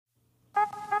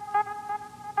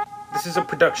This is a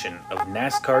production of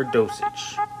NASCAR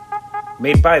Dosage,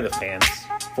 made by the fans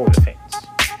for the fans.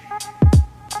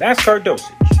 NASCAR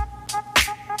Dosage,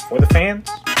 for the fans,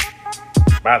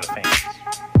 by the fans,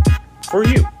 for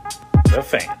you, the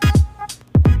fans.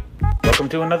 Welcome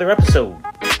to another episode.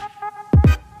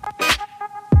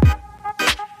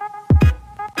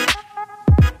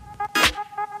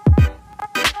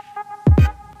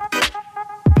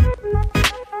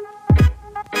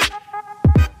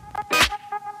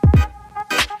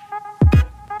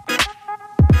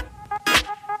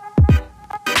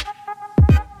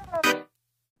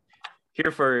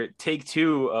 Here for take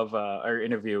two of our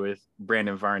interview with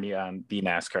Brandon Varney on the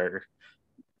NASCAR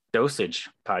Dosage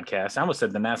podcast. I almost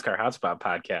said the NASCAR Hotspot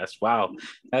podcast. Wow,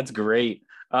 that's great.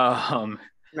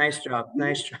 Nice job.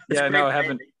 Yeah, no,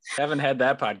 I haven't had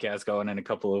that podcast going in a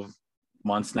couple of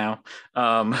months now.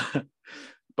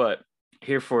 But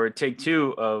here for take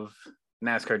two of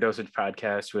NASCAR Dosage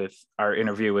podcast with our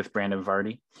interview with Brandon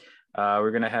Varney.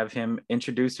 We're gonna have him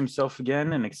introduce himself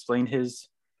again and explain his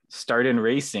start in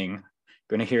racing.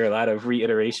 Going to hear a lot of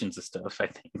reiterations of stuff, I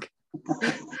think.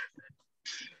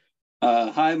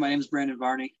 Hi, my name is Brandon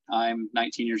Varney. I'm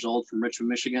 19 years old from Richmond,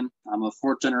 Michigan. I'm a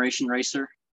fourth generation racer,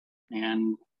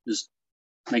 and just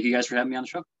thank you guys for having me on the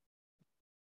show.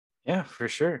 Yeah, for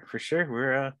sure.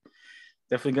 We're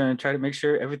definitely going to try to make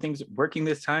sure everything's working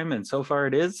this time, and so far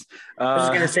it is. I was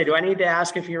just going to say, do I need to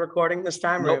ask if you're recording this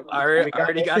time? Nope, I already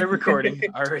got it recording.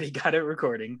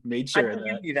 Made sure I of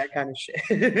that. You that kind of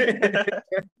shit.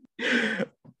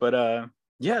 But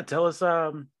yeah, tell us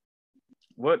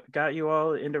what got you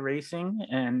all into racing,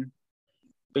 and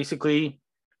basically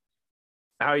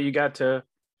how you got to.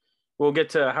 We'll get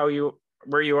to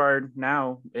where you are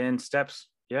now in steps.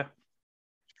 Yeah.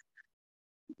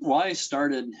 Well,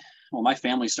 my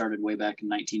family started way back in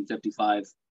 1955,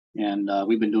 and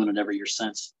we've been doing it every year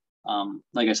since.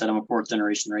 Like I said, I'm a fourth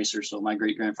generation racer, so my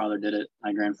great grandfather did it.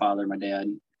 My grandfather, my dad,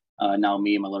 now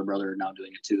me and my little brother are now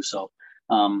doing it too. So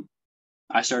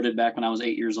I started back when I was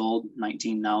 8 years old,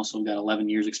 19 now, so I've got 11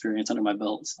 years experience under my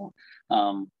belt. So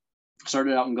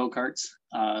started out in go-karts,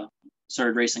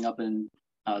 started racing up in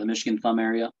the Michigan Thumb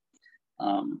area,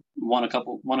 won a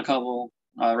couple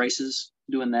races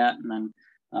doing that, and then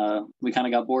we kind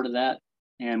of got bored of that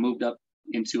and moved up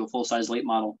into a full-size late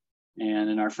model. And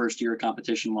in our first year of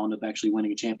competition, wound up actually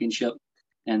winning a championship,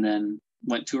 and then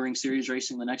went touring series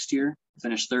racing the next year,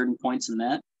 finished third in points in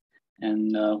that.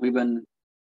 And we've been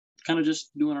kind of just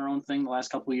doing our own thing the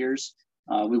last couple of years.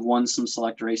 We've won some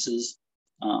select races,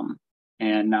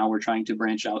 and now we're trying to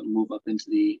branch out and move up into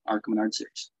the ARCA Menard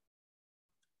series.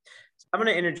 I'm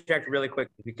going to interject really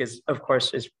quickly because, of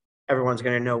course, as everyone's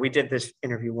going to know, we did this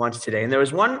interview once today. And there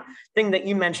was one thing that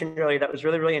you mentioned earlier that was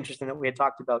really, really interesting that we had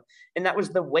talked about. And that was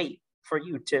the wait for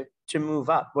you to move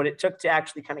up, what it took to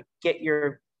actually kind of get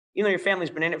your family's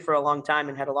been in it for a long time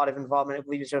and had a lot of involvement. I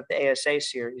believe you said the ASA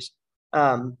series.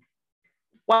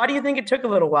 Why do you think it took a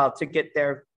little while to get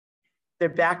their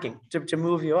backing to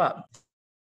move you up?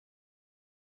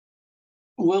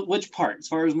 Well, which part? As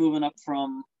far as moving up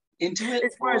from into it?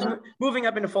 As far as moving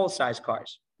up into full-size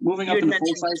cars. Moving up into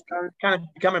full-size cars? Kind of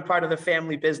becoming part of the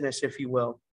family business, if you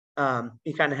will.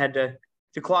 You kind of had to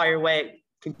claw your way,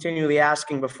 continually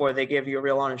asking before they gave you a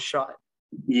real honest shot.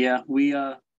 Yeah, we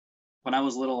when I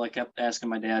was little, I kept asking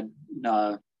my dad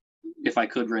if I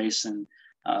could race, and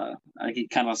he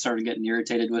kind of started getting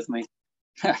irritated with me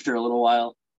after a little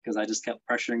while because I just kept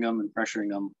pressuring him,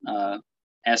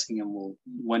 asking him, well,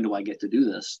 when do I get to do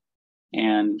this?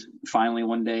 And finally,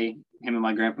 one day, him and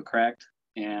my grandpa cracked,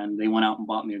 and they went out and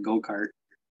bought me a go-kart,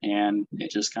 and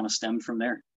it just kind of stemmed from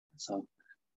there. So it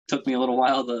took me a little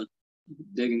while to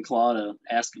dig and claw to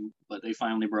ask them, but they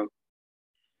finally broke.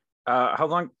 How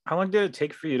long did it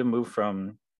take for you to move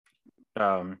from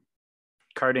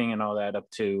karting and all that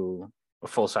up to a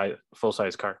full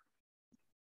size car?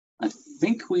 I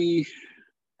think I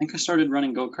started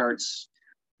running go-karts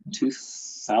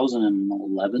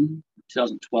 2011,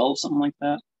 2012, something like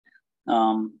that.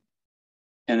 And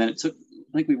then it took,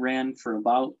 I think we ran for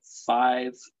about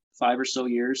five or so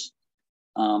years.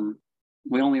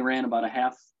 We only ran about a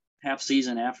half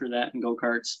season after that in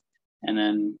go-karts. And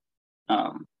then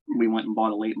we went and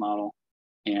bought a late model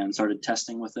and started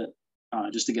testing with it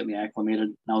just to get me acclimated.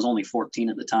 I was only 14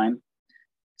 at the time.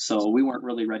 So we weren't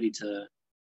really ready to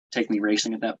take me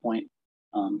racing at that point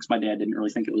because my dad didn't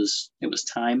really think it was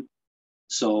time.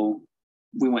 So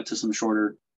we went to some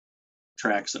shorter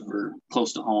tracks that were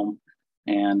close to home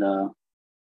and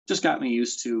just got me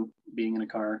used to being in a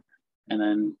car. And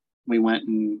then we went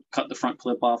and cut the front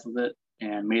clip off of it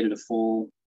and made it a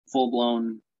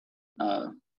full-blown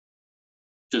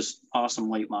just awesome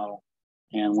late model,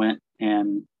 and went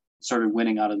and started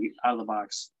winning out of the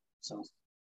box. So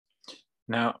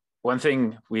now, one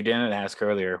thing we didn't ask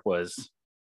earlier was,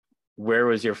 where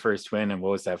was your first win and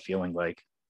what was that feeling like?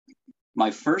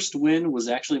 my first win was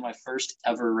actually my first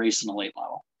ever race in a late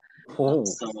model. Oh,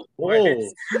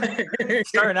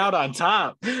 starting out on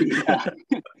top. Yeah,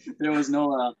 there was a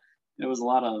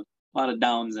lot of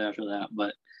downs after that,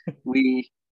 but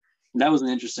that was an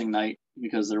interesting night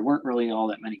because there weren't really all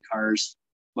that many cars,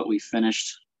 but we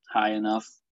finished high enough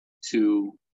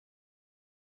to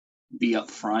be up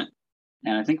front,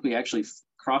 and I think we actually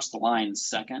crossed the line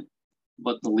second,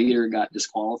 but the leader got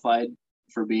disqualified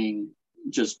for being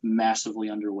just massively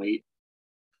underweight.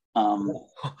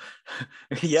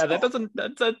 Yeah, so,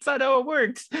 that's not how it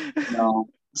works. No,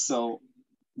 so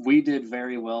we did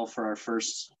very well for our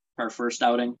first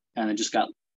outing, and it just got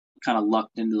kind of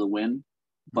lucked into the win.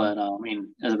 But I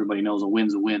mean, as everybody knows, a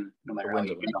win's a win, no matter how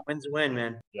you know. Win's a win,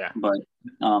 man. Yeah. But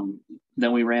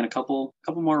then we ran a couple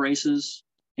more races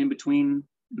in between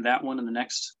that one and the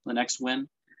next win.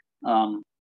 I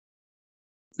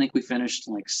think we finished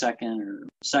like second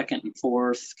and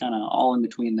fourth, kind of all in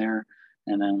between there.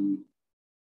 And then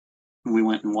we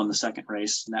went and won the second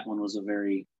race. And that one was a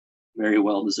very, very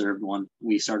well-deserved one.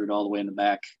 We started all the way in the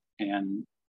back, and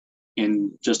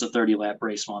in just a 30-lap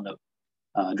race, wound up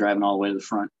driving all the way to the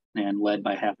front and led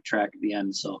by half a track at the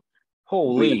end. So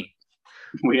holy,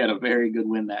 we had a very good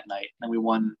win that night. And we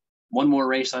won one more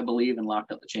race, I believe, and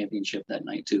locked up the championship that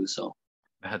night too. So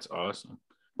that's awesome.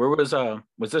 Where was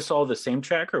this all the same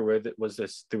track, or was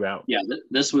this throughout? Yeah,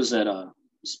 this was at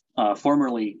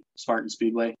formerly Spartan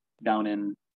Speedway down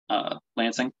in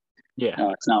Lansing. Yeah,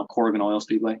 it's now Corrigan Oil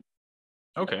Speedway.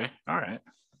 Okay, all right.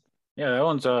 Yeah, that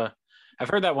one's I've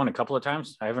heard that one a couple of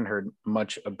times. I haven't heard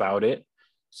much about it.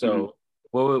 So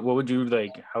what would you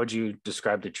like? How would you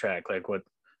describe the track? Like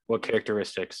what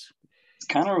characteristics? It's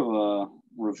kind of a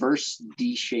reverse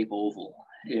D-shape oval.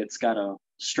 It's got a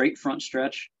straight front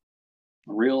stretch,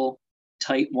 a real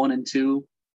tight 1 and 2.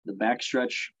 The back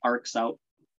stretch arcs out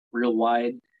real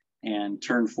wide, and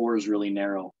turn 4 is really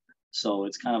narrow. So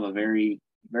it's kind of a very,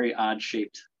 very odd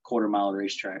shaped quarter-mile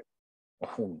racetrack.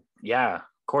 Oh, yeah,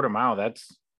 quarter mile. That's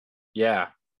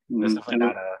definitely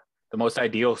not the most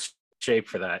ideal shape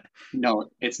for that. No,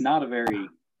 it's not a very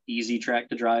easy track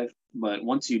to drive, but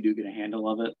once you do get a handle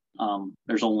of it,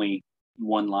 there's only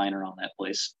one line around that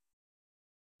place.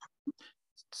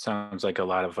 Sounds like a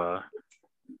lot of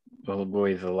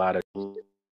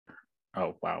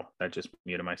oh wow, that just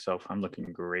muted myself. I'm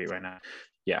looking great right now.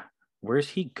 Yeah, where's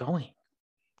he going?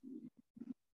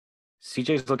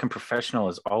 CJ's looking professional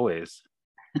as always.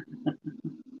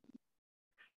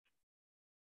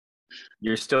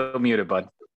 You're still muted, bud.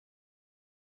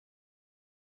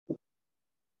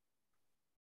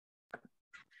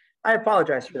 I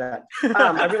apologize for that.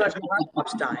 I realized my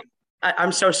laptop's dying.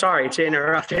 I'm so sorry to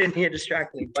interrupt. I didn't hear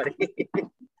distract me, buddy.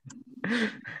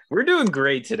 We're doing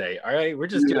great today. All right, we're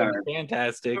just doing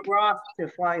fantastic. We're off to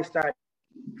flying start.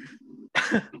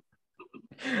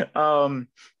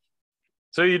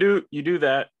 So you do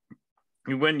that.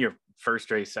 You win your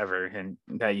first race ever, and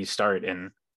that you start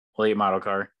in late model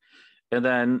car. And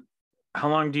then how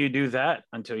long do you do that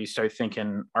until you start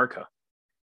thinking ARCA?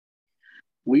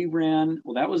 We ran,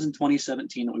 well, that was in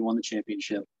 2017 that we won the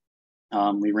championship.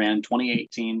 We ran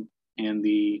 2018 in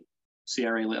the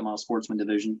CRA Late Model Sportsman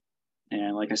division.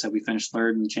 And like I said, we finished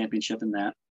third in the championship in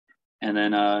that. And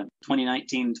then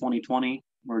 2019, 2020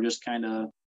 were just kind of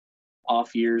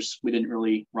off years. We didn't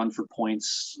really run for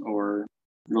points or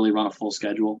really run a full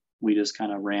schedule. We just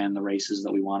kind of ran the races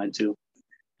that we wanted to.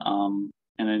 And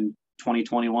then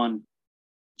 2021,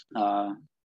 I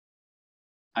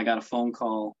got a phone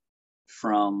call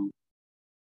from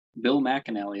Bill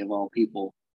McAnally, of all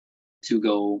people, to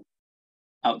go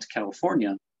out to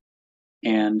California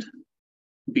and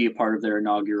be a part of their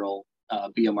inaugural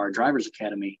BMR Drivers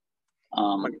Academy. I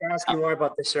was asking more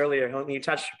about this earlier. You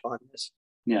touched upon this.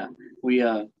 Yeah, we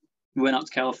went out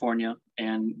to California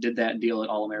and did that deal at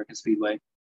All American Speedway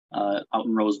out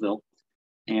in Roseville.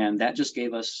 And that just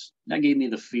gave me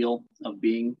the feel of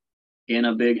being in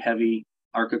a big, heavy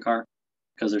ARCA car,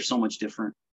 because they're so much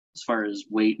different as far as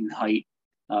weight and height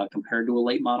compared to a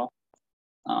late model.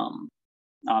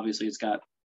 Obviously, it's got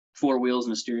 4 wheels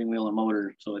and a steering wheel and a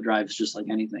motor, so it drives just like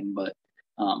anything, but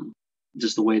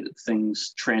just the way that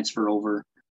things transfer over,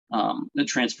 that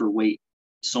transfer weight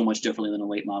so much differently than a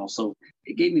late model. So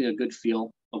it gave me a good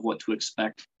feel of what to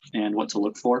expect and what to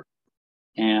look for.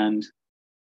 And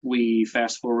we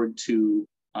fast forward to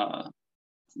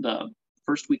the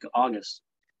first week of August,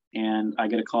 and I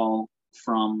get a call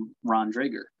from Ron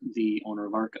Drager, the owner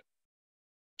of ARCA.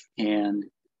 And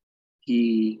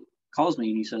he calls me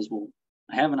and he says, well,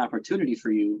 I have an opportunity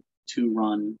for you to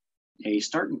run a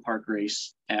start and park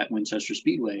race at Winchester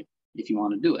Speedway if you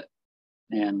want to do it.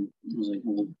 And I was like,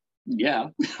 well, yeah,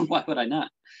 why would I not?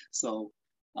 So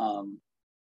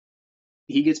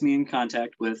he gets me in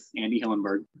contact with Andy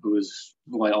Hillenberg,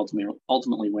 who I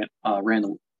ultimately ran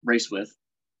the race with.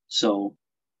 So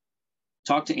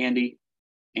talked to Andy,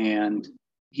 and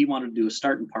he wanted to do a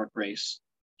start and park race.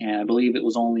 And I believe it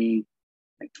was only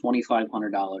like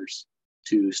 $2,500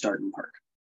 to start and park.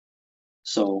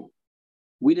 So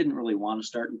we didn't really want to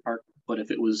start and park, but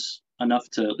if it was enough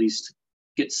to at least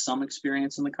get some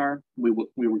experience in the car, we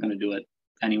were going to do it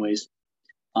anyways.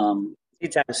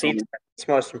 It's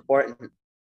most important.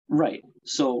 Right.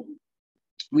 So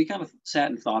we kind of sat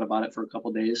and thought about it for a couple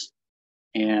of days,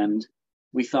 and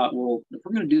we thought, well, if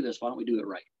we're going to do this, why don't we do it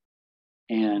right?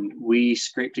 And we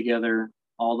scraped together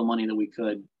all the money that we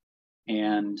could,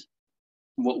 and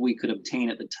what we could obtain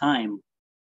at the time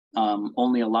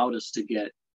only allowed us to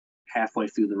get halfway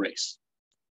through the race.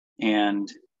 And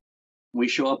we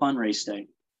show up on race day,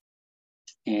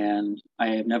 and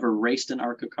I have never raced an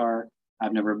ARCA car.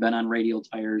 I've never been on radial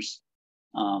tires.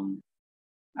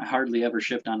 I hardly ever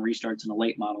shift on restarts in a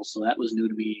late model, so that was new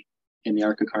to me in the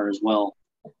ARCA car as well.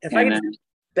 If I can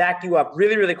back you up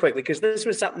really, really quickly, because this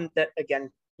was something that,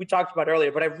 again, we talked about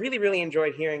earlier, but I really, really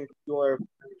enjoyed hearing your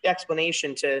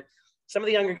explanation to some of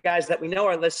the younger guys that we know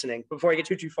are listening before I get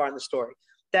too far in the story.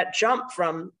 That jump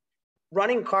from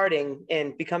running karting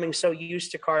and becoming so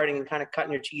used to karting and kind of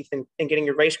cutting your teeth and getting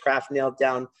your racecraft nailed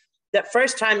down, that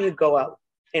first time you go out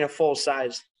in a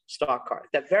full-size stock car,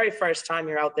 that very first time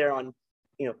you're out there on,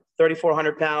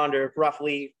 3,400 pound or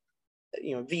roughly,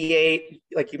 V8,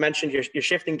 like you mentioned, you're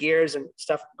shifting gears and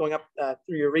stuff going up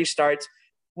through your restarts.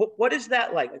 What is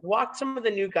that like? Walk some of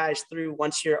the new guys through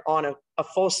once you're on a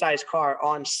full-size car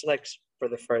on slicks for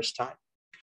the first time.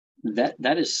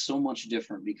 That is so much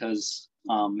different because,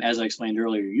 as I explained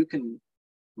earlier, you can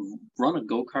run a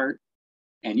go-kart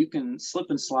and you can slip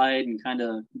and slide and kind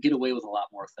of get away with a lot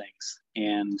more things.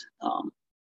 And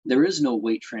there is no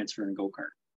weight transfer in go-kart.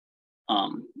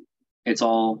 It's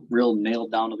all real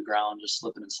nailed down to the ground, just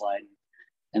slipping and sliding.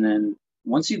 And then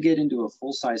once you get into a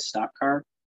full-size stock car,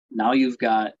 now you've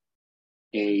got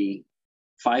a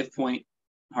 5-point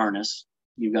harness,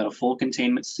 you've got a full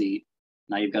containment seat,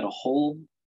 now you've got a whole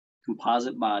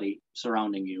composite body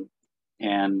surrounding you,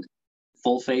 and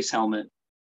full face helmet,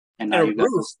 and now you've got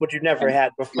roof, which you've never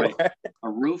had before. A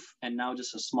roof, and now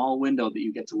just a small window that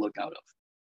you get to look out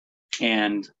of,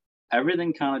 and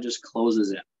everything kind of just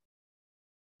closes in,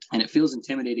 and it feels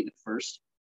intimidating at first,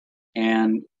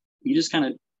 and you just kind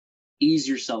of ease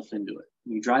yourself into it.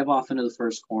 You drive off into the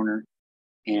first corner,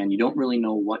 and you don't really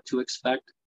know what to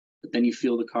expect, but then you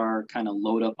feel the car kind of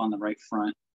load up on the right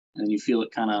front, and then you feel it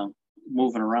kind of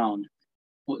moving around.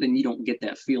 Well, then you don't get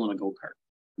that feel in a go-kart.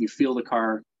 You feel the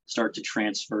car start to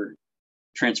transfer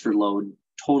load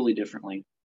totally differently.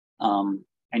 And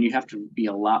you have to be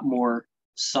a lot more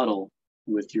subtle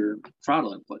with your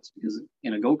throttle inputs, because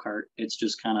in a go-kart, it's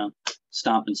just kind of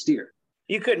stomp and steer.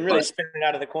 You couldn't really spin it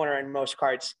out of the corner in most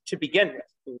karts to begin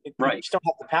with. Right. You just don't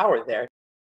have the power there.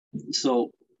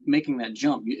 So making that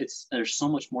jump, there's so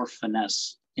much more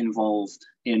finesse involved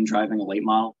in driving a late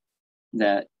model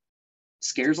that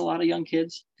scares a lot of young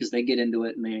kids, because they get into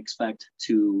it and they expect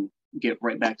to get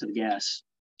right back to the gas,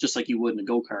 just like you would in a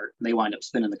go-kart. They wind up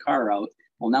spinning the car out.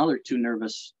 Well, now they're too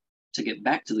nervous to get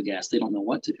back to the gas. They don't know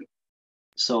what to do.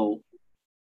 So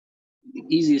the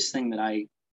easiest thing that I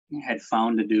had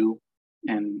found to do,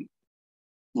 and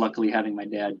luckily having my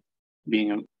dad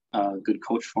being a good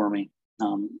coach for me,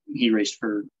 he raced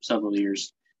for several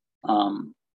years.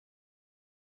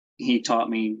 He taught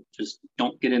me, just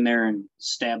don't get in there and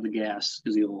stab the gas,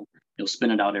 because you'll spin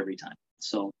it out every time.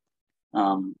 So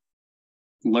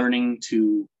learning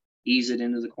to ease it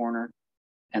into the corner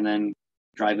and then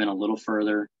drive in a little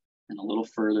further and a little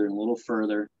further and a little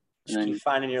further. Just keep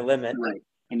finding your limit. Right.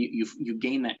 And you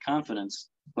gain that confidence.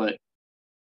 But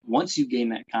once you gain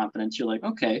that confidence, you're like,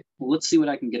 okay, well, let's see what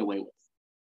I can get away with.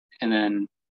 And then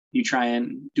you try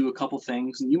and do a couple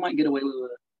things, and you might get away with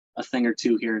a thing or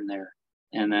two here and there.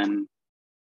 And then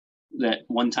that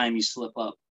one time you slip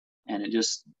up and it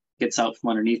just gets out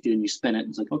from underneath you and you spin it.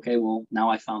 It's like, okay, well, now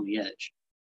I found the edge.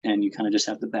 And you kind of just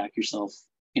have to back yourself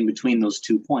in between those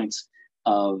 2 points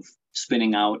of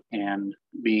spinning out and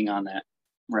being on that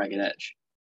ragged edge.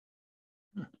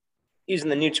 Using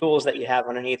the new tools that you have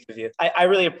underneath of you. I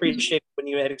really appreciate when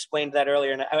you had explained that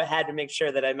earlier, and I had to make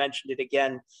sure that I mentioned it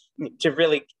again to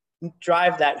really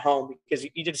drive that home, because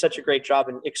you did such a great job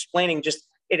in explaining just,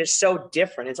 it is so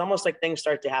different. It's almost like things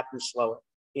start to happen slower.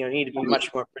 You need to be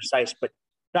much more precise, but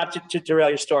not to derail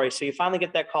your story. So you finally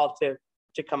get that call to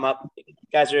come up. You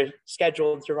guys are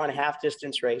scheduled to run a half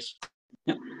distance race.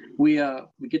 Yep. We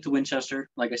get to Winchester.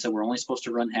 Like I said, we're only supposed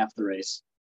to run half the race,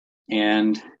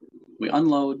 and we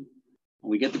unload.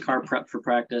 We get the car prepped for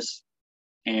practice,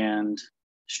 and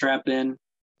strap in,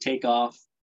 take off,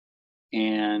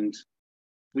 and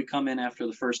we come in after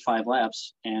the first 5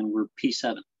 laps, and we're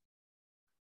P7.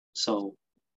 So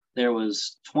there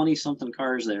was 20 something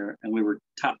cars there, and we were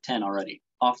top 10 already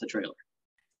off the trailer.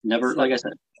 Never, like I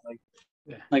said,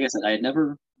 I had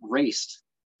never raced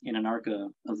in an ARCA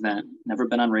event, never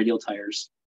been on radial tires,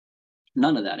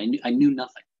 none of that. I knew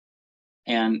nothing.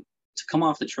 And to come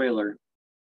off the trailer,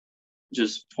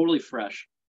 just totally fresh,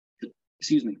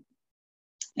 excuse me,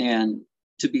 and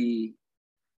to be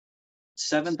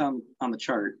 7th on the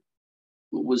chart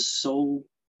was so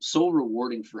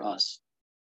rewarding for us.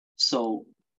 So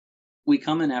we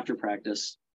come in after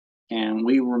practice, and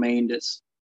we remained at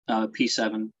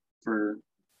P7 for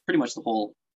pretty much the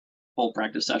whole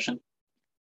practice session.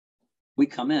 We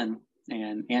come in,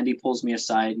 and Andy pulls me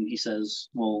aside, and he says,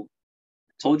 "Well,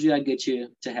 I told you I'd get you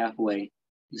to halfway."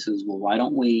 He says, "Well, why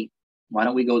don't we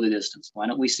go the distance? Why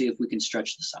don't we see if we can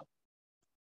stretch this out?"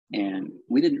 And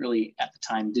we didn't really, at the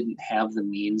time, didn't have the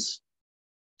means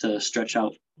to stretch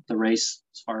out the race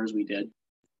as far as we did.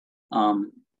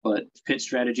 But pit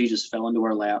strategy just fell into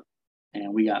our lap,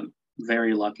 and we got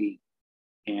very lucky.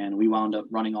 And we wound up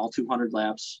running all 200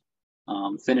 laps,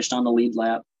 finished on the lead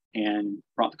lap, and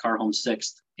brought the car home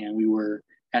 6th. And we were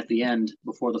at the end,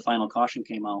 before the final caution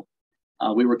came out,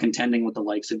 we were contending with the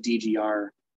likes of DGR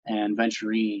and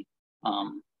Venturini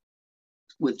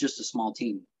with just a small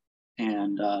team.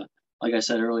 And like I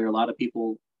said earlier, a lot of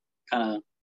people kind of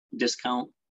discount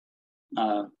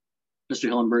Mr.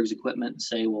 Hillenberg's equipment and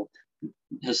say, well,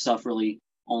 his stuff really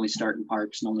only start in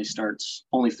parks and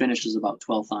only finishes about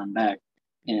 12th on back.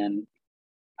 And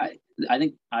I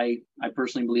think I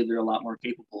personally believe they're a lot more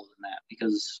capable than that,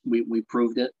 because we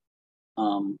proved it.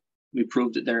 We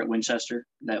proved it there at Winchester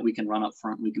that we can run up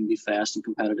front, we can be fast and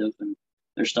competitive, and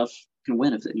their stuff can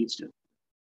win if it needs to.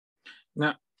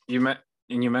 Now,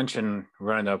 you mentioned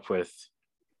running up with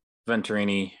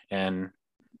Venturini and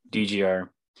DGR.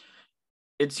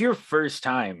 It's your first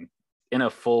time in a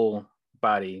full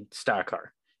body stock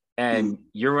car, and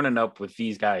you're running up with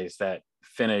these guys that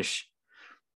finish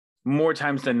more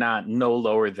times than not no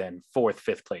lower than 4th,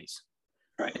 5th place.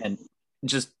 Right. And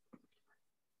just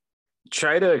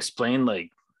try to explain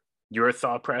like your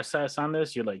thought process on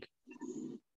this. You're like,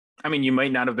 I mean, you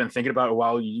might not have been thinking about it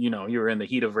while you were in the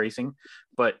heat of racing,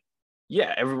 but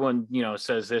yeah, everyone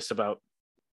says this about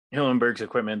Hillenberg's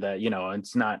equipment, that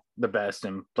it's not the best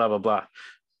and blah blah blah,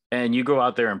 and you go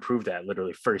out there and prove that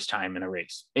literally first time in a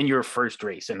race, in your first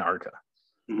race in ARCA.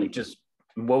 Like, just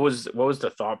what was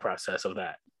the thought process of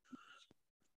that?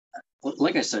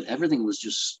 Like I said, everything was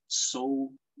just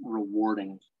so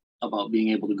rewarding about being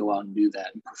able to go out and do that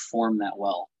and perform that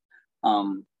well,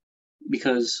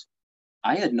 because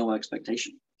I had no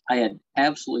expectation. I had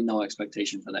absolutely no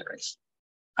expectation for that race.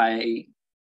 I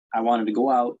wanted to go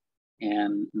out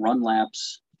and run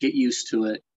laps, get used to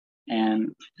it, and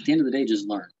at the end of the day, just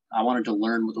learn. I wanted to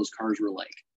learn what those cars were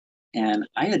like. And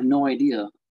I had no idea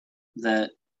that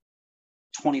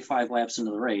 25 laps into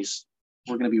the race,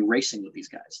 we're going to be racing with these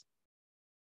guys.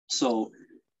 So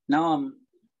now I'm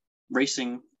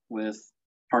racing with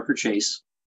Parker Chase,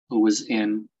 who was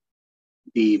in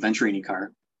the Venturini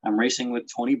car. I'm racing with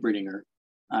Tony Bridinger.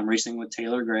 I'm racing with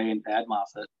Taylor Gray and Pat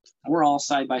Moffitt. And we're all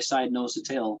side by side, nose to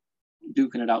tail,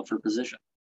 duking it out for position.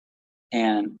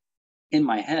 And in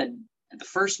my head, at the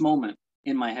first moment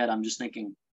in my head, I'm just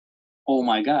thinking, oh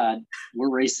my God, we're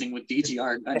racing with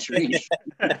DGR and Venturini.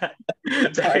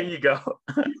 There you go.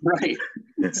 Right.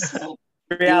 So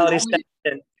Reality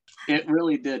it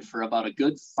really did for about a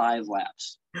good 5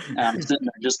 laps. And I'm sitting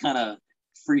there just kind of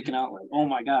freaking out, like, oh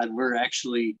my God, we're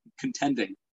actually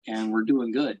contending and we're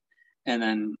doing good. And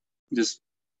then just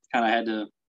kind of had to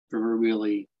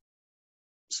proverbially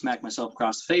smack myself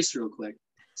across the face real quick,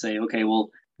 say, okay, well,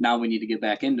 now we need to get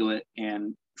back into it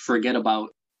and forget about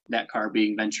that car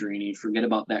being Venturini, forget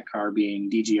about that car being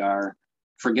DGR,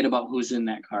 forget about who's in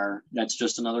that car. That's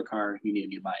just another car. You need to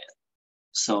get by it.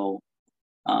 So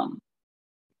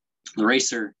the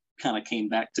racer kind of came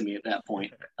back to me at that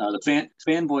point. The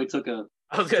fanboy took a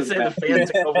I was gonna say the fan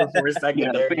took over for a second.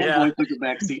 Yeah, the fanboy took a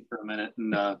back seat for a minute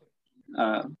and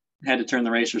had to turn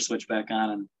the racer switch back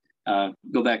on and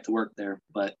go back to work there.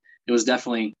 But it was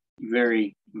definitely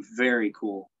very, very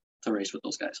cool to race with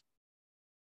those guys.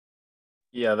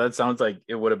 Yeah, that sounds like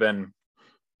it would have been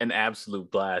an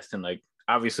absolute blast. And like,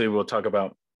 obviously we'll talk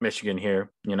about Michigan here,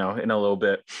 in a little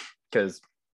bit, because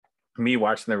me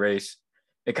watching the race,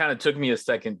 it kind of took me a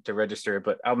second to register it,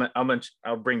 but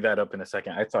I'll bring that up in a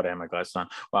second. I thought I had my glasses on.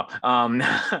 Wow.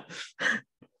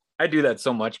 I do that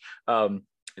so much.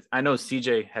 I know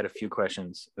CJ had a few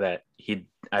questions that he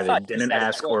either didn't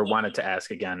ask or wanted to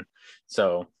ask again.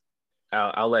 So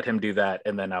I'll let him do that,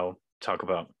 and then I'll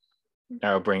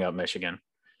bring up Michigan.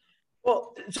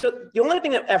 Well, so the only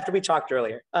thing that after we talked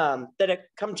earlier that had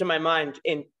come to my mind,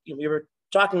 and we were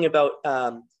talking about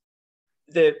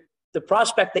the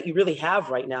prospect that you really have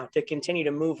right now to continue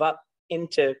to move up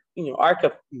into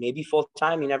ARCA, maybe full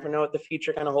time. You never know what the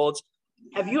future kind of holds.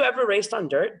 Have you ever raced on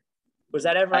dirt? Was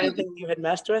that ever anything you had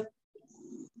messed with?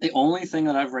 The only thing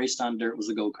that I've raced on dirt was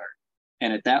a go-kart,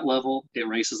 and at that level, it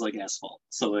races like asphalt.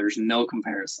 So there's no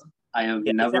comparison. I have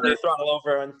never throttle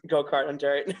over on go-kart on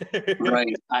dirt.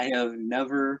 Right. I have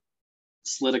never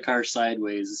slid a car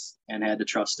sideways and had to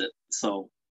trust it. So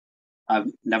I've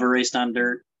never raced on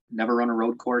dirt, never run a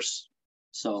road course.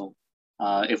 So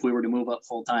if we were to move up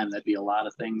full time, that'd be a lot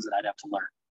of things that I'd have to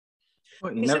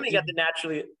learn. You certainly got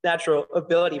the natural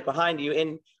ability behind you.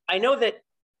 And I know that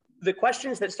the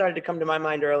questions that started to come to my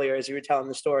mind earlier as you were telling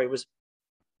the story was,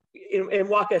 and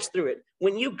walk us through it.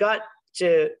 When you got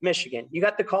to Michigan, you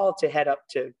got the call to head up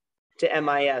to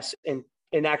MIS and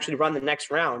actually run the next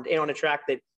round and on a track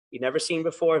that you'd never seen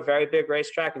before, a very big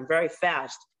racetrack and very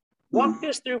fast. Walk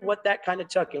us through what that kind of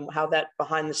took and how that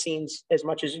behind the scenes, as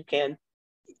much as you can,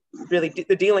 really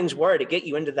the dealings were to get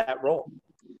you into that role.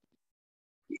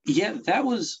 Yeah, that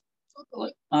was,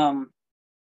 I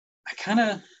kind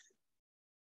of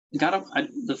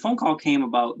the phone call came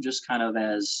about just kind of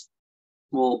as,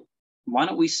 well, why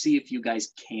don't we see if you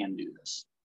guys can do this?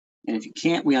 And if you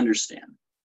can't, we understand.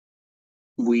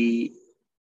 We,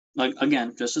 like,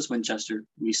 again, just as Winchester,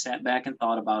 we sat back and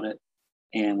thought about it,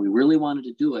 and we really wanted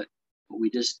to do it, but we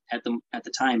just at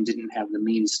the time didn't have the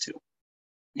means to.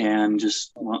 And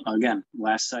just, well, again,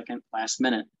 last second, last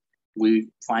minute, we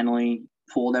finally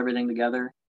pulled everything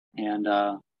together and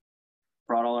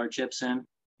brought all our chips in,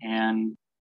 and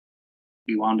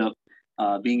we wound up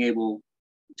being able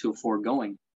to afford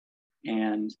going.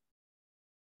 And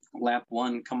lap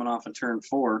one, coming off of turn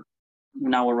 4,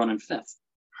 now we're running 5th.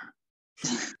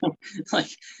 Like,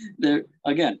 there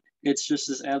again, it's just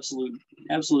this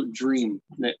absolute dream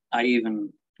that I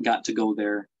even got to go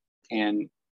there and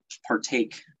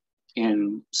partake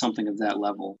in something of that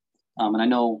level. And I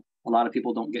know a lot of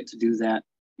people don't get to do that,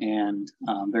 and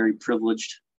I'm very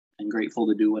privileged and grateful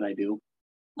to do what I do.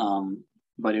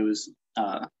 But it was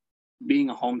being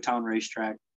a hometown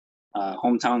racetrack,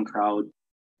 hometown crowd,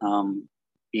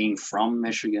 being from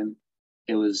Michigan,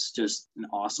 it was just an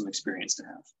awesome experience to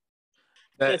have.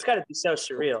 It's got to be so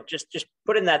surreal. Just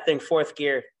putting that thing 4th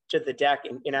gear to the deck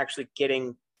and actually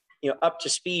getting, up to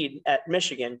speed at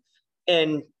Michigan.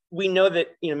 And we know that,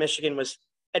 Michigan was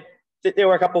there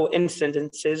were a couple of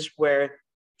instances where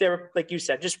they were, like you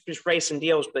said, just racing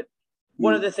deals. But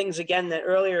one of the things, again, that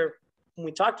earlier when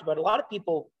we talked about, a lot of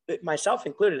people, myself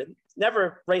included,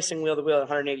 never racing wheel to wheel at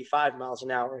 185 miles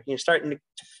an hour. Starting to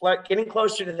flirt, getting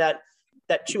closer to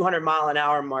that 200 mile an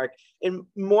hour mark. And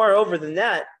moreover than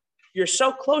that, you're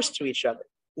so close to each other.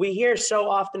 We hear so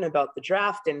often about the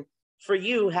draft, and for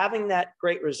you having that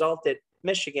great result at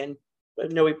Michigan,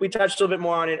 we touched a little bit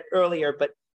more on it earlier,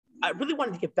 but I really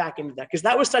wanted to get back into that because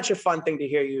that was such a fun thing to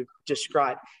hear you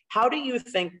describe. How do you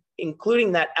think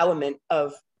including that element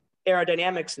of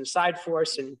aerodynamics and side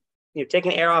force and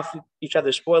taking air off each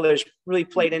other's spoilers really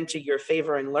played into your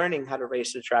favor in learning how to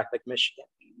race a track like Michigan?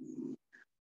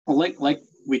 Well, like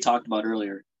we talked about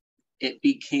earlier, it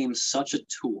became such a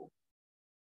tool.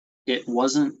 It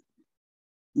wasn't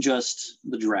just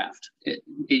the draft.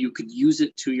 You could use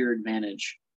it to your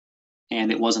advantage,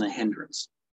 and it wasn't a hindrance.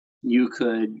 You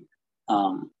could,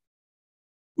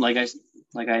 like I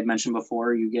had mentioned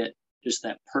before, you get just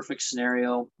that perfect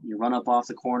scenario. You run up off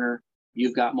the corner.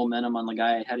 You've got momentum on the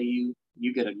guy ahead of you.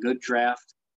 You get a good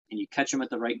draft, and you catch him at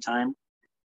the right time.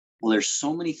 Well, there's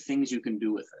so many things you can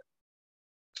do with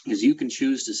it, because you can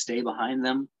choose to stay behind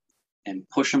them and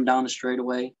push them down the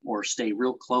straightaway, or stay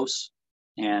real close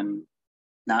and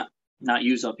not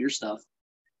use up your stuff,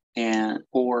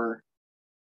 or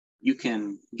you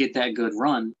can get that good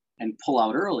run and pull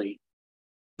out early,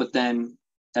 but then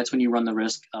that's when you run the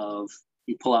risk of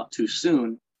you pull out too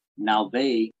soon. Now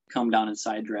they come down and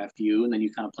side draft you, and then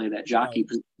you kind of play that jockey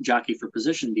for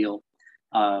position deal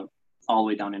all the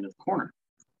way down into the corner.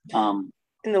 And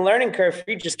the learning curve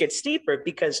for you just gets steeper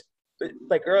because,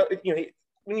 like,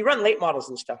 when you run late models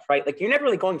and stuff, right? Like, you're never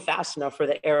really going fast enough for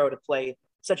the aero to play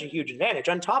such a huge advantage.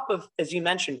 On top of, as you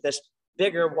mentioned, this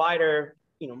bigger, wider,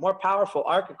 more powerful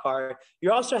ARCA car,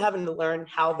 you're also having to learn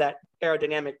how that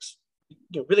aerodynamics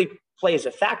really plays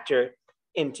a factor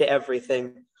into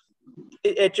everything,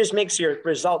 it just makes your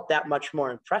result that much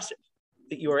more impressive,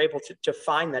 that you were able to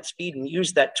find that speed and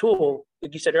use that tool.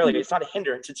 Like you said earlier, it's not a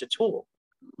hindrance, it's a tool.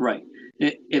 Right.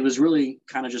 It was really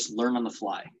kind of just learn on the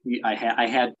fly. I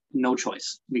had no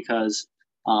choice because,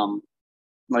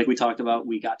 like we talked about,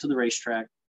 we got to the racetrack,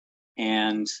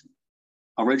 and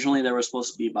originally there was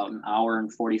supposed to be about an hour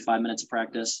and 45 minutes of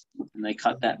practice, and they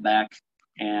cut that back.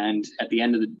 And at the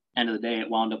end of the day, it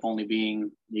wound up only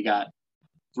being, you got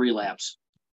 3 laps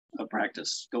of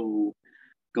practice. Go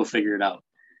figure it out.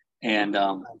 And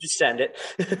just send it.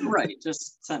 Right,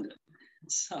 just send it.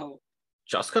 So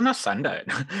just gonna send it.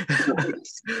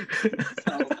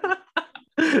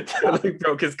 Totally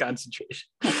broke his concentration.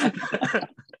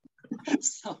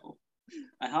 So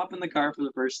I hop in the car for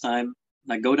the first time,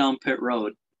 and I go down pit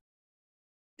road,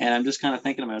 and I'm just kind of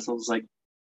thinking to myself, it's like,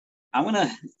 I'm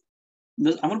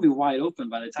gonna be wide open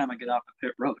by the time I get off the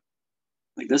pit road.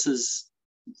 Like, this is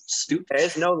stupid.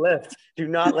 There's no lift. Do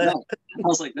not lift. No. I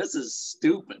was like, this is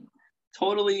stupid.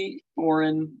 Totally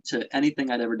foreign to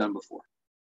anything I'd ever done before.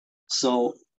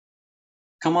 So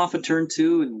come off of turn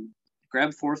 2 and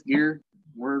grab 4th gear.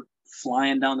 We're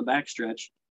flying down the backstretch.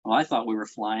 Well, I thought we were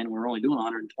flying. We were only doing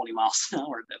 120 miles an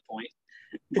hour at that point.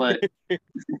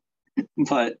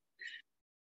 But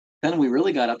then we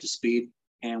really got up to speed,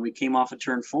 and we came off of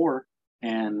turn 4,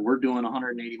 and we're doing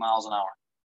 180 miles an hour.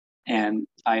 And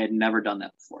I had never done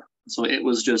that before. So it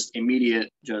was just immediate,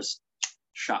 just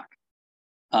shock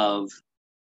of,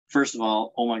 first of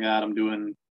all, oh my God, I'm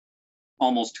doing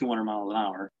almost 200 miles an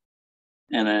hour.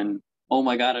 And then, oh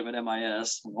my God, I'm in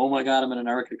MIS. Oh my God, I'm in an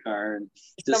ARCA car. And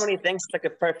so many things, like a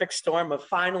perfect storm of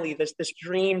finally this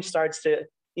dream starts to,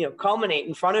 culminate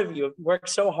in front of you. It worked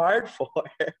so hard for.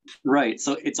 Right.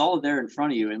 So it's all there in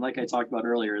front of you. And like I talked about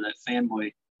earlier, that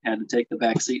fanboy had to take the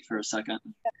back seat for a second.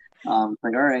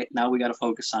 Like, all right, now we got to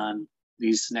focus on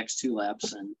these next 2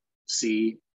 laps and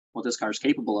see what this car's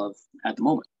capable of at the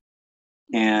moment.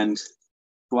 And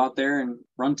go out there and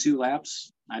run 2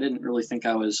 laps. I didn't really think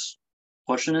I was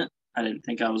pushing it. I didn't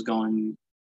think I was going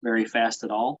very fast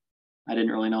at all. I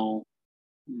didn't really know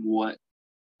what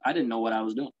I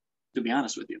was doing, to be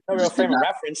honest with you. No real frame of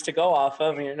reference to go off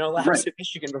of, no laps right. at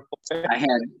Michigan before. I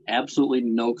had absolutely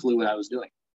no clue what I was doing.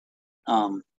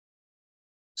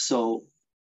 So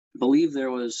I believe there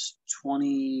was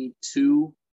 21,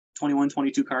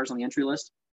 22 cars on the entry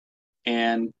list,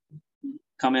 and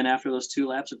come in after those 2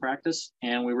 laps of practice,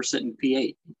 and we were sitting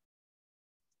P8,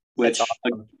 which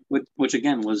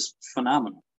again was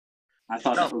phenomenal. I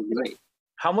thought that was great.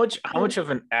 How much of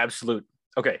an absolute,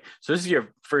 okay, so this is your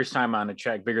first time on a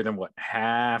track bigger than what,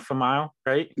 half a mile,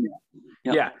 right?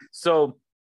 Yeah. So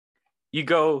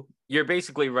you're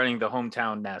basically running the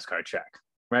hometown NASCAR track,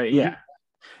 right? Mm-hmm. Yeah.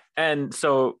 And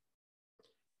so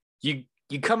you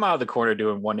come out of the corner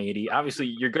doing 180. Obviously,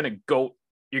 you're gonna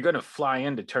fly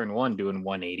into turn 1 doing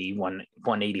 180,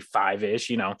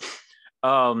 185-ish,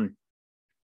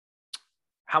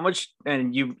 how much,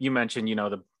 and you mentioned,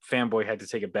 the fanboy had to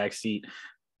take a back seat,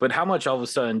 but how much all of a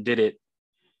sudden did it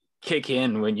kick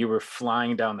in when you were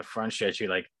flying down the front stretch? You're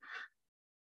like,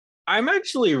 I'm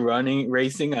actually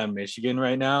racing on Michigan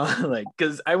right now. Like,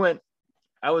 because I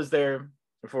was there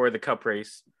for the Cup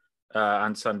race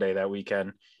on Sunday that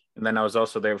weekend. And then I was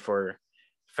also there for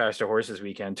Faster Horses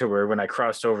weekend, to where when I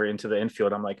crossed over into the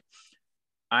infield, I'm like,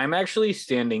 I'm actually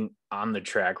standing on the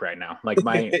track right now. Like,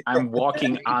 I'm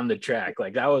walking on the track.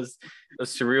 Like, that was a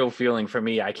surreal feeling for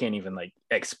me. I can't even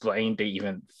explain to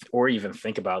even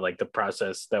think about the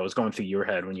process that was going through your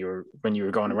head when you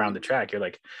were going around the track. You're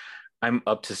like, I'm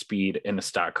up to speed in a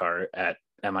stock car at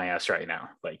MIS right now.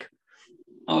 Like,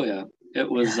 oh yeah, it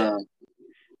was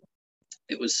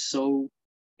so,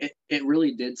 it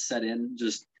really did set in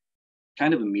just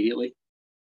kind of immediately,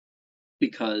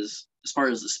 because as far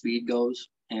as the speed goes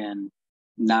and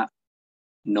not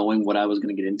knowing what I was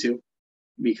going to get into,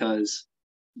 because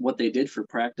what they did for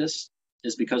practice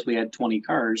is, because we had 20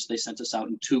 cars, they sent us out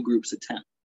in 2 groups of 10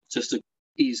 just to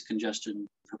ease congestion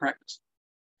for practice.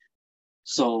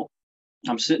 So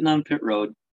I'm sitting on pit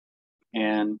road,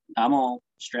 and I'm all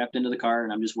strapped into the car,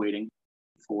 and I'm just waiting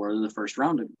for the first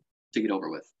round to get over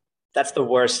with. That's the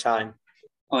worst time.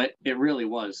 Oh, it really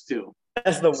was too.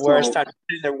 That's the worst time.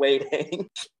 They're waiting.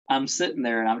 I'm sitting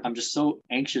there, and I'm just so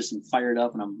anxious and fired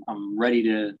up, and I'm ready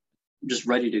to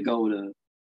go to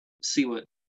see what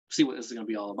this is going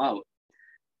to be all about.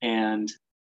 And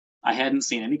I hadn't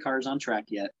seen any cars on track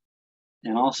yet,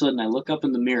 and all of a sudden I look up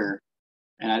in the mirror,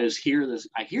 and I just hear this.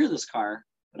 I hear this car,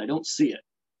 but I don't see it.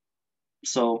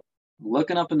 So I'm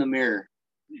looking up in the mirror,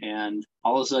 and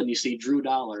all of a sudden you see Drew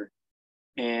Dollar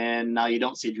and now you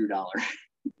don't see Drew Dollar.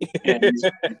 And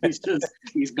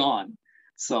he's gone.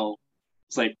 So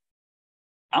it's like,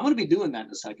 I'm going to be doing that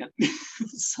in a second.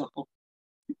 So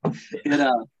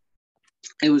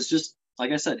it was just,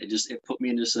 like I said, it put me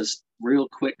in just this real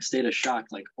quick state of shock.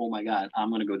 Like, oh my God, I'm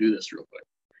going to go do this real quick.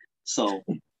 So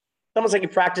it's almost like you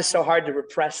practice so hard to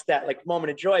repress that like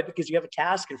moment of joy because you have a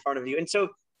task in front of you. And so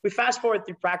we fast forward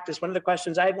through practice. One of the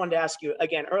questions I wanted to ask you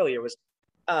again earlier was,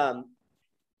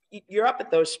 you're up at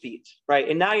those speeds, right?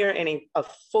 And now you're in a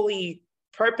fully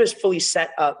purposefully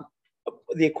set up,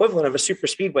 the equivalent of a super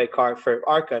speedway car for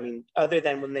ARCA. I mean, other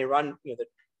than when they run, the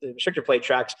restrictor plate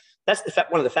tracks, that's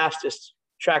one of the fastest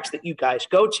tracks that you guys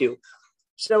go to.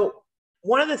 So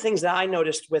one of the things that I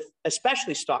noticed with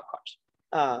especially stock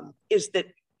cars is that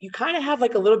you kind of have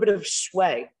like a little bit of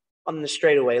sway on the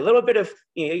straightaway, a little bit of,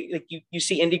 like you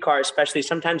see Indy cars, especially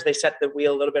sometimes they set the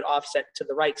wheel a little bit offset to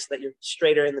the right so that you're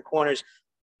straighter in the corners.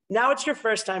 Now it's your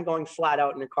first time going flat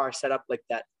out in a car set up like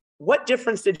that. What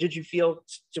difference did you feel?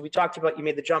 So we talked about, you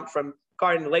made the jump from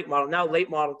car into late model, now late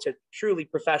model to truly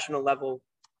professional level,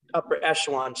 upper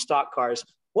echelon stock cars.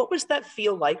 What was that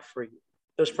feel like for you,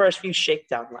 those first few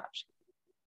shakedown laps?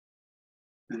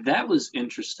 That was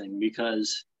interesting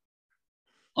because,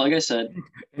 like I said,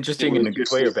 interesting in a good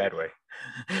way or bad way.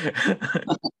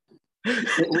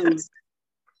 it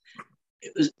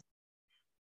was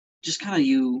just kind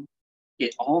of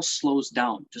it all slows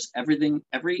down. Just everything,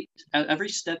 every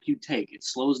step you take, it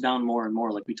slows down more and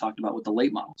more, like we talked about with the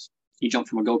late models. You jump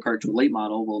from a go-kart to a late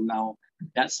model, well, now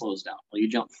that slows down. Well, you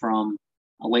jump from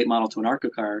a late model to an ARCA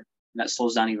car, that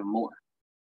slows down even more.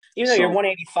 You're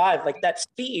 185, like that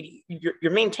speed,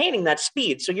 you're maintaining that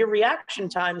speed. So your reaction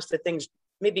times to things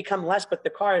may become less, but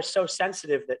the car is so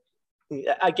sensitive that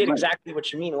I get exactly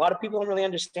what you mean. A lot of people don't really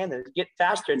understand that. You get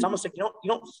faster. It's almost like you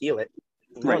don't feel it.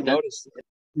 You don't notice it.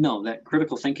 No, that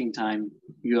critical thinking time,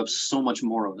 you have so much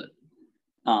more of it.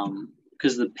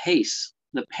 Because the pace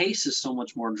is so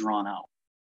much more drawn out.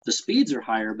 The speeds are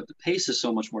higher, but the pace is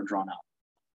so much more drawn out.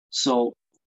 So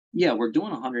yeah, we're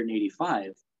doing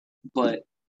 185, but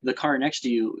the car next to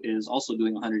you is also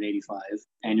doing 185,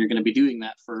 and you're going to be doing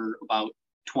that for about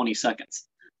 20 seconds.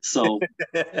 So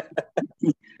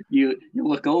you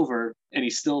look over and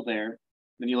he's still there.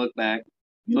 Then you look back,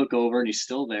 you look over and he's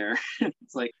still there.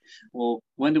 It's like, well,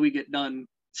 when do we get done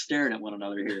staring at one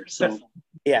another here? So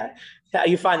yeah,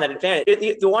 you find that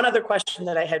advantage. The one other question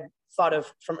that I had thought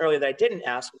of from earlier that I didn't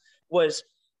ask was,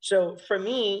 so for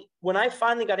me, when I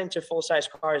finally got into full-size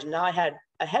cars, now I had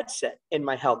a headset in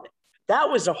my helmet. That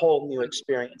was a whole new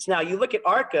experience. Now you look at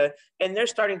ARCA and they're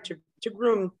starting to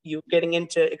groom you, getting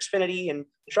into Xfinity and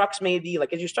trucks maybe,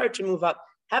 like as you start to move up,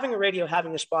 having a radio,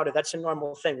 having a spotter, that's a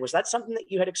normal thing. Was that something that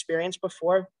you had experienced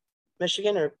before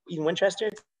Michigan or even Winchester?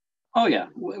 Oh yeah,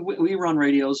 we run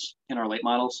radios in our late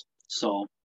models. So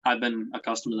I've been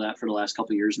accustomed to that for the last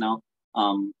couple of years now.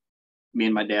 Me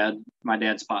and my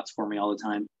dad spots for me all the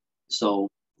time. So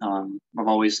I've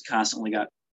always constantly got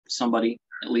somebody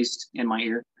at least in my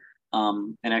ear.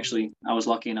 And actually I was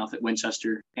lucky enough at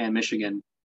Winchester and Michigan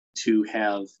to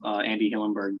have Andy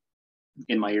Hillenberg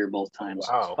in my ear both times.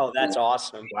 Wow. Oh, that's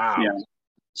awesome. Wow. Yeah.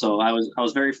 So I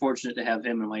was very fortunate to have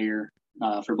him in my ear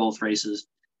for both races.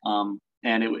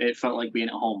 And it felt like being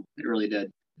at home. It really did.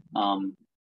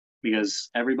 Because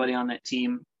everybody on that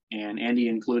team, and Andy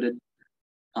included,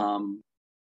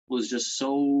 was just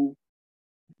so,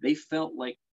 they felt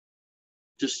like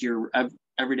just your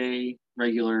everyday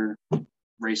regular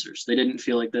racers. They didn't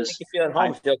feel like this. Make you feel at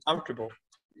home, feel comfortable.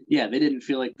 Yeah, they didn't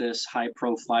feel like this high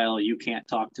profile, you can't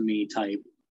talk to me type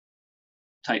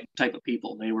of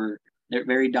people. They're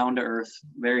very down to earth,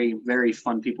 very, very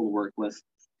fun people to work with.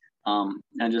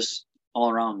 And just all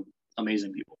around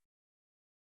amazing people.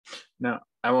 Now,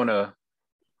 I want to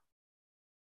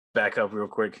back up real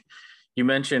quick. You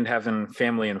mentioned having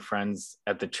family and friends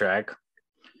at the track.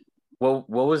 What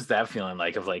was that feeling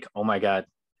like of like, oh my God,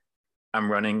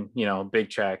 I'm running, big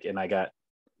track and I got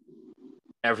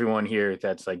everyone here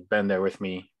that's like been there with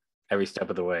me every step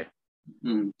of the way?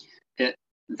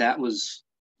 That was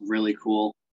really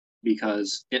cool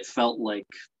because it felt like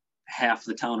half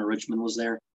the town of Richmond was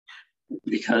there,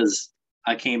 because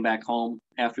I came back home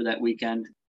after that weekend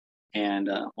and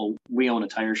we own a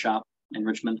tire shop in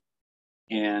Richmond,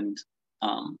 and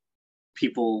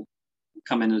people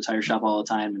come into the tire shop all the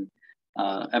time,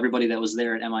 and everybody that was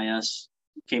there at MIS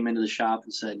came into the shop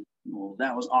and said, well,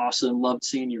 that was awesome, loved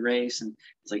seeing you race. And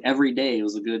it's like every day it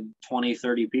was a good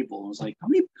 20-30 people. I was like,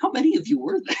 how many of you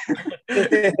were there?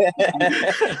 You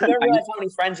don't realize how many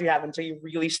friends you have until you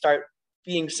really start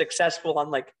being successful on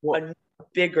like a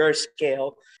bigger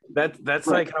scale. That's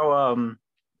right. Like how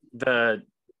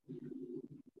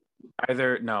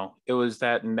No, it was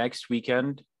that next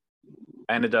weekend.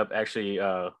 I ended up actually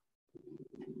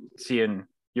seeing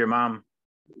your mom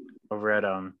over at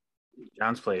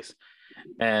John's place,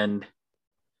 and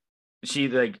she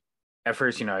like at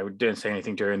first, you know, I didn't say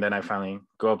anything to her, and then I finally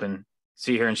go up and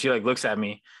see her, and she like looks at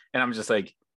me, and I'm just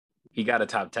like, he got a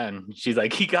top 10. She's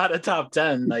like, he got a top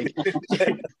 10. Like,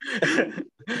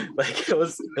 like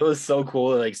it was so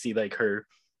cool to like see like her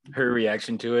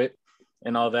reaction to it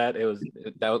and all that. It was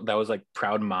that was like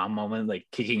proud mom moment, like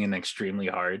kicking in extremely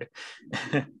hard.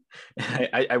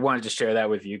 I wanted to share that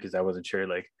with you because I wasn't sure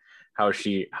like how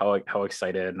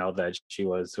excited and all that she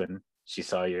was when she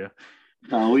saw you.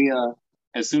 We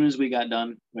as soon as we got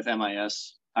done with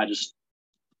MIS,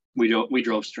 we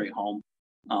drove straight home.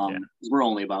 We're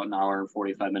only about an hour and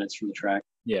 45 minutes from the track.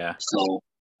 Yeah. So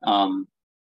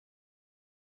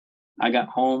I got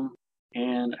home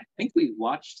and I think we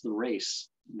watched the race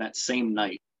that same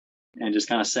night and just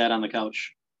kind of sat on the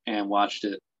couch and watched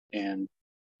it. And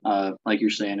like you're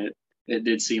saying, it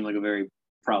did seem like a very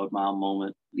proud mom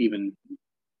moment, even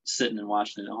sitting and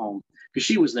watching it at home, because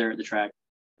she was there at the track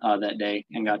that day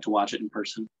and got to watch it in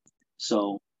person.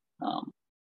 So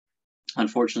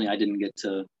unfortunately, I didn't get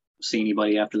to see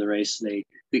anybody after the race.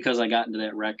 Because I got into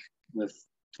that wreck with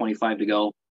 25 to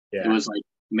go, It was like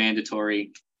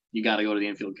mandatory. You got to go to the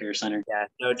infield care center. Yeah,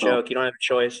 no joke. You don't have a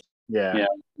choice. Yeah.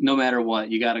 No matter what,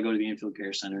 you got to go to the infield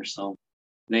care center. So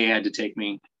they had to take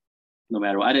me no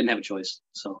matter what. I didn't have a choice.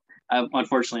 So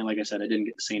unfortunately, like I said, I didn't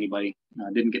get to see anybody.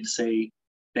 I didn't get to say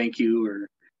thank you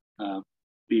or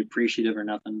be appreciative or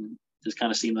nothing. Just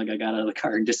kind of seemed like I got out of the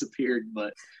car and disappeared.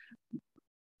 But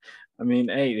I mean,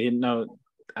 hey, you know,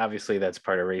 obviously that's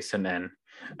part of racing. And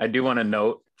I do want to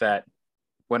note that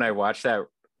when I watched that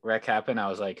wreck happen, I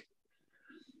was like,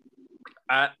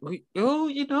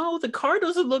 you know, the car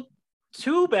doesn't look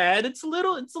too bad. It's a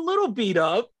little beat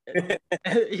up.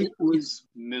 It was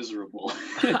miserable.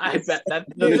 I bet that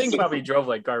the thing probably drove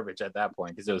like garbage at that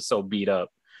point because it was so beat up.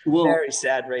 Well, very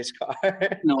sad race car.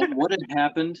 No, what had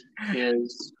happened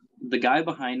is the guy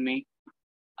behind me,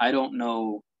 I don't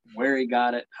know where he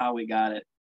got it, how he got it,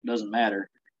 doesn't matter,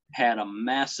 had a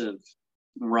massive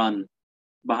run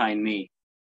behind me.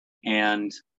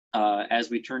 And as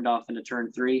we turned off into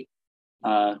turn 3,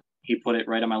 he put it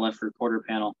right on my left rear quarter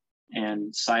panel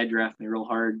and side draft me real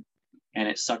hard, and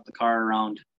it sucked the car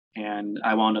around, and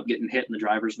I wound up getting hit in the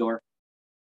driver's door,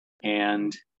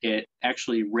 and it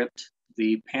actually ripped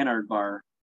the Panhard bar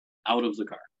out of the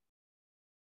car.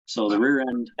 So the rear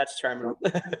end, that's terminal.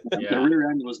 The rear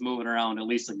end was moving around at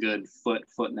least a good foot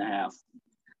and a half.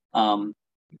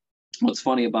 What's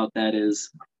funny about that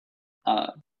is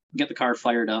get the car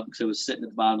fired up because it was sitting at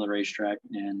the bottom of the racetrack,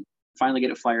 and finally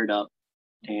get it fired up,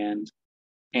 and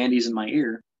Andy's in my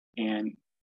ear, and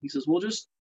he says, well, just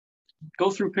go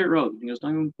through pit road. He goes,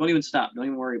 don't even stop, don't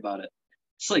even worry about it.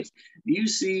 It's like, you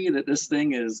see that this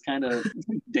thing is kind of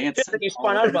dancing. You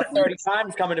spun out about 30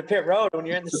 times coming to pit road when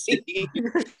you're in the seat.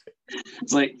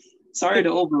 It's like, sorry to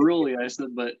overrule you, I said,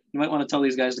 but you might want to tell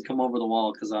these guys to come over the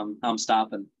wall because I'm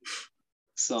stopping.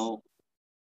 So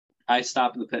I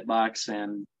stopped in the pit box,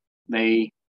 and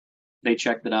they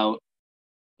checked it out,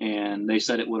 and they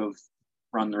said it would have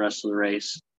run the rest of the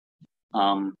race.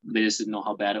 They just didn't know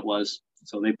how bad it was,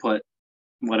 so they put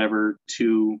whatever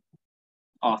 2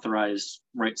 authorized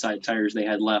right side tires they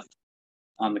had left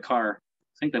on the car.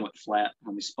 I think they went flat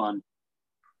when we spun,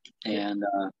 and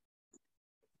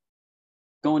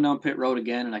going down pit road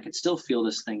again, and I could still feel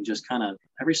this thing just kind of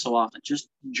every so often just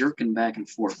jerking back and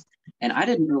forth. And I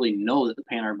didn't really know that the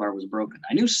Panhard bar was broken.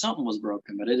 I knew something was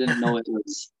broken, but I didn't know it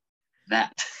was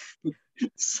that.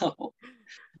 So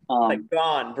like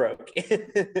gone broke.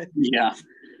 Yeah.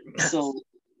 So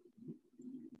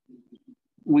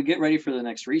we get ready for the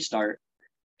next restart,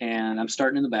 and I'm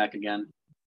starting in the back again,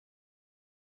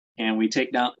 and we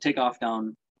take off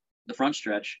down the front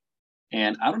stretch,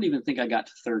 and I don't even think I got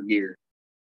to 3rd gear,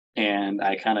 and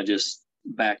I kind of just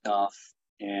backed off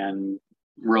and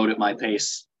rode at my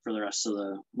pace for the rest of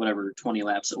the whatever 20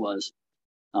 laps it was,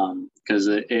 because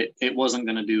it wasn't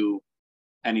going to do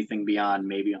anything beyond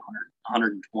maybe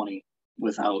 120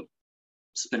 without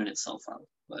spinning itself out.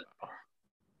 But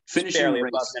finishing the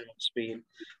race, above minimum speed.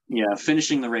 Yeah,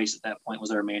 finishing the race at that point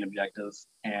was our main objective,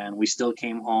 and we still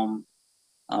came home,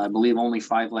 I believe, only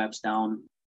 5 laps down,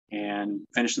 and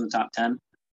finished in the top 10.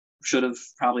 Should have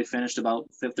probably finished about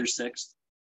 5th or 6th,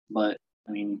 but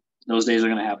I mean, those days are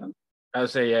going to happen. I would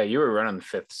say, yeah, you were running the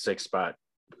 5th, 6th spot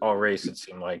all race, it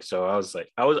seemed like. So I was like,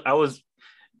 I was,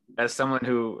 as someone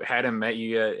who hadn't met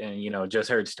you yet and, you know, just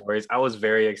heard stories, I was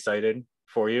very excited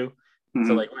for you. Mm-hmm.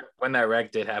 So like when that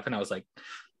wreck did happen, I was like,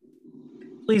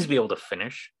 please be able to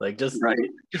finish. Like right.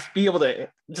 just be able to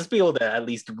at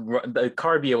least run, the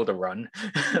car be able to run.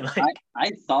 Like,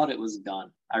 I thought it was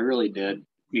done. I really did,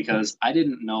 because I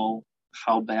didn't know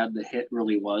how bad the hit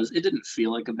really was. It didn't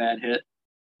feel like a bad hit.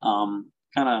 Kind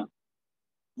of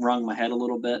wrung my head a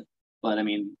little bit, but I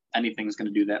mean, anything's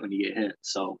going to do that when you get hit.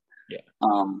 So yeah.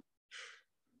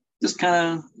 Just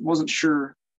kind of wasn't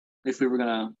sure if we were going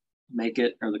to make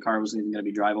it or the car was even going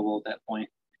to be drivable at that point,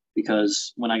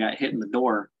 because when I got hit in the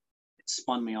door, it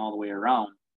spun me all the way around,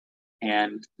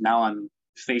 and now I'm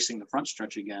facing the front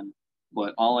stretch again,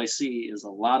 but all I see is a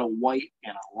lot of white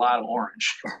and a lot of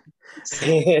orange.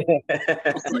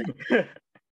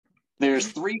 There's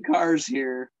 3 cars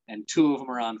here and 2 of them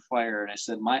are on fire, and I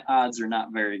said my odds are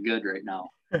not very good right now.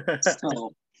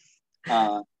 So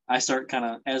I start kind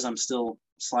of, as I'm still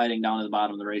sliding down to the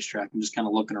bottom of the racetrack, I'm just kind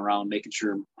of looking around, making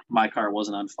sure my car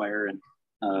wasn't on fire, and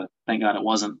thank God it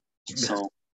wasn't. So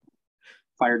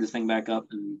fired the thing back up,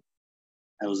 and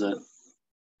that was it.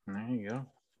 There you go.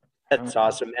 That's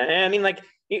awesome. And I mean, like,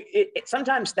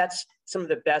 sometimes that's some of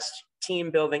the best team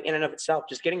building in and of itself,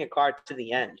 just getting a car to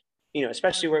the end, you know,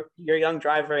 especially where you're a young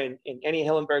driver, and Annie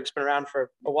Hillenberg's been around for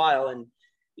a while. And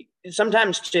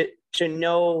sometimes to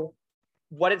know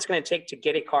what it's going to take to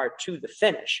get a car to the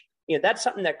finish, you know, that's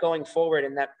something that going forward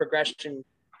in that progression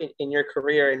in your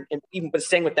career, and even but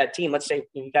staying with that team, let's say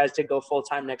you guys did go full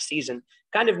time next season,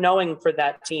 kind of knowing for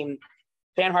that team,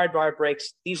 pan hard bar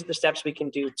brakes, these are the steps we can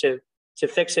do to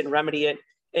fix it and remedy it.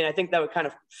 And I think that would kind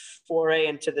of foray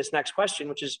into this next question,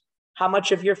 which is, how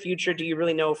much of your future do you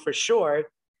really know for sure?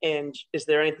 And is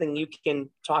there anything you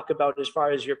can talk about as far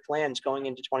as your plans going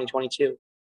into 2022?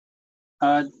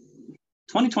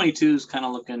 2022 is kind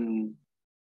of looking,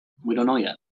 we don't know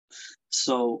yet.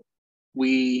 So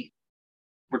we're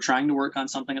trying to work on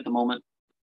something at the moment,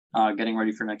 getting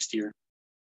ready for next year.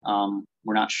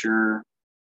 We're not sure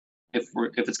if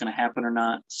it's going to happen or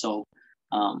not. So,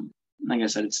 like I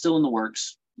said, it's still in the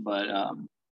works, but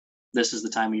this is the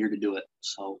time of year to do it.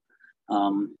 So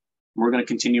we're going to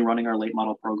continue running our late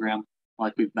model program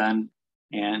like we've been,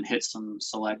 and hit some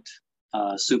select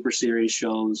Super Series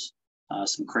shows,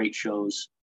 some crate shows,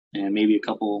 and maybe a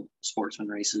couple sportsman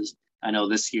races. I know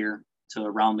this year, to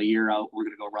round the year out, we're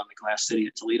going to go run the Glass City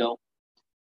at Toledo,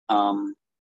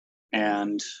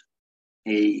 and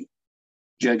a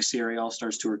Jeg Series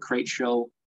All-Stars Tour crate show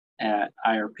at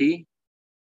IRP.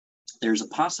 There's a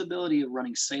possibility of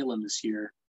running Salem this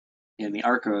year in the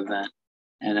ARCA event,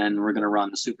 and then we're going to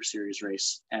run the Super Series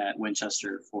race at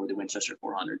Winchester for the Winchester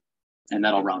 400, and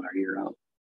that'll round our year out.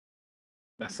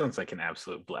 That sounds like an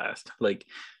absolute blast. Like,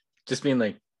 just being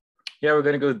like, yeah, we're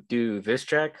going to go do this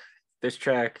track,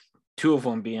 2 of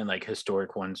them being like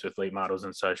historic ones with late models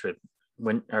and such, with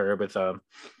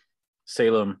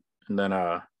Salem, and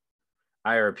then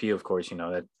IRP, of course, you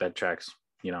know, that track's,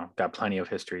 you know, got plenty of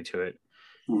history to it.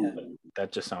 Yeah.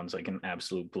 That just sounds like an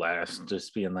absolute blast.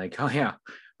 Just being like, oh yeah,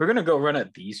 we're gonna go run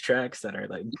at these tracks that are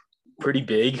like pretty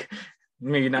big,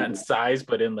 maybe not in size,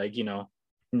 but in, like, you know,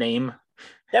 name.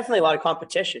 Definitely a lot of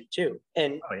competition too.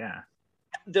 And oh yeah,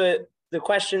 the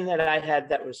question that I had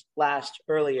that was last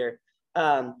earlier,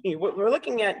 we're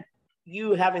looking at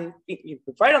you having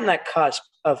right on that cusp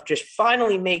of just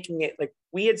finally making it, like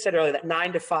we had said earlier, that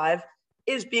 9 to 5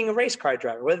 is being a race car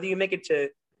driver, whether you make it to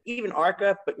even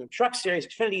ARCA, but in Truck Series,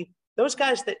 Xfinity, those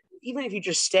guys that even if you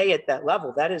just stay at that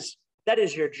level, that is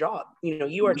your job. You know,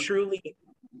 you are truly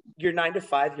your 9 to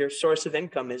 5, your source of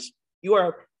income is you are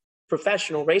a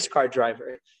professional race car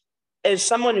driver. As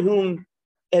someone whom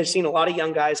has seen a lot of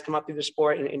young guys come up through the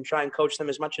sport and try and coach them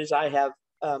as much as I have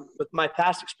with my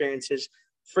past experiences,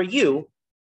 for you,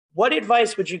 what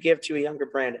advice would you give to a younger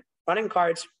Brandon running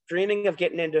karts, dreaming of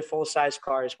getting into full-size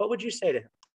cars? What would you say to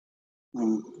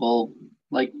him? Well,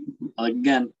 like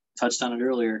again, touched on it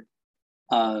earlier,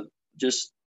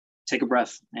 just take a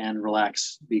breath and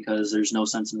relax, because there's no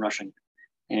sense in rushing.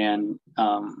 And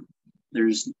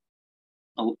there's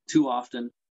too often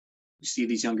you see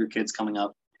these younger kids coming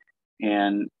up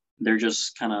and they're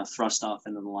just kind of thrust off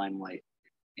into the limelight.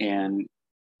 And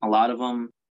a lot of them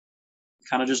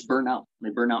kind of just burn out. They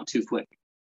burn out too quick.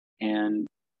 And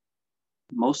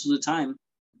most of the time,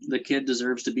 the kid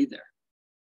deserves to be there.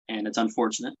 And it's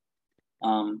unfortunate,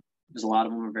 because a lot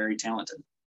of them are very talented.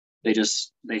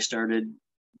 They started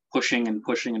pushing and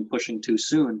pushing and pushing too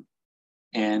soon,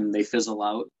 and they fizzle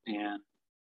out, and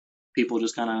people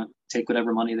just kind of take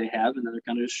whatever money they have, and then they're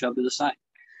kind of just shoved to the side.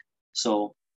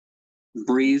 So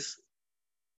breathe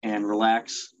and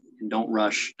relax, and don't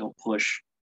rush, don't push,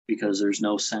 because there's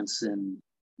no sense in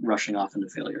rushing off into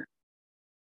failure.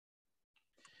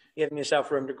 Giving yourself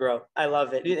room to grow. I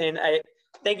love it. And I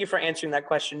thank you for answering that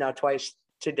question now twice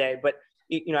today, but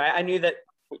I knew that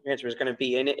what your answer was going to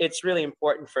be, and it's really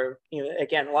important for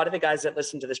again, a lot of the guys that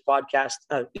listen to this podcast,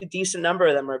 a decent number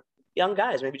of them are young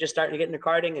guys, maybe just starting to get into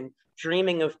karting and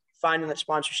dreaming of finding that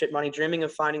sponsorship money, dreaming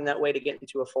of finding that way to get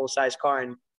into a full-size car.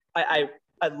 And I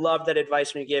love that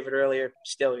advice when you gave it earlier.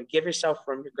 Still, give yourself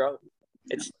room to grow.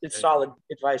 It's solid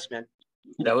advice, man.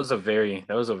 That was a very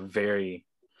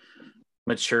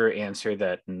mature answer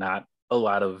that not a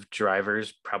lot of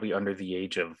drivers probably under the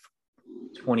age of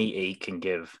 28 can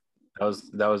give.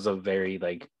 That was a very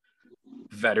like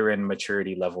veteran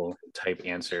maturity level type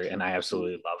answer, and I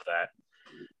absolutely love that.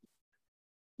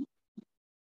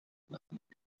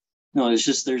 No, it's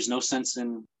just there's no sense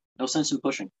in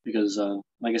pushing, because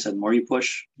like I said, the more you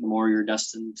push, the more you're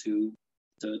destined to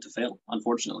fail,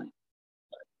 unfortunately.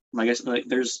 Like I said, like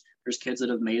there's kids that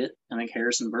have made it. I think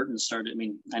Harrison Burton started. I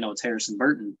mean, I know it's Harrison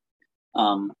Burton,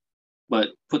 but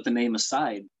put the name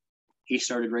aside, he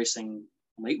started racing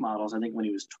late models, I think, when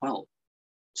he was 12.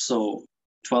 So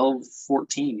 12,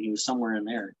 14, he was somewhere in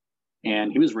there.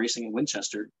 And he was racing at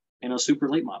Winchester in a super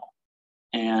late model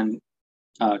and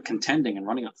contending and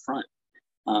running up front.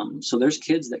 So there's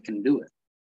kids that can do it.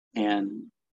 And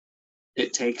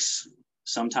it takes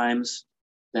sometimes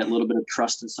that little bit of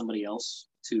trust in somebody else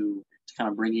to kind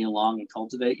of bring you along and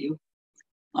cultivate you.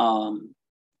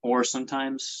 Or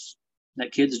sometimes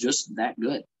that kid's just that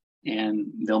good and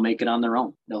they'll make it on their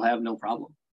own. They'll have no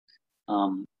problem.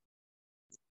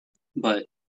 But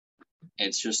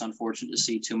it's just unfortunate to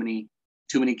see too many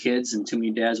kids and too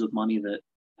many dads with money that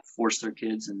force their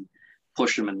kids and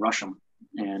push them and rush them.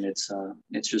 And it's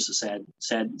just a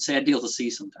sad deal to see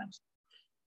sometimes.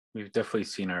 We've definitely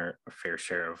seen our fair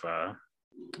share of,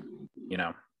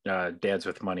 dads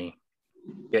with money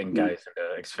getting guys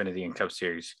into Xfinity and Cup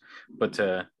Series. But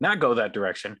to not go that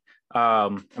direction,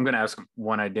 I'm going to ask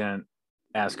one I didn't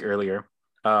ask earlier.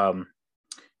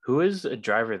 Who is a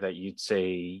driver that you'd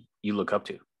say you look up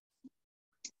to?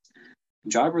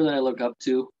 Driver that I look up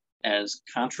to, as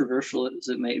controversial as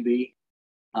it may be,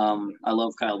 I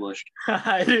love Kyle Busch.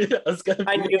 I knew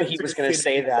he was going to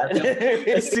say that.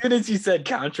 As soon as you said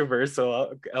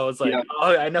controversial, I was like,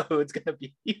 Oh, I know who it's going to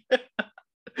be.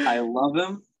 I love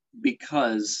him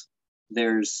because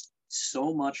there's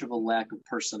so much of a lack of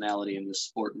personality in this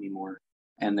sport anymore,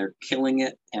 and they're killing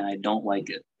it, and I don't like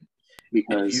it.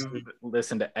 Because if you've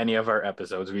listened to any of our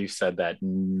episodes, we've said that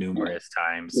numerous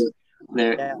times.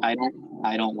 I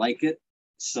don't like it.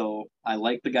 So I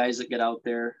like the guys that get out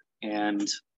there and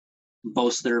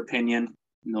boast their opinion,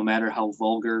 no matter how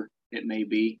vulgar it may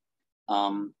be.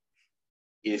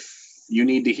 If you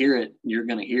need to hear it, you're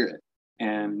going to hear it.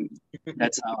 And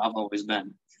that's how I've always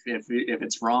been. If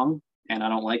it's wrong and I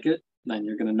don't like it, then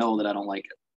you're going to know that I don't like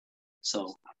it.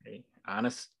 So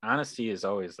honesty is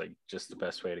always like just the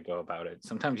best way to go about it.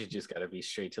 Sometimes you just got to be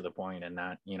straight to the point and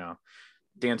not,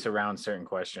 dance around certain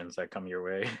questions that come your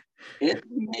way. It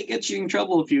may get you in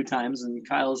trouble a few times, and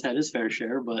Kyle's had his fair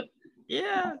share, but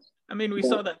yeah, I mean, we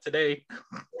saw that today,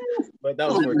 but that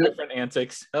was for different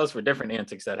antics.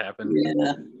 That happened.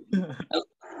 Yeah,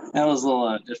 that was a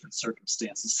little different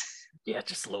circumstances. Yeah,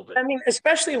 just a little bit. I mean,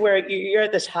 especially where you're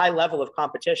at this high level of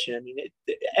competition. I mean,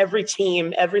 every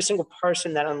team, every single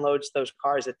person that unloads those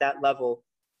cars at that level,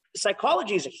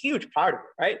 psychology is a huge part of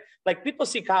it, right? Like people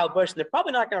see Kyle Busch and they're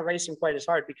probably not going to race him quite as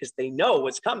hard because they know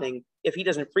what's coming if he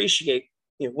doesn't appreciate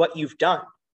what you've done.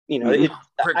 I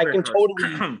can totally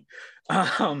running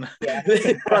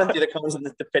through the cones in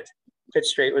the pit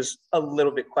straight was a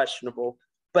little bit questionable,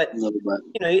 but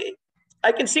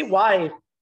I can see why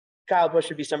Kyle Busch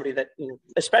would be somebody that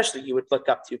especially you would look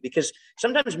up to, because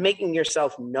sometimes making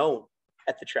yourself known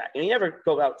at the track, and you never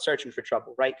go out searching for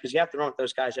trouble, right? Because you have to run with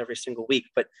those guys every single week,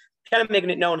 but kind of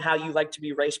making it known how you like to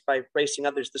be raced by racing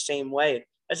others the same way.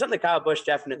 That's something that Kyle Busch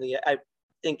definitely, I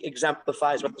think,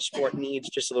 exemplifies what the sport needs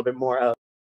just a little bit more of.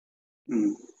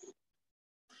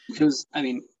 Because, I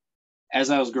mean,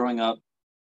 as I was growing up,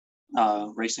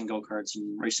 racing go-karts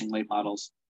and racing late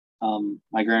models,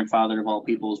 my grandfather, of all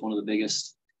people, was one of the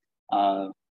biggest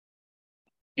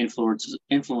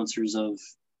influencers of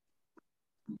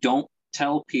don't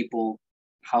tell people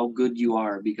how good you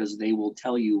are, because they will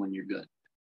tell you when you're good.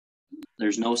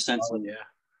 There's no sense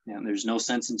there's no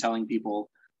sense in telling people,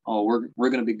 oh, we're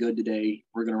going to be good today,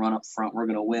 we're going to run up front, we're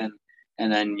going to win, and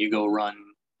then you go run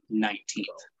 19th,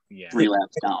 3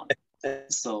 laps down.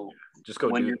 So just go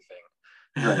do the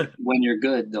thing. Right. When you're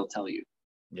good, they'll tell you.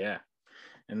 Yeah.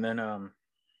 And then I'm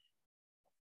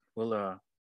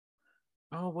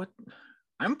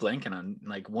blanking on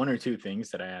like one or two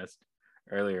things that I asked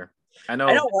earlier. I know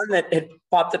one that had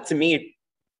popped up to me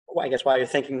I guess while you're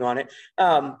thinking on it,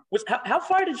 was how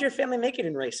far did your family make it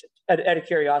in racing? Out of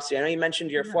curiosity, I know you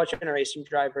mentioned you're a fourth generation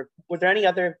driver. Were there any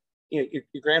other, your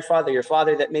grandfather, your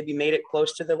father that maybe made it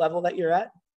close to the level that you're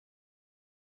at?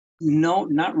 No,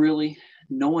 not really.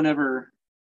 No one ever,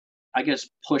 I guess,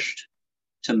 pushed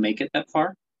to make it that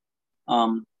far.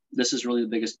 This is really the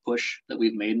biggest push that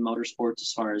we've made in motorsports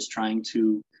as far as trying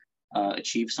to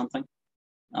achieve something,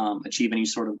 achieve any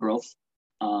sort of growth.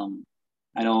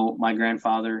 I know my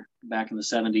grandfather back in the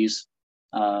 70s,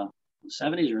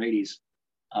 70s or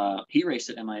 80s, he raced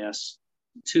at MIS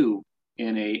 2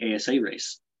 in a ASA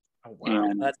race. Oh, wow.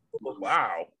 And That's cool.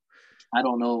 Wow. I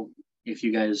don't know if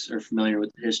you guys are familiar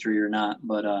with the history or not,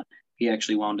 but he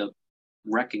actually wound up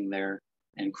wrecking there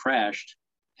and crashed,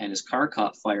 and his car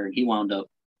caught fire, and he wound up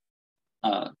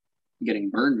getting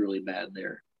burned really bad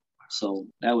there. So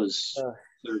that was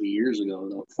 30 years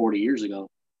ago, 40 years ago.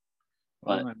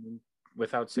 But well, I mean,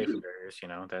 without safety barriers,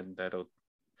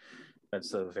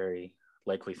 that's a very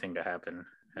likely thing to happen.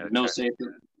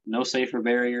 No safer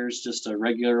barriers, just a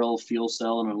regular old fuel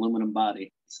cell and an aluminum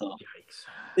body. So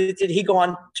Yikes. Did he go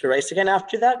on to race again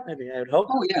after that? I mean, I would hope.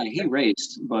 Oh yeah, he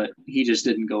raced, but he just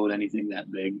didn't go with anything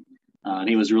that big. And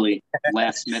he was really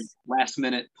last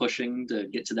minute pushing to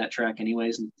get to that track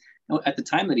anyways. And at the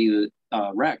time that he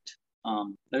wrecked,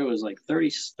 there was like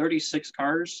 36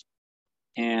 cars,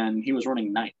 and he was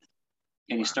running ninth.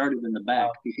 And he started in the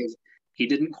back because he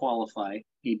didn't qualify.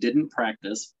 He didn't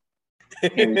practice.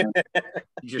 And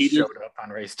He just showed up on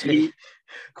race day. He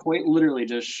quite literally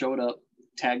just showed up,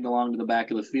 tagged along to the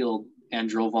back of the field, and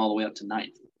drove all the way up to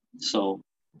ninth. So,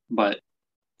 but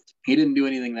he didn't do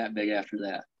anything that big after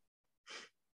that.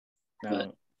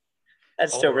 No.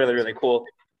 That's still really, really cool.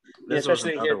 This was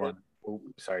another one. Oh,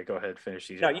 sorry, go ahead. Finish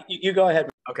these. No, you go ahead.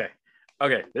 Okay.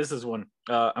 This is one.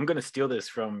 I'm going to steal this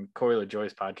from Corey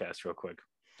LaJoy's podcast real quick.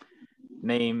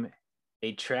 Name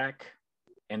a track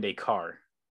and a car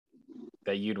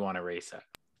that you'd want to race at.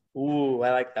 Ooh,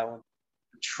 I like that one.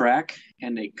 Track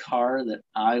and a car that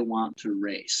I want to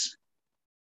race.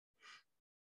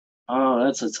 Oh,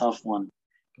 that's a tough one.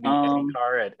 Any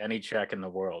car at any track in the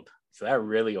world. So that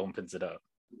really opens it up.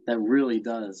 That really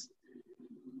does.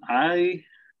 I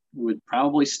would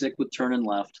probably stick with turning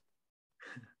left.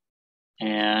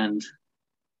 And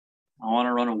I want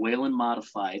to run a Whelen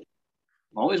Modified.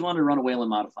 I've always wanted to run a Whelen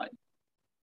Modified.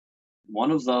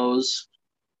 One of those,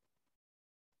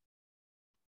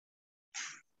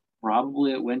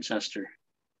 probably at Winchester.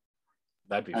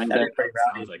 That'd be fun. That'd be pretty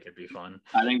Sounds like it'd be fun.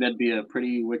 I think that'd be a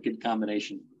pretty wicked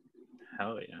combination.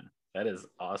 Hell yeah. That is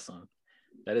awesome.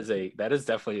 That is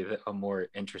definitely a more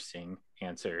interesting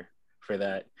answer for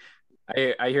that.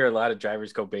 I hear a lot of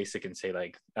drivers go basic and say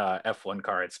like F1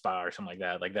 car at Spa or something like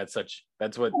that. Like that's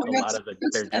what a lot of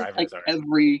their drivers like are.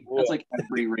 That's like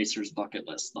every racer's bucket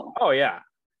list though. Oh yeah.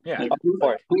 Yeah. Like,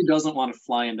 who doesn't want to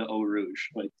fly into Eau Rouge?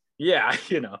 Like, yeah,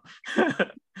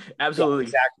 absolutely.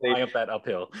 Exactly. Fly up that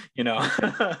uphill, Yeah.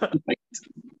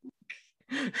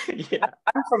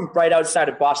 I'm from right outside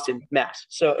of Boston, Mass.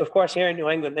 So of course here in New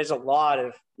England, there's a lot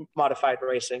of modified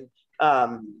racing.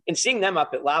 And seeing them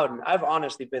up at Loudon, I've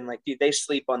honestly been like, dude, they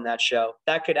sleep on that show.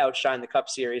 That could outshine the Cup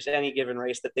Series, any given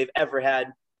race that they've ever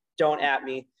had. Don't at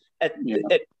me. At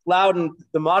Loudon,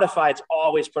 the modifieds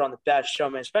always put on the best show,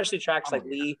 man, especially tracks like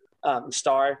Lee,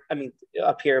 Star. I mean,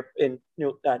 up here in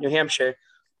New Hampshire,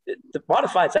 the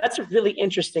modifieds, that's a really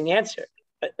interesting answer.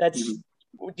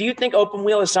 Do you think open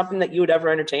wheel is something that you would ever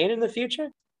entertain in the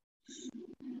future?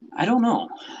 I don't know.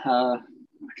 I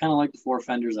kind of like the four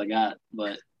fenders I got,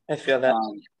 but I feel that.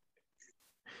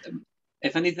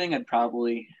 If anything, I'd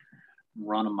probably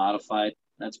run a modified.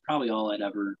 That's probably all I'd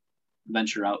ever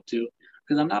venture out to,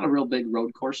 because I'm not a real big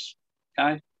road course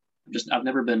guy. I've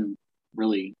never been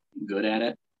really good at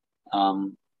it.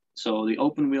 So the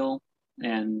open wheel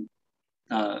and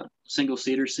single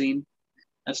seater scene,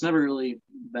 that's never really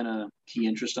been a key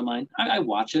interest of mine. I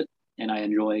watch it and I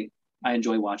enjoy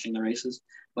watching the races,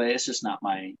 but it's just not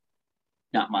my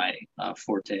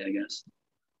forte, I guess.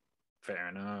 Fair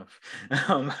enough.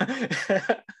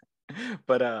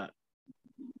 But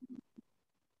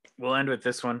we'll end with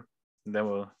this one, and then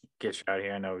we'll get you out of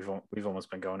here. I know we've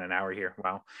almost been going an hour here.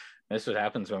 Wow, that's what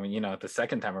happens when we, the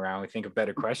second time around, we think of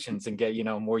better questions and get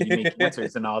more unique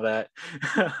answers and all that.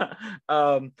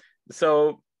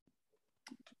 So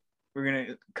we're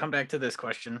gonna come back to this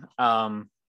question.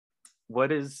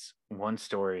 What is one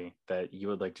story that you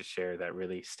would like to share that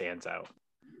really stands out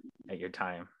at your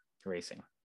time racing?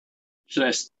 Should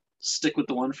I stick with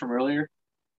the one from earlier?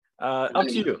 Up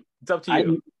to you. It's up to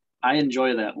you. I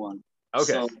enjoy that one.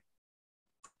 Okay. So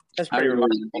that's pretty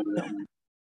remarkable.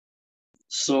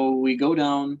 So we go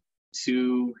down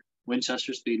to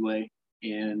Winchester Speedway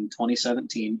in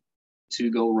 2017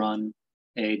 to go run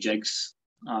a JEGS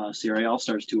CRA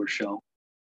All-Stars Tour show.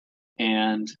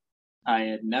 And I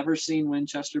had never seen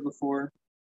Winchester before,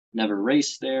 never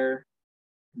raced there,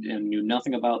 and knew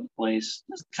nothing about the place.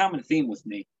 It's a common theme with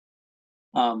me.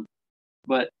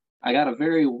 But I got a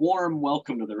very warm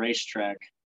welcome to the racetrack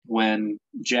when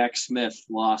Jack Smith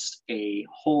lost a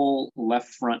whole left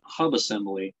front hub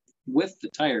assembly with the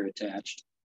tire attached,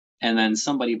 and then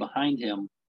somebody behind him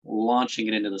launching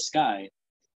it into the sky.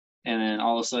 And then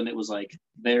all of a sudden it was like,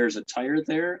 there's a tire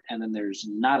there, and then there's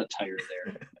not a tire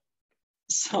there.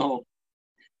 So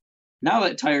now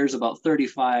that tire is about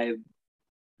 35,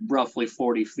 roughly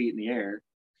 40 feet in the air.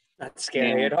 Not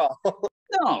scary at all.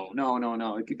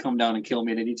 No. It could come down and kill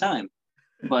me at any time.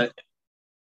 But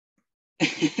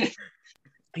you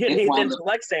need Nathan's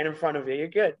leg stand in front of you. You're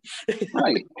good.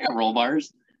 Right. Yeah, roll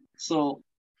bars. So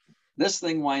this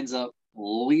thing winds up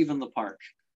leaving the park,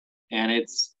 and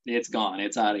it's gone.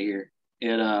 It's out of here.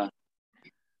 It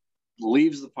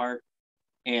leaves the park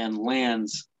and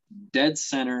lands dead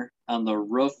center on the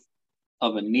roof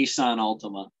of a Nissan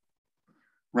Altima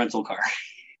rental car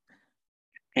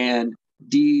and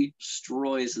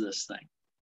destroys this thing.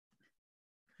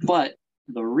 But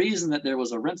the reason that there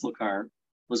was a rental car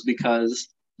was because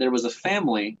there was a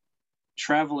family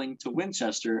traveling to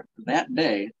Winchester that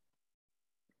day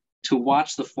to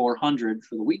watch the 400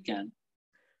 for the weekend.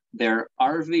 Their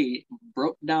RV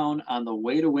broke down on the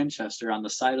way to Winchester on the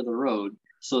side of the road,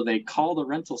 so they called the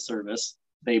rental service.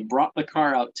 They brought the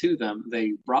car out to them.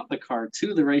 They brought the car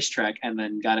to the racetrack and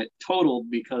then got it totaled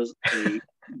because a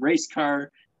race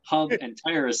car hub and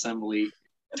tire assembly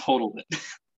totaled it.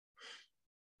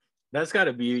 That's got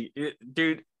to be,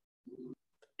 dude.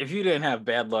 If you didn't have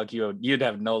bad luck, you'd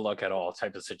have no luck at all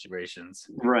type of situations.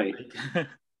 Right.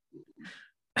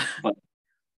 But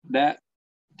that,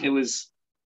 it was,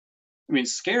 I mean,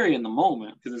 scary in the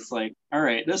moment because it's like, all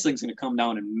right, this thing's going to come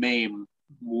down and maim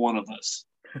one of us.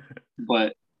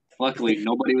 But luckily,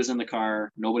 nobody was in the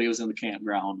car. Nobody was in the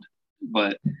campground.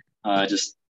 But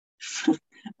just,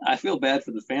 I feel bad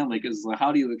for the family because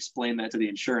how do you explain that to the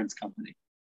insurance company?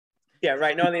 Yeah,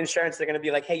 right. Knowing the insurance, they're going to be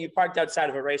like, hey, you parked outside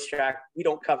of a racetrack. We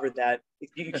don't cover that.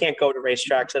 You can't go to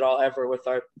racetracks at all ever with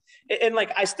our – and,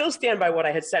 like, I still stand by what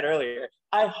I had said earlier.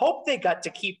 I hope they got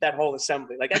to keep that whole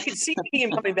assembly. Like, I could see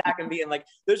him coming back and being like,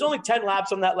 there's only 10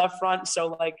 laps on that left front,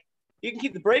 so, like, you can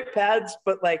keep the brake pads,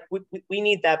 but, like, we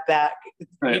need that back.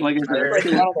 Right, like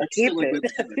keep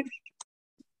it.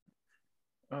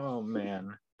 Oh,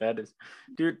 man. That is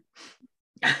 – dude.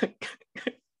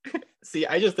 See,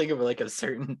 I just think of like a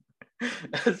certain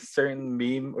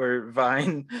meme or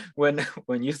Vine when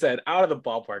you said out of the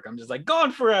ballpark. I'm just like,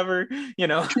 gone forever, you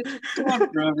know. Gone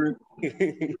forever.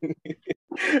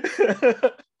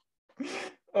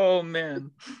 Oh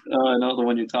man. I know the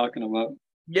one you're talking about.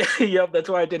 Yeah, yep, that's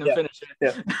why I didn't finish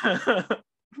it. Yeah.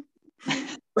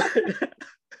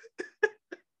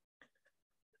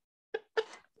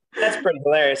 That's pretty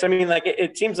hilarious. I mean, like,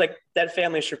 it seems like that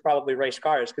family should probably race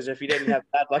cars because if you didn't have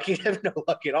bad luck, you'd have no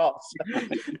luck at all. So.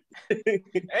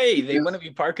 Hey, they wouldn't be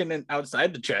parking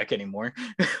outside the track anymore.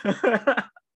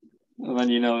 Well, then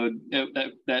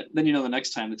the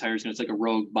next time the tire's going to take a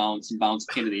rogue bounce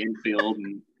into the infield.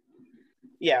 And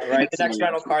yeah, right. The next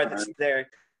rental car that's there.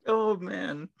 Oh,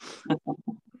 man.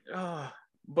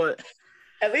 But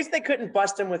at least they couldn't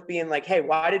bust him with being like, hey,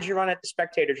 why did you run at the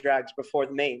spectator drags before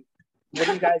the main? What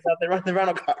are you guys out there running the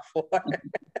rental car for?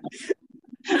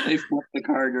 They flipped the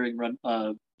car during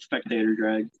spectator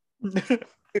drag.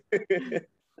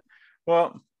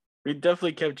 Well, we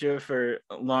definitely kept you for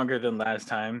longer than last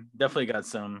time. Definitely got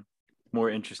some more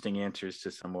interesting answers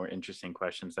to some more interesting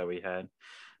questions that we had.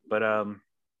 But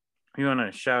you want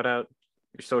to shout out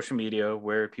your social media,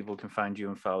 where people can find you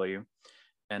and follow you,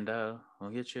 and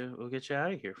we'll get you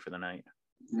out of here for the night.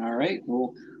 All right.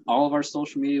 Well, all of our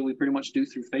social media we pretty much do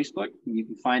through Facebook. You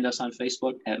can find us on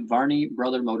Facebook at Varney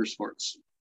Brother Motorsports.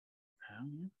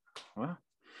 Well,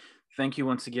 thank you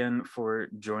once again for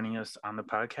joining us on the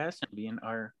podcast and being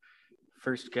our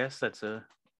first guest that's a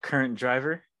current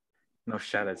driver. No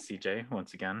shout at CJ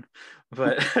once again,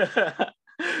 but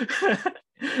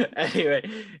anyway,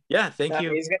 yeah, thank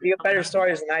you. You got better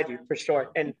stories than I do, for sure,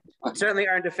 and certainly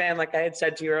earned a fan, like I had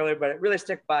said to you earlier. But it really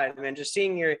stuck by, man. Just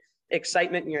seeing your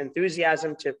excitement and your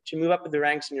enthusiasm to move up in the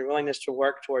ranks and your willingness to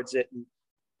work towards it. And,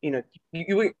 you know,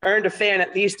 you earned a fan,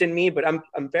 at least in me, but I'm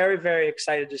very, very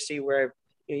excited to see where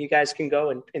you guys can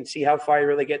go and see how far you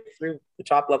really get through the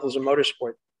top levels of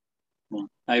motorsport. Well,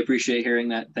 I appreciate hearing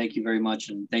that. Thank you very much.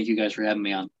 And thank you guys for having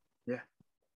me on. Yeah.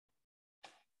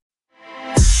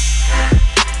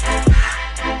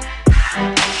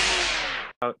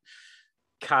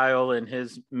 Kyle and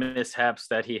his mishaps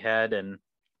that he had. And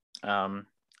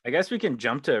I guess we can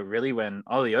jump to really when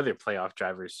all the other playoff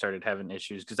drivers started having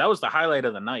issues, because that was the highlight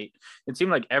of the night. It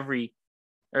seemed like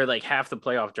half the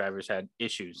playoff drivers had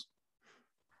issues.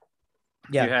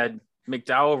 Yeah. You had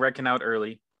McDowell wrecking out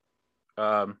early.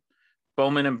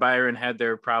 Bowman and Byron had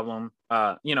their problem,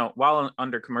 while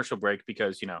under commercial break,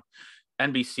 because,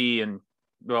 NBC and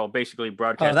basically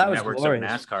broadcasting networks of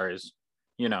NASCAR is,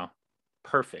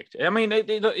 perfect. I mean,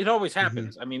 it always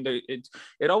happens. I mean,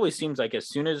 it always seems like as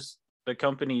soon as the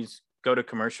companies go to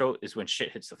commercial is when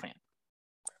shit hits the fan.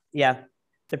 Yeah.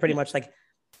 They're pretty much like,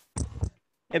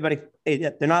 hey buddy,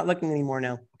 they're not looking anymore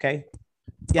now. Okay.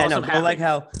 Yeah, no, I like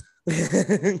how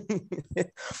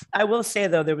I will say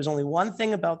though, there was only one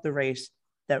thing about the race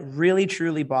that really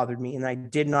truly bothered me and I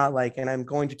did not like, and I'm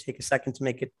going to take a second to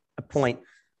make it a point.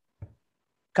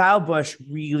 Kyle Busch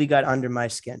really got under my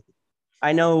skin.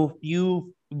 I know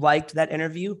you liked that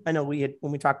interview. I know when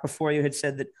we talked before, you had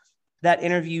said that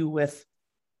interview with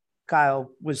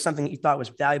Kyle was something that you thought was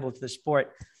valuable to the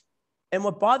sport. And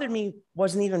what bothered me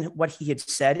wasn't even what he had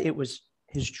said. It was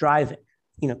his driving,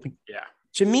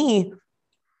 To me,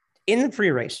 in the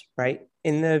pre-race, right?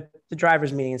 In the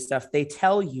driver's meeting and stuff, they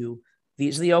tell you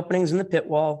these are the openings in the pit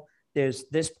wall. There's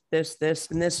this,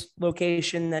 and this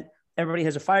location that everybody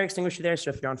has a fire extinguisher there. So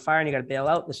if you're on fire and you got to bail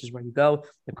out, this is where you go.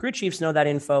 The crew chiefs know that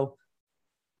info.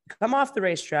 Come off the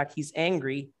racetrack. He's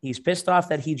angry. He's pissed off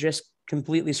that he just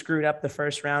completely screwed up the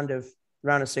first round of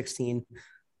 16.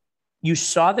 You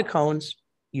saw the cones.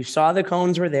 You saw the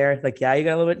cones were there. Like, yeah, you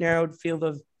got a little bit narrowed field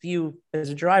of view as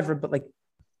a driver, but like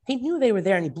he knew they were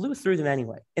there and he blew through them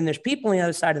anyway. And there's people on the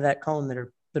other side of that cone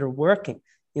that are working.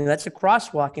 That's a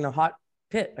crosswalk in a hot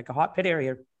pit, like a hot pit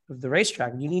area of the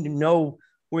racetrack. You need to know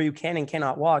where you can and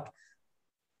cannot walk.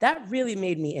 That really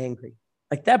made me angry.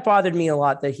 Like that bothered me a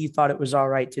lot that he thought it was all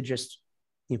right to just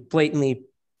blatantly,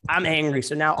 I'm angry.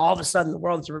 So now all of a sudden the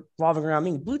world's revolving around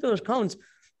me. He blew through those cones.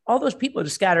 All those people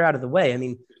just scatter out of the way. I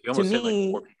mean, to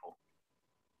me, like 4 people.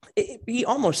 He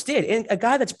almost did. And a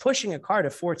guy that's pushing a car to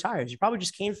 4 tires, he probably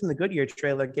just came from the Goodyear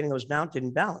trailer, getting those mounted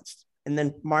and balanced and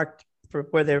then marked for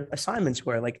where their assignments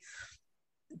were. Like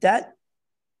that,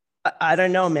 I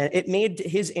don't know, man. It made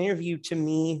his interview to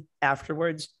me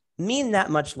afterwards mean that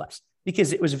much less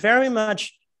because it was very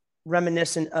much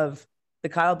reminiscent of the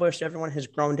Kyle Busch everyone has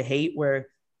grown to hate, where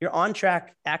your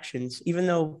on-track actions, even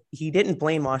though he didn't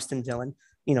blame Austin Dillon,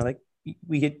 like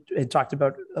we had talked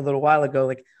about a little while ago,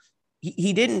 like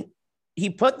he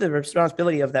put the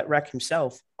responsibility of that wreck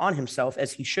on himself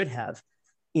as he should have,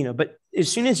 but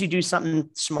as soon as you do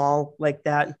something small like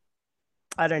that,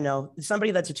 I don't know,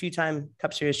 somebody that's a 2-time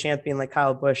Cup Series champion like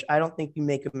Kyle Busch, I don't think you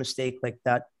make a mistake like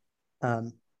that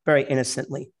very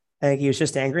innocently. I think he was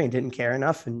just angry and didn't care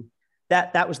enough. And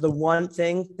that was the one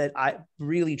thing that I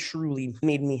really, truly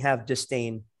made me have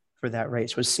disdain for that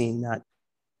race, was seeing that.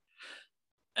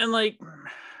 And like,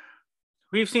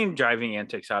 we've seen driving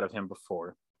antics out of him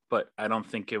before, but I don't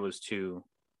think it was to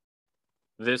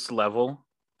this level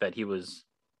that he was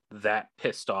that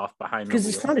pissed off behind the wheel.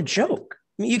 Because it's not a joke.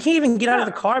 I mean, you can't even get out of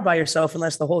the car by yourself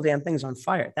unless the whole damn thing's on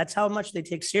fire. That's how much they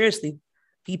take seriously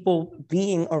people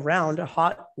being around a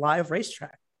hot live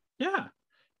racetrack. Yeah.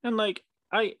 And like,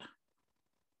 I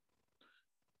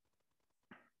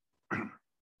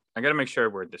got to make sure I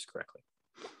word this correctly.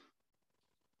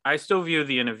 I still view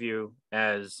the interview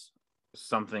as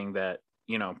something that,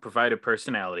 provided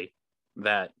personality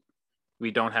that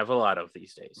we don't have a lot of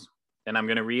these days. And I'm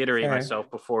going to reiterate myself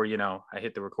before, I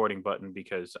hit the recording button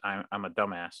because I'm a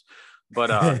dumbass. But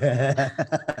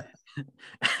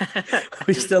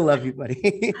we still love you,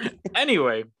 buddy.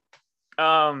 Anyway,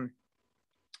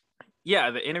 yeah,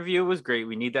 the interview was great.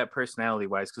 We need that personality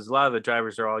wise, because a lot of the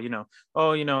drivers are all,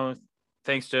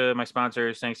 thanks to my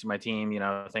sponsors, thanks to my team,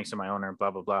 thanks to my owner,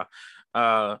 blah, blah,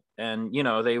 blah. And,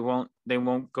 they won't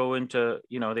go into,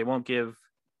 they won't give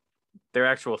their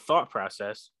actual thought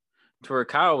process. To where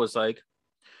Kyle was like,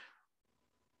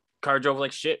 car drove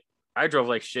like shit. I drove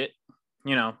like shit.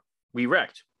 We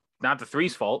wrecked. Not the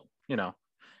 3's fault.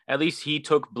 At least he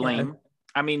took blame. Yeah.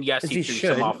 I mean, yes, he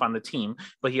threw some off on the team,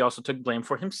 but he also took blame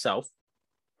for himself.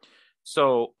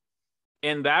 So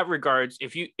in that regards,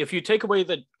 if you take away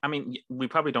we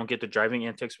probably don't get the driving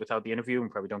antics without the interview, and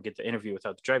probably don't get the interview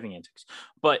without the driving antics.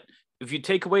 But if you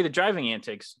take away the driving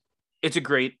antics, it's a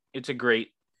great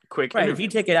quick right. interview. If you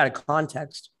take it out of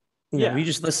context, you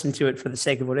just listen to it for the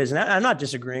sake of what it is. And I'm not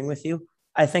disagreeing with you.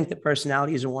 I think that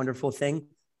personality is a wonderful thing.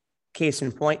 Case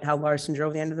in point, how Larson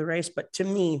drove the end of the race. But to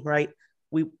me, right,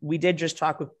 we did just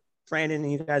talk with Brandon, and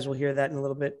you guys will hear that in a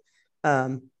little bit.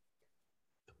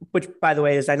 which by the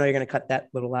way is, I know you're going to cut that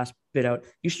little last bit out.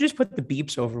 You should just put the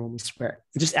beeps over when we swear.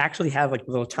 Just actually have like a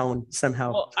little tone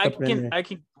somehow. Well,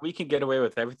 we can get away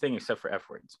with everything except for F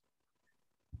words.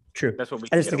 True. That's what we.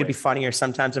 I just think it'd be funnier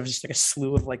sometimes of just like a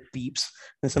slew of like beeps,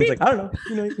 and someone's like, I don't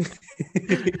know.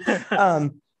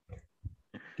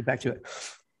 Get back to it.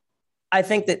 I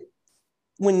think that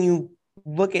when you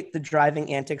look at the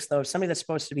driving antics, though, somebody that's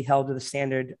supposed to be held to the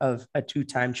standard of a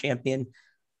two-time champion,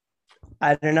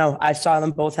 I don't know. I saw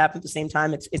them both happen at the same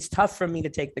time. It's tough for me to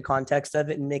take the context of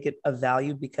it and make it of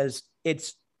value because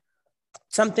it's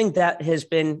something that has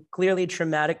been clearly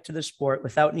traumatic to the sport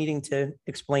without needing to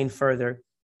explain further.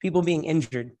 People being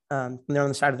injured when they're on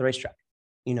the side of the racetrack,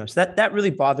 so that really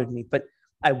bothered me. But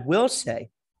I will say,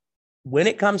 when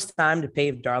it comes time to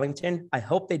pave Darlington, I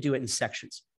hope they do it in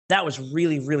sections. That was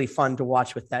really, really fun to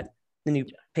watch with the new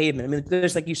pavement. I mean,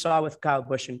 there's like you saw with Kyle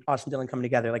Busch and Austin Dillon coming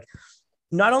together. Like,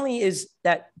 not only is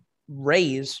that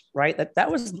raise, right?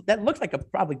 That looked like a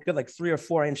probably good, like 3 or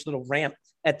 4 inch little ramp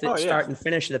at the start and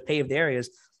finish of the paved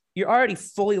areas. You're already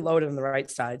fully loaded on the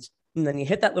right sides. And then you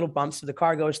hit that little bump. So the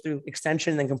car goes through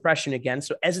extension and then compression again.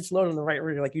 So as it's loaded on the right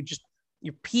rear, like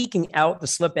you're peeking out the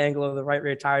slip angle of the right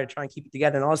rear tire to try and keep it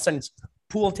together. And all of a sudden it's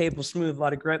pool table smooth, a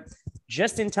lot of grip,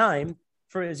 just in time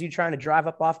for as you trying to drive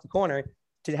up off the corner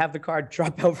to have the car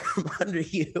drop out from under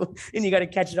you. And you got to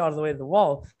catch it all the way to the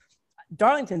wall.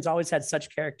 Darlington's always had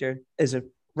such character as a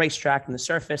racetrack and the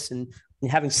surface and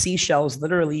having seashells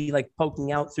literally like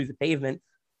poking out through the pavement.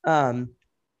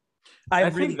 I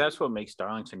think that's what makes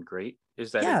Darlington great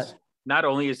is that it's not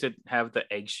only is it have the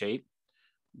egg shape,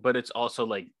 but it's also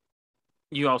like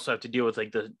you also have to deal with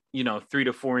like the 3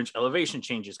 to 4 inch elevation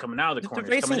changes coming out of the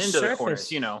corners, coming into the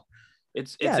corners.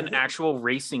 It's an actual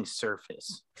racing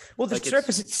surface. Well, the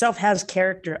surface itself has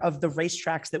character of the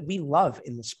racetracks that we love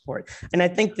in the sport, and I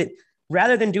think that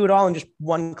rather than do it all in just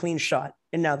one clean shot,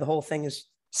 and now the whole thing is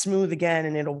smooth again,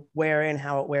 and it'll wear in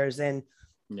how it wears in.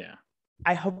 Yeah.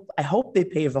 I hope they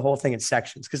pave the whole thing in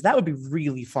sections because that would be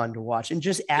really fun to watch and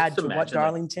just add to what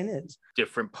Darlington is.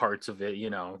 Different parts of it,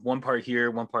 one part here,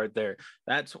 one part there.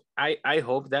 I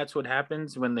hope that's what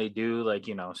happens when they do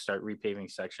start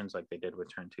repaving sections like they did with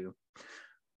turn 2.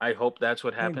 I hope that's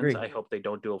what happens. I hope they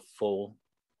don't do a full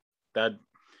that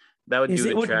would do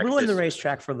it would ruin the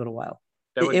racetrack for a little while.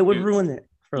 It would ruin it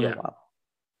for a little while.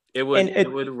 It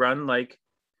would run like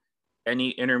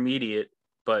any intermediate,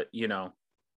 but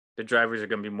the drivers are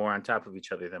going to be more on top of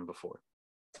each other than before.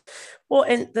 Well,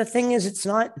 and the thing is, it's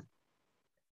not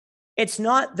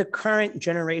the current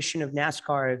generation of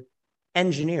NASCAR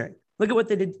engineering. Look at what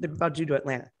they're about to do to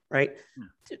Atlanta, right?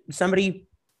 Somebody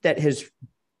that has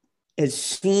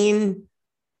seen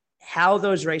how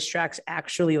those racetracks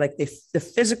actually, like the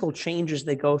physical changes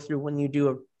they go through when you do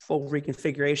a full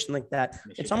reconfiguration like that.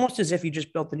 It's almost as if you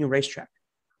just built a new racetrack,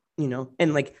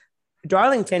 and like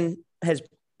Darlington has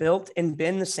built and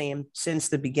been the same since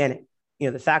the beginning.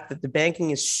 The fact that the banking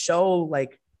is so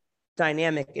like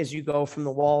dynamic as you go from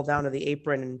the wall down to the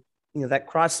apron and, that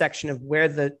cross section of where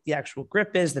the actual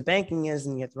grip is, the banking is,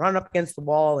 and you have to run up against the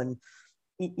wall. And,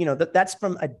 that's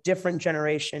from a different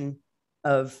generation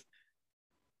of.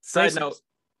 Side note,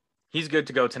 he's good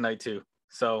to go tonight too.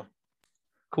 So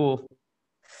cool.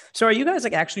 So are you guys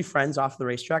like actually friends off the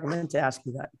racetrack? I meant to ask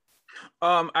you that.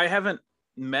 I haven't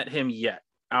met him yet.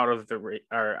 Out of this,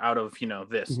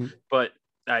 Mm-hmm. But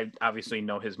I obviously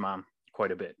know his mom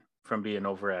quite a bit from being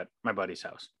over at my buddy's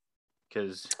house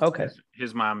because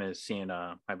his mom is seeing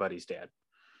my buddy's dad.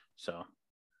 So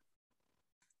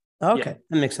that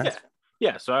makes sense.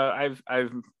 Yeah. So I've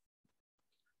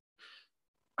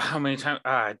how many times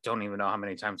I don't even know how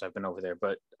many times I've been over there,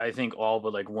 but I think all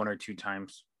but like 1 or 2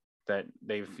 times that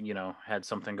they've had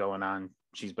something going on.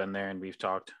 She's been there and we've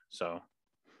talked. So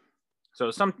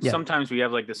sometimes we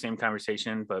have like the same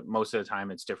conversation, but most of the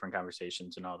time it's different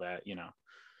conversations and all that,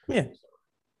 Yeah.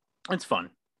 It's fun.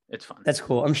 That's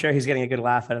cool. I'm sure he's getting a good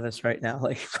laugh out of this right now.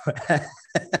 Like,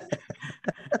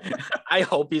 I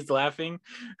hope he's laughing.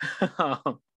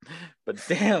 But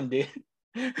damn, dude.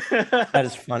 That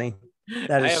is funny.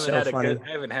 That is so funny.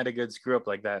 I haven't had a good screw up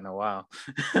like that in a while.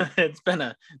 It's been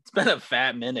a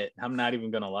fat minute. I'm not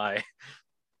even gonna lie.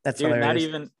 That's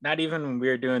hilarious. Not even when we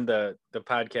were doing the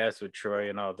podcast with Troy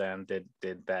and all them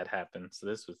did that happen. So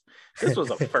this was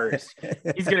a first.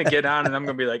 He's gonna get on and I'm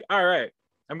gonna be like, all right,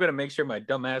 I'm gonna make sure my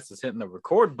dumb ass is hitting the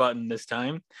record button this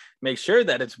time, make sure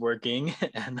that it's working,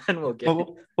 and then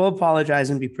we'll apologize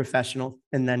and be professional,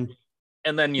 and then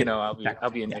I'll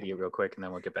be an idiot real quick, and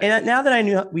then we'll get back. And now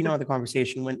that we know how the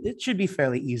conversation went, it should be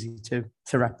fairly easy to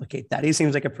replicate that. He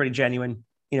seems like a pretty genuine,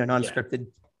 non-scripted,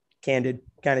 candid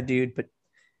kind of dude, but.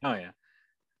 Oh yeah.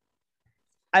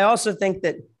 I also think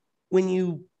that when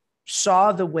you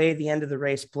saw the way the end of the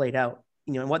race played out,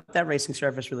 and what that racing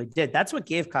surface really did, that's what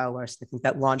gave Kyle Larson, I think,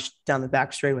 that launched down the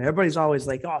back straightaway. Everybody's always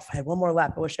like, oh, if I had one more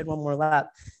lap, I wish I had one more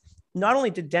lap. Not only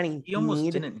did Denny He almost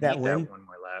need didn't that need win, that one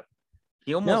more lap.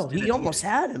 He almost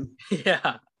had him.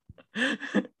 Yeah.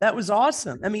 That was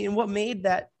awesome. I mean, and what made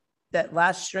that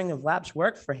last string of laps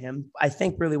work for him, I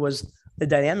think, really was the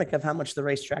dynamic of how much the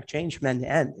racetrack changed from end to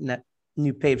end in that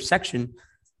new paved section.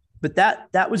 But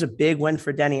that was a big win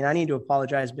for Denny, and I need to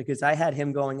apologize because I had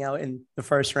him going out in the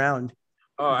first round.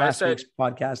 Last week's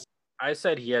podcast. I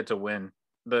said he had to win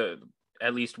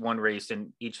at least one race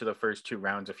in each of the first 2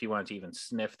 rounds if he wanted to even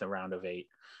sniff the round of 8.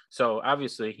 So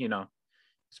obviously, he's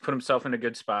put himself in a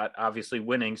good spot. Obviously,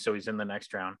 winning, so he's in the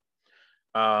next round.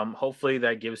 Hopefully,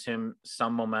 that gives him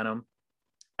some momentum.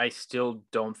 I still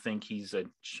don't think he's a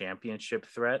championship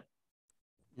threat.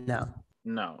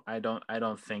 No, I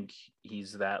don't think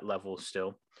he's that level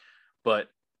still. But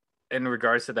in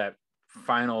regards to that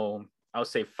final, I'll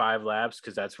say 5 laps,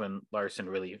 because that's when Larson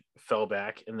really fell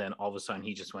back, and then all of a sudden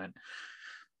he just went,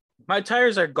 my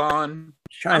tires are gone.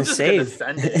 I'm just gonna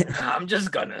send it. I'm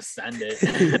just gonna send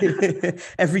it.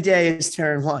 Every day is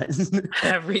turn 1.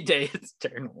 Every day it's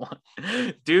turn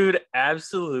 1. Dude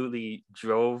absolutely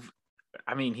drove.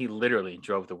 I mean, he literally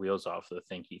drove the wheels off the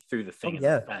thing. He threw the thing in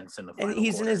the fence in the final. And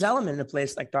he's in his element in a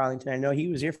place like Darlington. I know he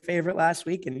was your favorite last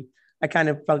week, and I kind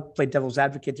of played devil's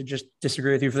advocate to just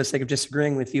disagree with you for the sake of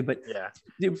disagreeing with you. But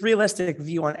the realistic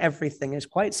view on everything is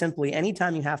quite simply,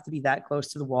 anytime you have to be that close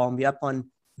to the wall and be up on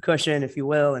the cushion, if you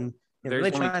will, and there's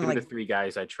really only 2 to 3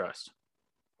 guys I trust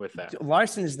with that.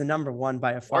 Larson is the number 1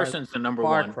 by a far. Larson's the number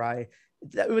 1. Cry.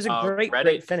 It was a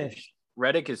great finish.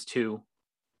 Reddick is 2.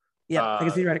 Yeah, I can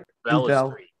see Reddick. Bell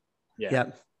is 3.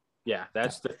 Yeah,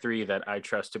 that's the 3 that I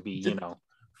trust to be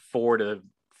 4 to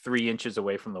 3 inches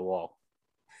away from the wall.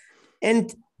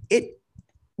 And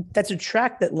that's a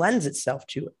track that lends itself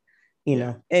to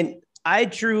it, And I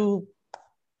think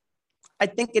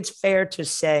it's fair to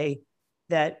say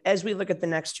that as we look at the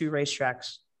next 2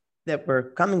 racetracks that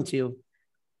we're coming to,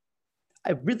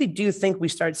 I really do think we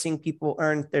start seeing people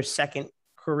earn their second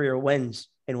career wins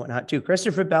and whatnot too.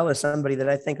 Christopher Bell is somebody that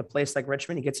I think a place like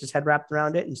Richmond, he gets his head wrapped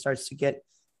around it and starts to get,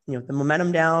 the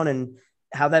momentum down and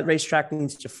how that racetrack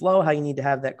needs to flow, how you need to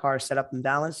have that car set up and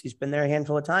balanced. He's been there a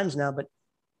handful of times now, but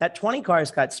that 20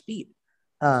 car's got speed.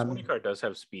 20 car does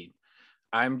have speed.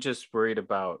 I'm just worried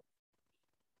about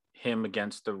him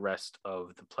against the rest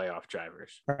of the playoff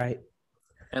drivers. Right.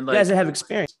 And guys that have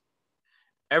experience.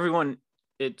 Everyone,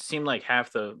 it seemed like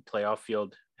half the playoff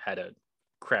field had a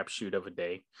crapshoot of a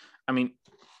day. I mean,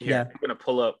 I'm going to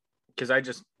pull up,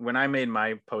 because when I made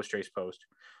my post-race post,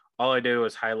 all I did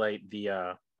was highlight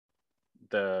the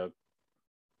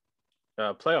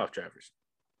playoff drivers.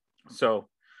 So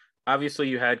obviously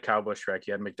you had Kyle Busch wreck,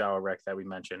 you had McDowell wreck that we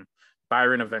mentioned.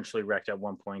 Byron eventually wrecked at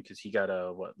one point because he got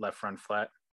a left front flat.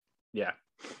 Yeah,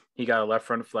 he got a left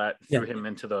front flat, threw him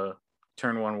into the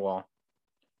turn 1 wall.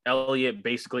 Elliott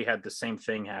basically had the same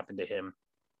thing happen to him.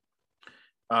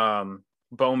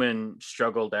 Bowman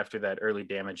struggled after that early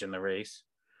damage in the race.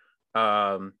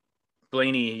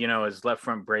 Blaney, his left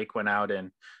front brake went out,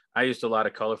 and I used a lot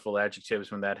of colorful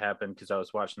adjectives when that happened because I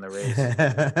was watching the race.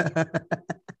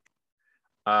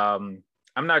 I'm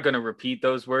not going to repeat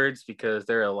those words because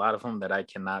there are a lot of them that I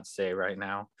cannot say right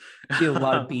now. A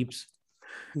lot of beeps.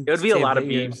 It would be a lot of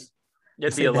beeps.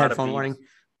 It'd be a lot of beeps. Warning.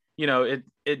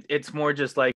 It's more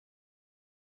just like.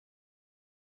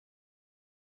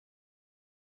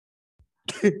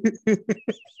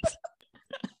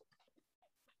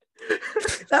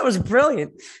 That was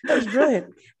brilliant.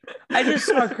 I just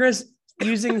saw Chris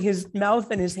using his mouth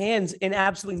and his hands, and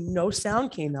absolutely no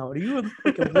sound came out. Are you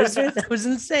like a wizard? That was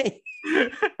insane.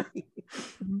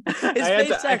 His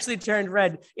face actually turned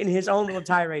red in his own little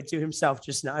tirade to himself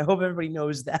just now. I hope everybody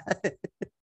knows that.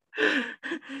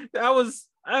 I was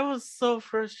so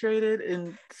frustrated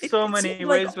in so many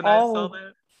ways when I saw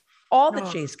that. All the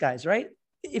chase guys, right?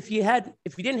 If you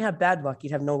didn't have bad luck,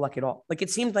 you'd have no luck at all. Like, it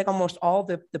seemed like almost all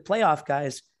the playoff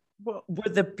guys were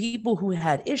the people who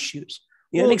had issues.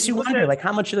 It makes you wonder, like,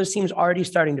 how much of those teams already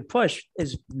starting to push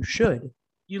as you should.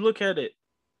 You look at it,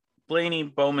 Blaney,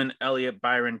 Bowman, Elliott,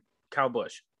 Byron, Kyle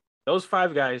Busch. Those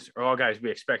 5 guys are all guys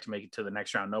we expect to make it to the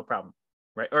next round, no problem,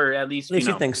 right? Or at least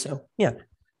you think so. Yeah.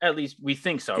 At least we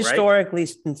think so, historically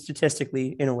and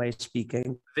statistically, in a way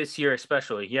speaking. This year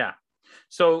especially, yeah.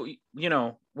 So,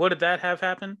 what did that have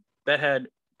happen? That had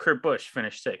Kurt Busch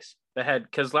finish 6th. That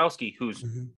had Keselowski, who's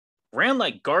ran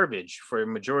like garbage for a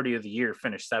majority of the year,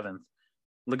 finished 7th.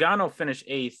 Logano finished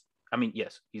 8th. I mean,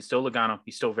 yes, he's still Logano.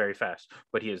 He's still very fast,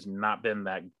 but he has not been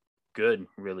that good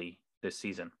really this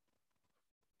season.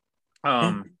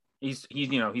 He's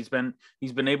been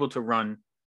able to run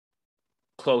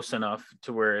close enough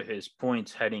to where his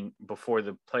points heading before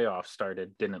the playoffs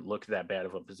started didn't look that bad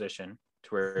of a position to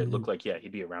where it looked like,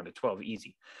 he'd be around a 12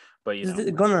 easy. But,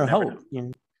 glimmer of hope.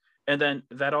 And then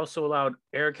that also allowed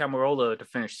Eric Almirola to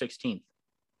finish 16th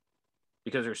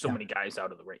because there's so many guys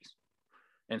out of the race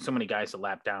and so many guys to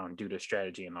lap down due to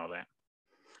strategy and all that.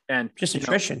 And just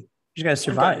attrition. You just got to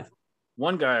survive.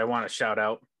 One guy I want to shout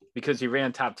out because he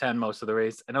ran top 10 most of the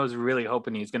race. And I was really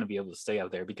hoping he was going to be able to stay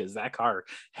out there because that car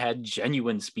had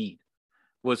genuine speed,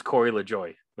 was Corey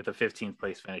LaJoie with a 15th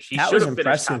place finish. He should have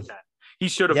finished top 10. He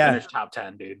should have finished top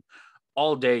 10, dude.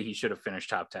 All day he should have finished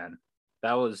top 10.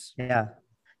 That was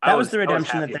that was the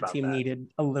redemption that team needed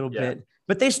a little bit.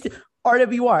 But they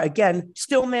RWR again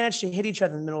still managed to hit each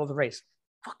other in the middle of the race.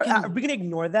 Are we gonna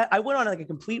ignore that? I went on a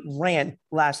complete rant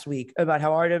last week about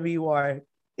how RWR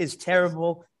is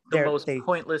terrible. The most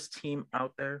pointless team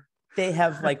out there. They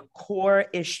have core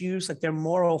issues, their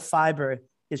moral fiber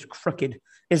is crooked,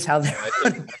 is how they're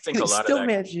I think a lot still of that,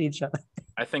 managing each other.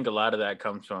 I think a lot of that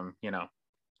comes from,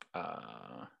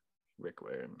 Rick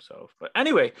Ware himself. But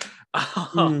anyway.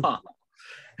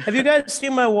 Have you guys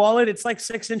seen my wallet? It's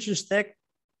 6 inches thick.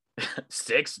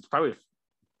 6? It's probably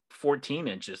 14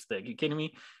 inches thick. You kidding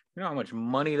me? You know how much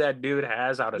money that dude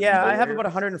has out of nowhere? I have about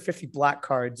 150 black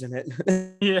cards in it.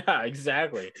 Yeah,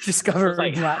 exactly. Discover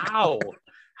black.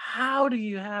 How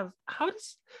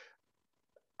does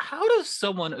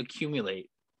someone accumulate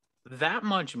that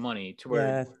much money to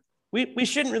where we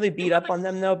shouldn't really beat up on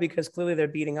them though, because clearly they're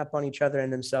beating up on each other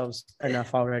and themselves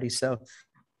enough already. So I'm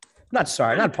not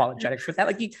sorry, not apologetic for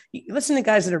that. You listen to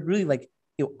guys that are really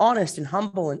honest and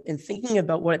humble and thinking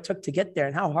about what it took to get there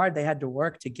and how hard they had to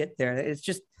work to get there.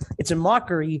 It's a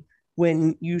mockery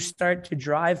when you start to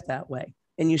drive that way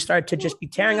and you start to just be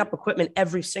tearing up equipment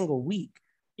every single week.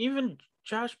 Even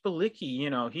Josh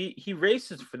Bilicki, he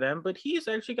races for them, but he's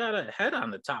actually got a head on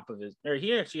the top of his, or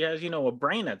he actually has, a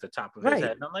brain at the top of his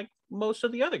head. Unlike most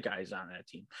of the other guys on that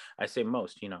team. I say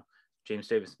most, James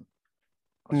Davison.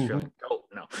 Australian goat.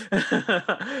 No.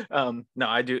 No,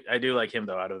 I do like him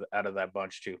though out of that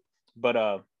bunch too. But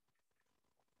I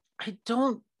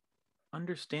don't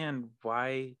understand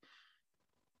why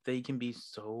they can be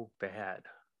so bad.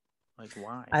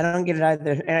 Why? I don't get it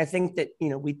either. And I think that,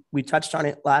 we touched on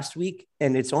it last week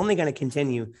and it's only going to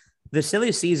continue. The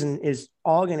silly season is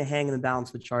all going to hang in the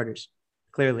balance with charters.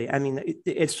 Clearly. I mean,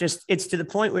 it's to the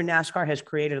point where NASCAR has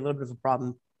created a little bit of a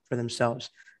problem for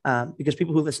themselves. Because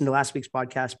people who listened to last week's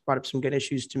podcast brought up some good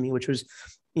issues to me, which was,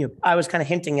 I was kind of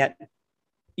hinting at,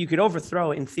 you could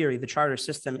overthrow, in theory, the charter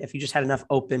system if you just had enough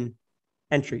open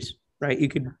entries, right? You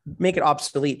could make it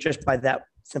obsolete just by that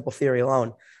simple theory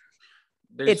alone.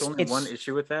 There's only one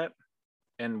issue with that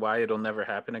and why it'll never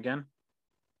happen again.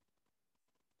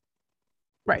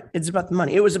 Right. It's about the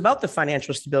money. It was about the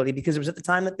financial stability because it was at the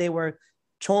time that they were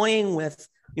toying with,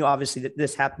 obviously that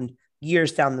this happened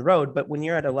years down the road, but when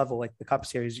you're at a level like the Cup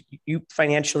Series, you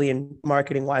financially and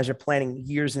marketing wise are planning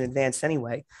years in advance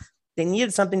anyway. They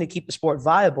needed something to keep the sport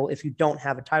viable if you don't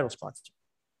have a title sponsor.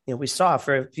 We saw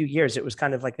for a few years, it was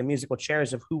kind of like a musical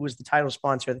chairs of who was the title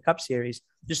sponsor of the Cup Series,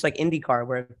 just like IndyCar,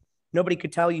 where nobody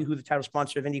could tell you who the title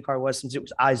sponsor of IndyCar was since it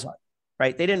was IZOD,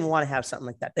 right? They didn't want to have something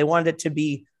like that. They wanted it to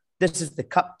be, this is the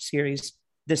Cup Series.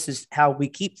 This is how we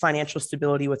keep financial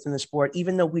stability within the sport,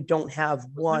 even though we don't have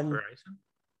one.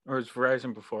 Or was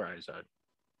Verizon before IZOD?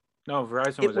 No,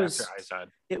 Verizon was after IZOD.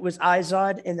 It was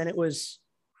IZOD, and then it was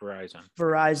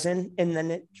Verizon, and then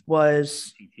it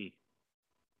was TT.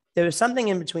 There was something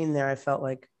in between there. I felt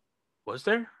like. Was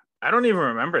there? I don't even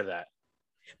remember that.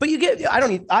 But I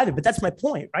don't either. But that's my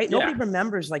point, right? Yeah. Nobody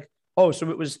remembers so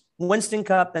it was Winston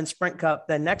Cup, then Sprint Cup,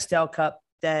 then Nextel Cup,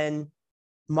 then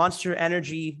Monster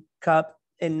Energy Cup.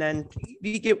 And then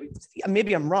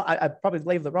maybe I'm wrong. I probably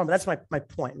labeled it wrong, but that's my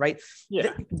point, right?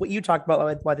 Yeah. What you talked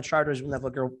about, why the charters will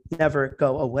never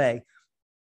go away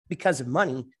because of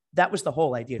money. That was the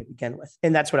whole idea to begin with.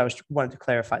 And that's what I wanted to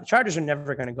clarify. The charters are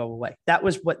never going to go away. That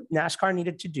was what NASCAR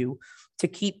needed to do to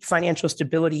keep financial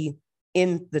stability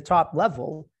in the top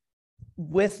level,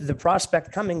 with the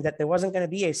prospect coming that there wasn't going to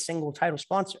be a single title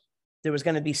sponsor. There was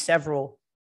going to be several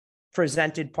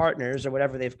presented partners or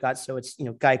whatever they've got. So it's,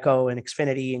 Geico and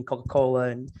Xfinity and Coca-Cola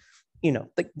and,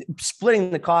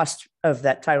 splitting the cost of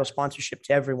that title sponsorship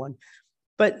to everyone.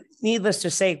 But needless to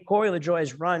say, Corey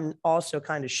LaJoie's run also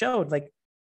kind of showed,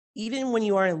 even when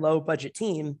you are a low budget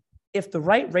team, if the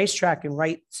right racetrack and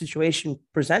right situation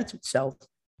presents itself,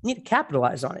 you need to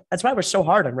capitalize on it. That's why we're so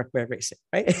hard on Rick Ware Racing,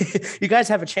 right? You guys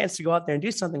have a chance to go out there and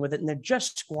do something with it, and they're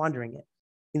just squandering it.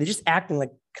 they're just acting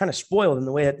like kind of spoiled in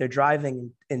the way that they're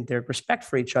driving and their respect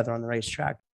for each other on the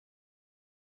racetrack.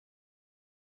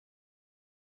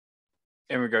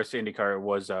 In regards to IndyCar, it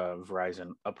was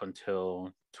Verizon up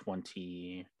until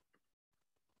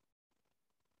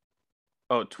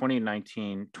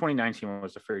 2019. 2019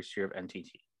 was the first year of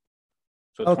NTT.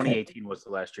 So 2018 was the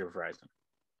last year of Verizon.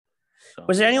 So,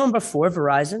 was there anyone before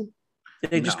Verizon?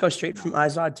 Did they just go straight from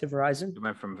IZOD to Verizon? It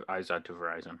went from IZOD to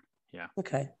Verizon. Yeah.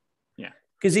 Okay. Yeah.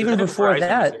 Because even before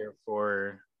that,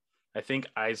 I think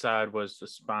IZOD was the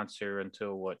sponsor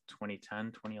until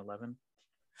 2010, 2011?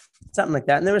 Something like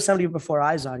that. And there was somebody before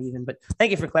IZOD even, but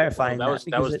thank you for clarifying that was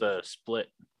the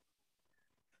split.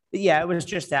 Yeah, it was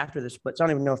just after the split. So I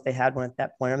don't even know if they had one at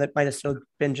that point. Or that might have still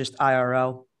been just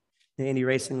IRL, the Indy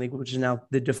Racing League, which is now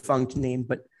the defunct name.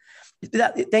 But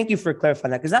thank you for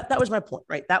clarifying that, because that was my point,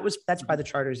 right? That's why the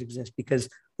charters exist, because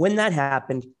when that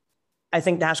happened, I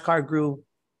think NASCAR grew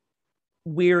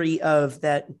weary of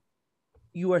that.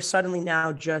 You are suddenly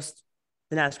now just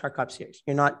the NASCAR Cup Series.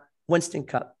 You're not Winston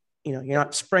Cup. You're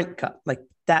not Sprint Cup. Like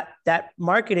that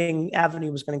marketing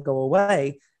avenue was going to go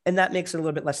away. And that makes it a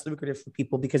little bit less lucrative for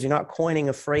people, because you're not coining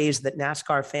a phrase that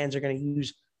NASCAR fans are going to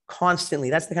use constantly.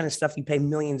 That's the kind of stuff you pay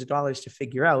millions of dollars to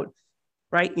figure out,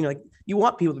 right? You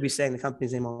want people to be saying the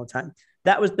company's name all the time.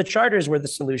 The charters were the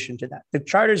solution to that. The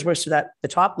charters were so that the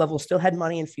top level still had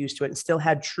money infused to it and still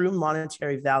had true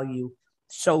monetary value,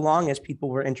 so long as people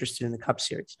were interested in the Cup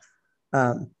Series.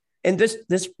 And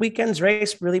this weekend's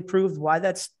race really proved why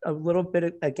that's a little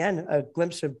bit, again, a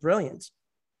glimpse of brilliance.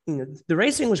 The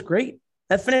racing was great.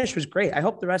 That finish was great. I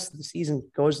hope the rest of the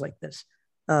season goes like this.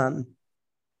 We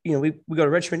go to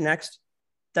Richmond next.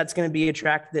 That's going to be a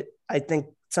track that I think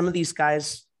some of these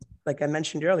guys, like I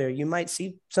mentioned earlier, you might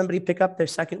see somebody pick up their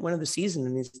second win of the season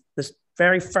in this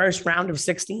very first round of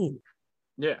 16.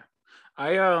 Yeah.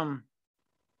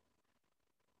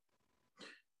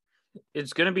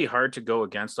 It's going to be hard to go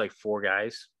against like four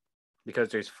guys, because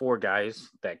there's four guys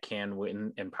that can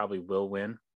win and probably will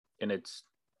win. And it's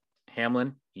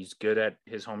Hamlin. He's good at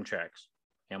his home tracks.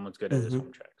 Hamlin's good at his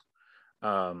home tracks.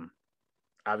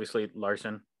 Obviously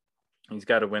Larson, he's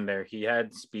got to win there. He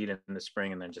had speed in the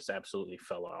spring and then just absolutely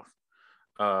fell off.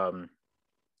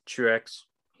 Truex,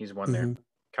 he's won there.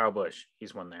 Kyle Busch,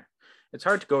 he's won there. It's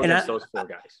hard to go against those four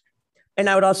guys. And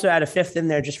I would also add a fifth in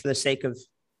there just for the sake of,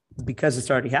 because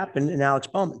it's already happened, and Alex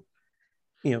Bowman.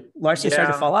 Larson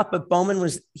started to fall off, but Bowman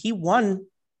he won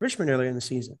Richmond earlier in the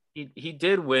season. He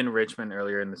did win Richmond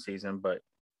earlier in the season, but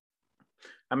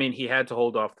I mean, he had to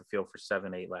hold off the field for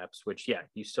 7-8 laps, which, yeah,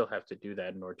 you still have to do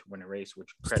that in order to win a race, which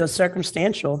still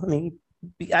circumstantial. I mean,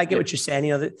 I get what you're saying.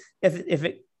 That if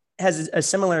it has a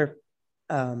similar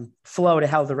flow to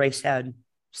how the race had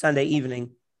Sunday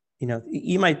evening,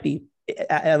 you might be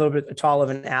a little bit tall of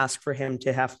an ask for him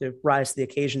to have to rise to the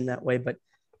occasion that way. But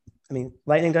I mean,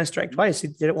 lightning does strike twice. He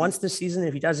did it once this season.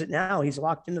 If he does it now, he's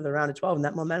locked into the round of 12, and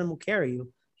that momentum will carry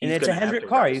you. And it's a Hendrick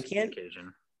car. You can't.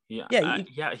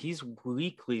 Yeah. He's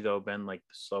weekly though been like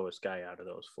the slowest guy out of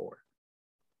those four.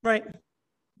 Right.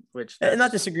 Which and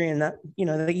not disagreeing that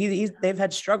they've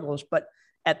had struggles, but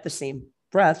at the same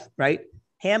breath, right?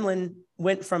 Hamlin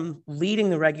went from leading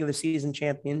the regular season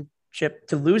championship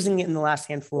to losing it in the last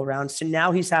handful of rounds. So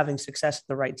now he's having success at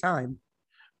the right time.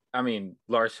 I mean,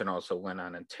 Larson also went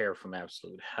on a tear from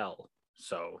absolute hell.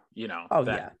 So, Oh,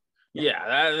 that's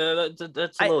a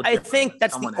little I think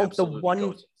that's the one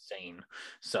goes insane.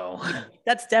 So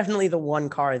that's definitely the one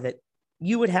car that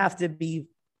you would have to be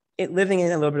living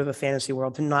in a little bit of a fantasy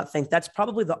world to not think that's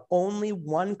probably the only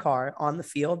one car on the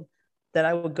field that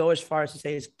I would go as far as to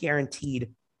say is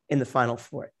guaranteed in the Final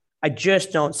Four. I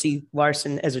just don't see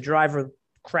Larson as a driver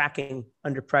cracking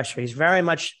under pressure. He's very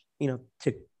much,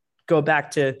 to go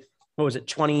back to,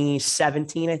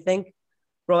 2017, I think,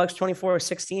 Rolex 24 or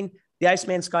 16, the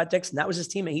Iceman Scott Dixon, that was his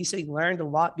teammate. He said he learned a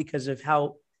lot because of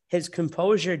how his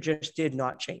composure just did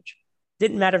not change.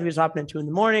 Didn't matter if he was hopping at 2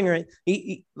 a.m. or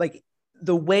he like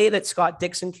the way that Scott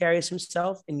Dixon carries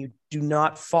himself, and you do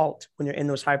not fault when you're in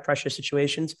those high pressure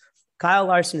situations. Kyle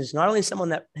Larson is not only someone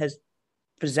that has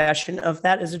possession of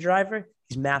that as a driver,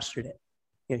 he's mastered it.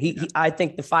 I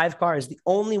think the 5 car is the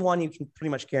only one you can pretty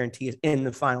much guarantee is in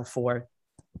the Final Four,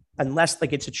 unless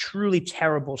it's a truly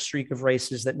terrible streak of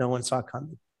races that no one saw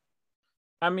coming.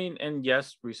 I mean, and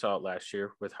yes, we saw it last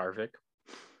year with Harvick,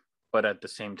 but at the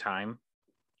same time,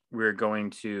 we're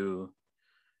going to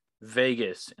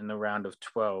Vegas in the round of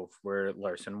 12, where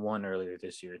Larson won earlier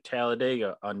this year.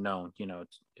 Talladega, unknown,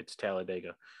 it's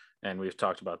Talladega, and we've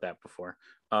talked about that before.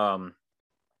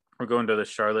 We're going to the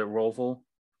Charlotte Roval.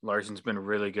 Larson's been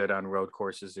really good on road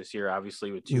courses this year,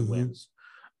 obviously with 2 wins.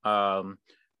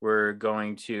 We're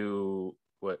going to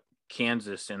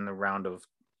Kansas in the round of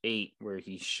 8 where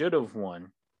he should have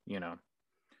won,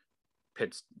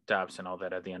 pit stops and all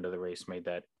that at the end of the race made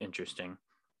that interesting.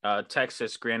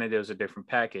 Texas, granted, it was a different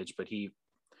package, but he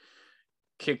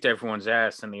kicked everyone's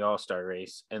ass in the All-Star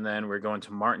race. And then we're going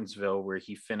to Martinsville where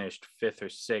he finished 5th or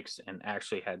 6th and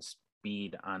actually had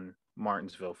speed on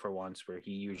Martinsville for once where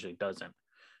he usually doesn't.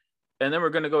 And then we're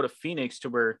going to go to Phoenix to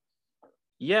where,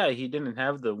 he didn't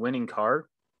have the winning car,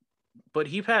 but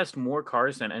he passed more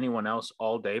cars than anyone else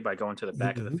all day by going to the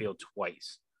back of the field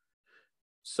twice.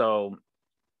 So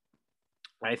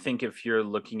I think if you're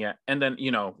looking at, and then,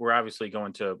 we're obviously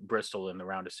going to Bristol in the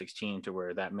round of 16 to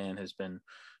where that man has been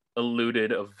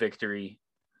eluded of victory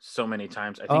so many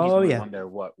times. I think he's only won there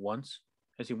once?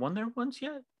 Has he won there once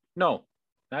yet? No,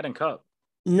 not in Cup.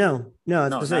 No, I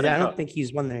don't think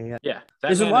he's won there yet. Yeah.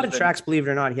 There's a lot of tracks, believe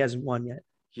it or not, he hasn't won yet.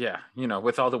 Yeah.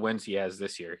 with all the wins he has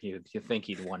this year, you think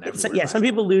he'd won everywhere. Some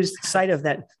people lose sight of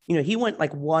that. He went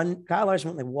Kyle Larson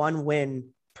went like one win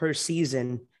per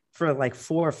season for like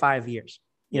 4 or 5 years.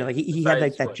 He had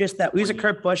like that, just that. He was a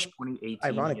Kurt Busch, 2018,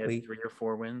 ironically. he had 3 or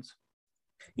 4 wins.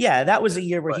 Yeah, that was a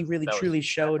year where he really truly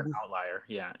showed an outlier.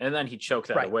 Yeah, and then he choked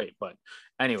that away. But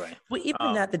anyway, well,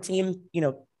 even that the team,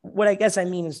 what I guess I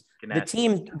mean is Ganassi, the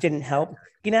team didn't help.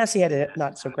 Ganassi had a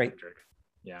not so great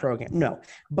program, no,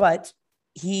 but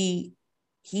he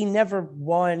never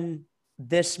won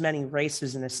this many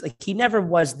races in this. Like he never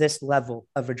was this level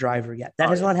of a driver yet. That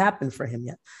has not happened for him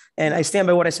yet. And I stand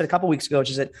by what I said a couple of weeks ago,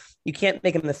 which is that you can't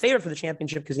make him the favorite for the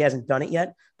championship because he hasn't done it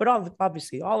yet. But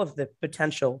obviously, all of the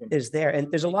potential is there.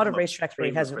 And there's a lot of racetracks where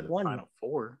he hasn't won. Final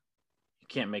 4. You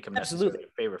can't make him necessarily a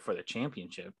favorite for the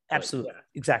championship. Absolutely,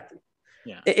 exactly.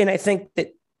 Yeah, and I think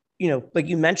that like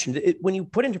you mentioned, when you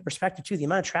put into perspective too, the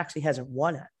amount of tracks he hasn't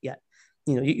won at yet.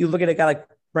 You look at a guy like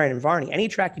Brian and Varney. Any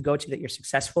track you go to that you're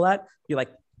successful at, you're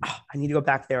like, I need to go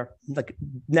back there like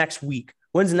next week.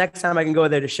 When's the next time I can go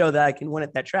there to show that I can win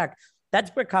at that track? That's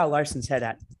where Kyle Larson's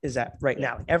head is at right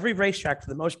now. Every racetrack, for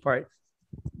the most part,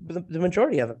 the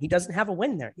majority of them, he doesn't have a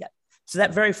win there yet. So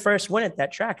that very first win at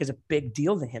that track is a big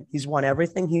deal to him. He's won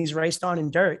everything he's raced on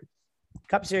in dirt.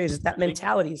 Cup Series is that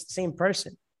mentality. It's the same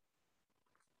person.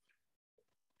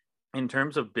 In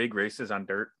terms of big races on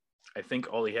dirt, I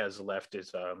think all he has left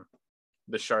is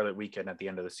the Charlotte weekend at the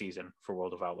end of the season for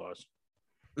World of Outlaws.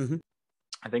 Mm-hmm.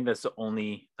 I think that's the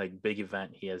only big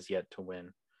event he has yet to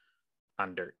win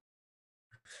on dirt.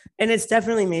 And it's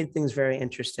definitely made things very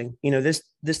interesting. This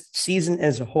season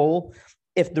as a whole,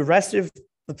 if the rest of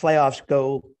the playoffs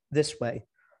go this way,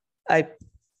 I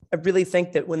really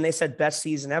think that when they said best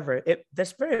season ever,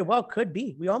 this very well could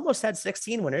be. We almost had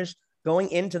 16 winners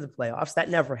going into the playoffs. That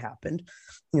never happened.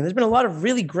 There's been a lot of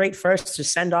really great firsts to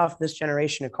send off this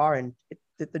generation of car, and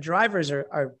the drivers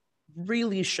are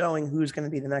really showing who's going to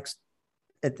be the next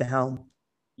at the helm.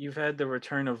 You've had the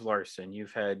return of Larson.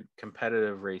 You've had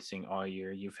competitive racing all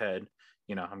year. You've had,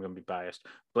 I'm going to be biased,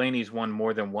 Blaney's won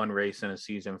more than one race in a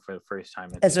season for the first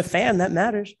time. As a fan, that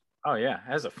matters. Oh, yeah.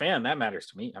 As a fan, that matters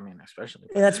to me. I mean, especially.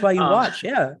 And that's why you watch.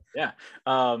 Yeah. Yeah.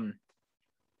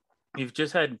 You've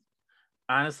just had,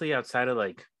 honestly, outside of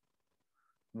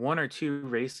 1 or 2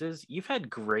 races, you've had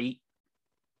great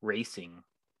racing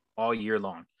all year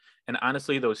long. And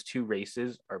honestly, those 2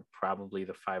 races are probably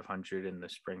the 500 and the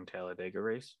Spring Talladega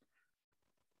race.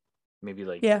 Maybe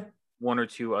 1 or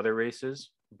 2 other races,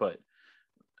 but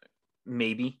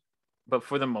maybe. But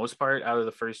for the most part, out of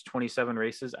the first 27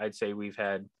 races, I'd say we've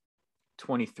had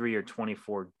 23 or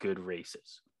 24 good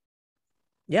races.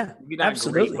 Yeah, maybe not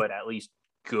absolutely. Great, but at least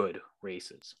good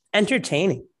races.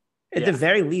 Entertaining. At the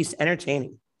very least,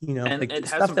 entertaining. And it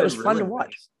stuff that was fun to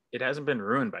watch. It hasn't been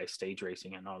ruined by stage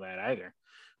racing and all that either.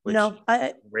 No,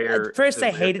 I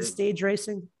hated stage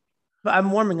racing, but I'm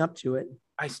warming up to it.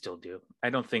 I still do. I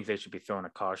don't think they should be throwing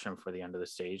a caution for the end of the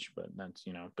stage, but that's,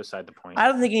 beside the point. I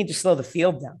don't think you need to slow the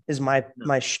field down is my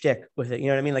shtick with it. You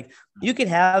know what I mean? You could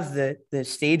have the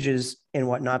stages and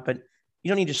whatnot, but you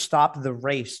don't need to stop the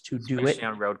race to do it.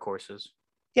 On road courses.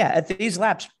 Yeah, at these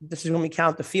laps, this is when we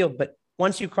count the field, but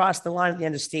once you cross the line at the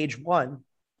end of stage 1,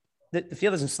 the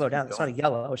field doesn't slow down. It's not a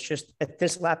yellow. It's just at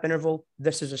this lap interval,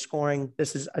 this is a scoring,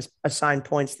 this is assigned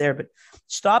points there. But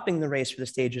stopping the race for the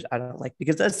stages, I don't like,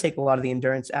 because it does take a lot of the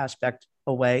endurance aspect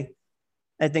away.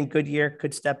 I think Goodyear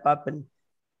could step up and,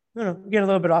 get a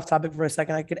little bit off topic for a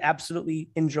second. I could absolutely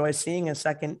enjoy seeing a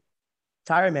second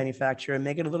tire manufacturer and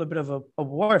make it a little bit of a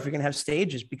war if you're going to have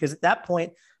stages, because at that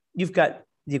point, you've got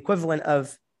the equivalent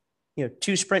of,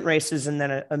 2 sprint races and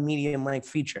then a medium length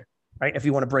feature. Right. If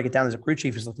you want to break it down as a crew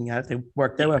chief is looking at it, they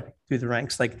work their way through the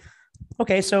ranks.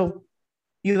 Okay, so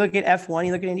you look at F1,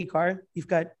 you look at IndyCar, you've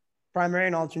got primary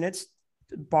and alternates,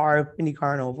 bar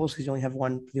IndyCar and ovals, because you only have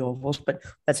one for the ovals, but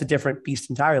that's a different beast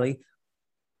entirely.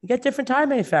 You get different tire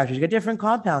manufacturers, you get different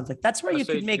compounds. Like that's where you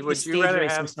could make the stage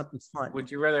racing something fun.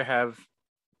 Would you rather have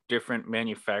different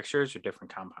manufacturers or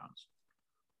different compounds?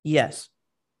 Yes.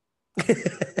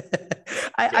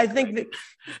 I think that,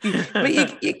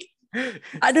 but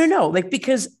I don't know, like,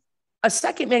 because a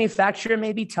second manufacturer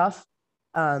may be tough,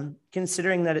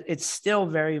 considering that it's still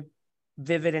very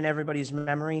vivid in everybody's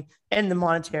memory, and the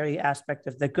monetary aspect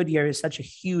of that Goodyear is such a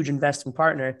huge investing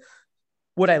partner.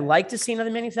 Would I like to see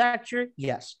another manufacturer?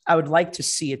 Yes. I would like to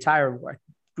see a tire war.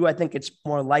 Do I think it's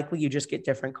more likely you just get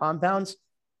different compounds?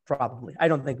 Probably. I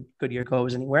don't think Goodyear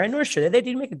goes anywhere, and nor should they. They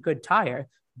did make a good tire,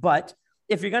 but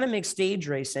if you're going to make stage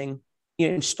racing,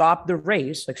 and stop the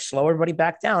race, like slow everybody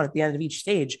back down at the end of each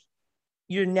stage,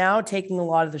 you're now taking a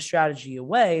lot of the strategy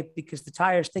away, because the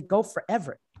tires, they go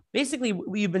forever. Basically,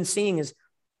 what you've been seeing is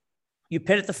you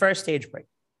pit at the first stage break.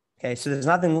 Okay, so there's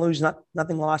nothing lose,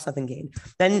 nothing lost, nothing gained.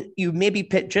 Then you maybe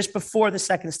pit just before the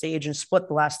second stage and split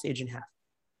the last stage in half.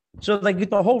 So like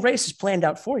the whole race is planned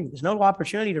out for you. There's no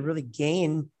opportunity to really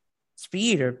gain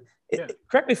speed or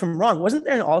correct me if I'm wrong. Wasn't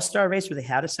there an all-star race where they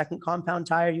had a second compound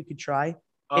tire you could try?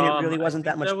 And it really wasn't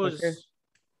that much quicker?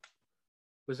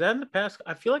 Was that in the past?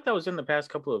 I feel like that was in the past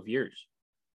couple of years.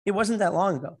 It wasn't that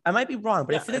long ago. I might be wrong,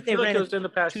 but I feel like they ran it was in the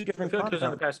past two different it was in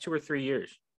the past 2 or 3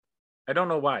 years. I don't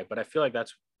know why, but I feel like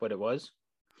that's what it was.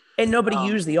 And nobody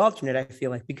used the alternate, I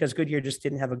feel like, because Goodyear just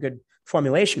didn't have a good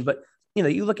formulation. But,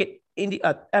 you look at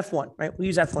F1, right? We'll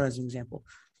use F1 as an example.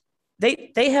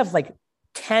 They have like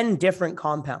 10 different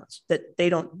compounds that they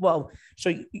don't,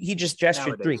 so he just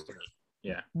gestured nowadays, 3.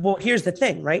 Yeah. Well, here's the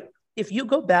thing, right? If you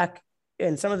go back,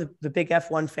 and some of the big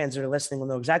F1 fans that are listening will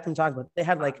know exactly what I'm talking about. They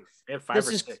had like, they had 5 or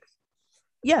 6.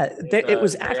 Yeah, it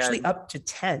was actually up to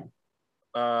 10.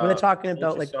 When they're talking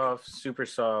about like soft, super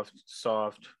soft,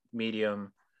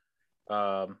 medium.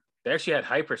 They actually had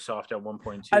hyper soft at one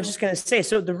point too. I was just going to say,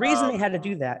 so the reason they had to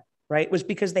do that, right, was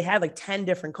because they had like 10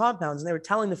 different compounds, and they were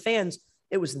telling the fans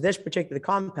it was this particular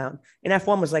compound. And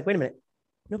F1 was like, wait a minute,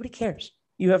 nobody cares.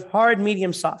 You have hard,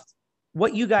 medium, soft.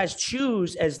 What you guys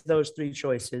choose as those 3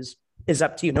 choices is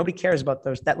up to you. Nobody cares about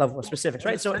that level of specifics,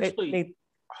 right? So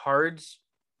hards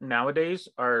nowadays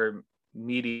are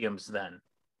mediums then.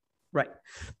 Right.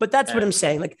 But that's what I'm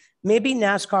saying. Like maybe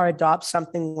NASCAR adopts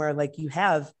something where like you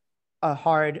have a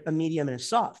hard, a medium, and a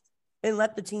soft, and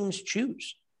let the teams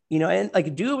choose, and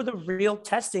like do the real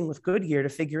testing with Goodyear to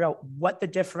figure out what the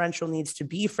differential needs to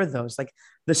be for those. Like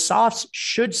the softs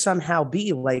should somehow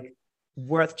be like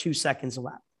worth 2 seconds a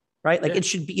lap, right? Like it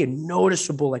should be a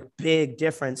noticeable, like big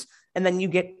difference. And then you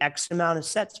get X amount of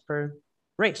sets per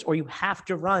race, or you have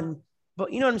to run.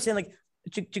 But you know what I'm saying? Like,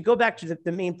 to go back to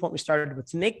the main point we started with,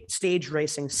 to make stage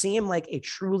racing seem like a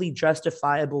truly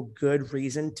justifiable good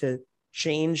reason to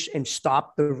change and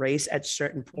stop the race at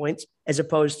certain points, as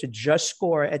opposed to just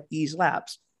score at these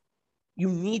laps, you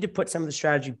need to put some of the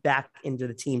strategy back into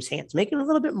the team's hands, make it a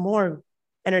little bit more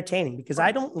entertaining, because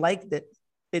I don't like that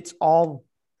it's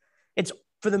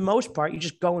for the most part, you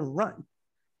just go and run.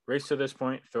 Race to this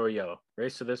point, throw a yellow.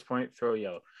 Race to this point, throw a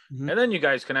yellow. Mm-hmm. And then you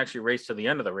guys can actually race to the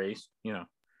end of the race,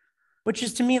 Which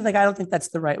is, to me, like, I don't think that's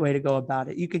the right way to go about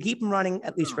it. You could keep them running,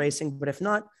 at least racing, but if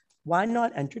not, why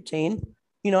not entertain?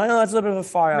 I know that's a little bit of a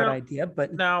far out idea,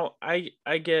 but now I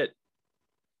get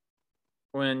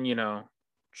when,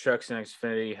 Trucks and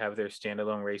Xfinity have their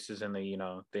standalone races, and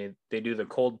they do the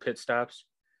cold pit stops,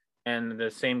 and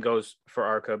the same goes for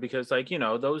ARCA, because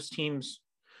those teams,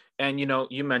 and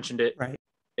you mentioned it, right?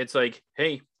 It's like,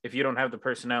 hey, if you don't have the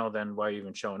personnel, then why are you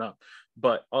even showing up?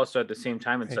 But also at the same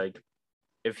time, it's like,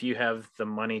 if you have the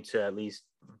money to at least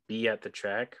be at the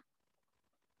track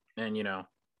and,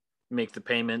 make the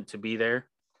payment to be there.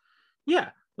 Yeah.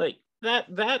 Like that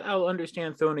I'll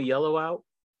understand throwing a yellow out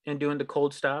and doing the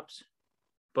cold stops.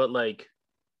 But like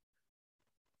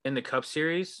in the Cup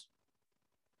Series,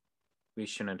 we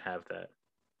shouldn't have that.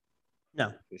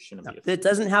 No, it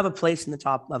doesn't have a place in the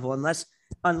top level unless,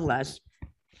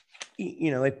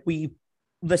 like we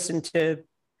listen to,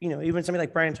 even somebody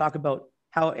like Brian talk about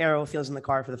how Aero feels in the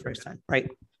car for the first time, right?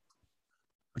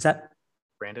 What's that?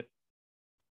 Brandon,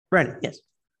 yes.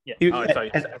 Yeah.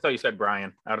 I thought you said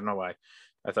Brian. I don't know why.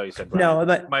 I thought you said Brian. No,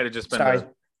 but might have just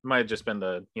been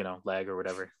the lag or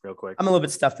whatever. Real quick. I'm a little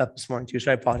bit stuffed up this morning too,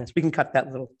 so I apologize. We can cut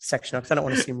that little section out because I don't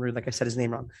want to seem rude, like I said his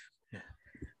name wrong. Yeah.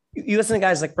 You listen to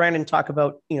guys like Brandon talk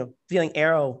about, feeling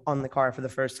Aero on the car for the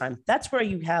first time. That's where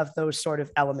you have those sort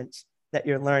of elements that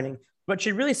you're learning. What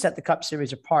should really set the Cup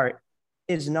Series apart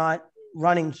is not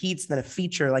running heats than a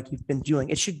feature like you've been doing.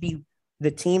 It should be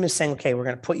the team is saying, okay, we're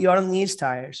going to put you out on these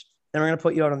tires, then we're going to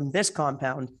put you out on this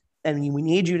compound, and we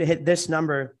need you to hit this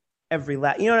number every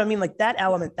lap. You know what I mean? Like that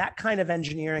element, that kind of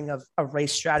engineering of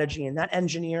race strategy and that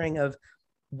engineering of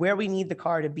where we need the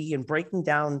car to be and breaking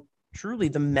down truly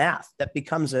the math that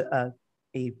becomes a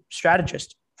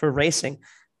strategist for racing.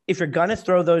 If you're going to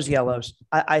throw those yellows,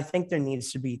 I think there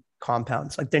needs to be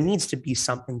compounds. Like there needs to be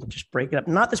something to just break it up.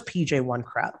 Not this PJ1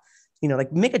 crap,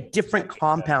 like make a different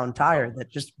compound tire that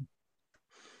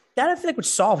I feel like would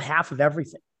solve half of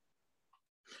everything.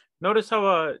 Notice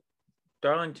how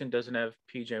Darlington doesn't have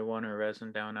PJ1 or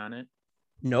resin down on it.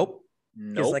 Nope.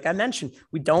 Because like I mentioned,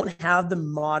 we don't have the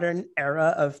modern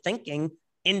era of thinking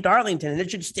in Darlington, and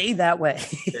it should stay that way.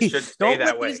 It should stay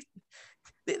that way.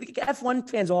 F1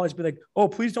 fans will always be like, oh,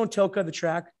 please don't Tilka the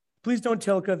track. Please don't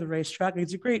Tilka the racetrack.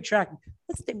 It's a great track.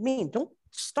 That's what they mean. Don't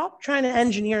stop trying to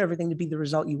engineer everything to be the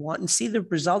result you want and see the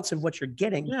results of what you're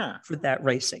getting for that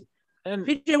racing. And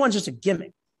PJ1's just a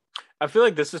gimmick. I feel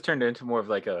like this has turned into more of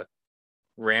like a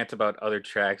rant about other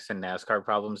tracks and NASCAR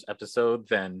problems episode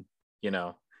than,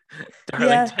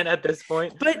 Darlington at this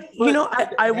point. But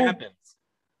I will,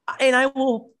 and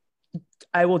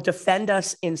I will defend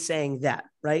us in saying that,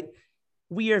 right?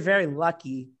 We are very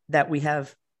lucky that we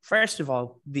have, first of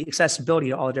all, the accessibility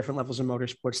to all the different levels of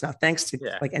motorsports now, thanks to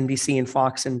like NBC and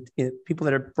Fox and people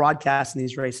that are broadcasting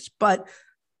these races. But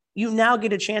you now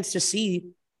get a chance to see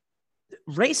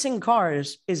racing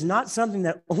cars is not something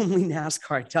that only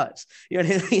NASCAR does. You know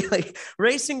what I mean? Like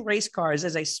racing race cars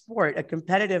as a sport, a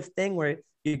competitive thing where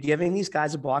you're giving these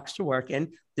guys a box to work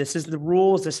in. This is the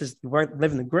rules. This is we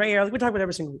live in the gray area. We talk about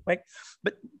every single week, right?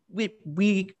 But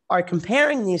we are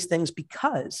comparing these things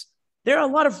because there are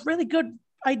a lot of really good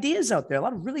ideas out there, a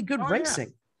lot of really good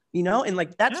racing, and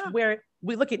like that's where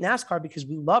we look at NASCAR because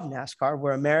we love NASCAR.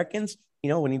 We're Americans.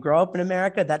 When you grow up in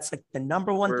America, that's like the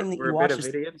number one thing that you watch. We're a bit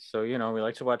of idiots, so we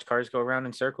like to watch cars go around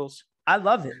in circles. I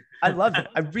love it. I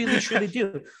really, truly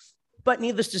do. But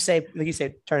needless to say, like you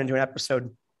said, turn into an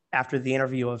episode after the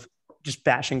interview of just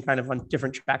bashing kind of on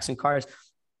different tracks and cars.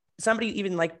 Somebody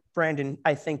even like Brandon,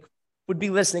 I think, would be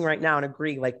listening right now and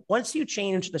agree. Like once you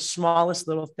change the smallest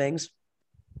little things,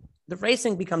 the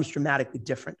racing becomes dramatically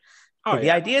different.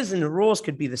 The ideas and the rules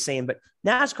could be the same, but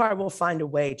NASCAR will find a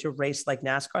way to race like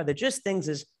NASCAR. They're just things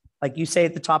is like you say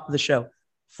at the top of the show,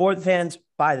 for the fans,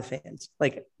 by the fans.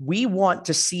 Like we want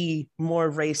to see more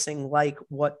racing like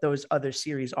what those other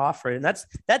series offer. And that's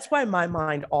why my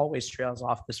mind always trails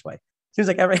off this way. Seems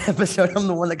like every episode I'm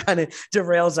the one that kind of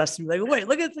derails us to be like, wait,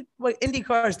 look at what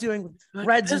IndyCar is doing with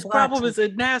reds. This problem is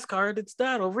in NASCAR. It's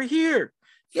not over here.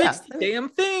 Fix the damn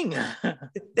thing.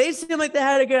 They seem like they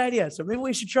had a good idea, so maybe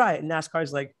we should try it. And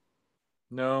NASCAR's like,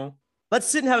 no. Let's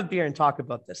sit and have a beer and talk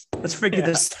about this. Let's figure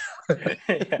this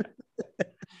out.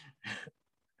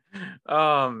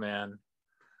 Oh man.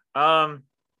 I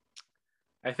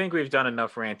think we've done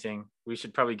enough ranting. We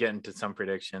should probably get into some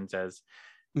predictions as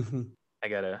I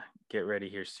gotta get ready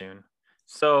here soon.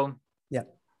 So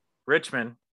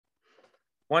Richmond,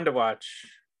 one to watch,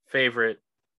 favorite,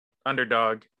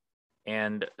 underdog,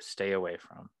 and stay away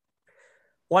from.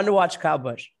 One to watch, Kyle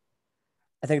Busch.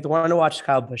 I think the one to watch is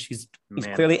Kyle Busch. He's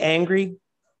clearly angry.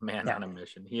 Man on a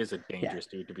mission. He is a dangerous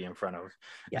dude to be in front of.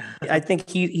 Yeah, I think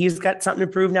he's got something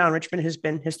to prove now. And Richmond has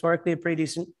been historically a pretty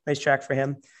decent racetrack for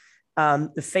him.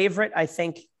 The favorite, I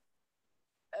think,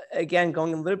 again,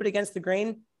 going a little bit against the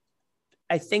grain,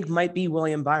 I think might be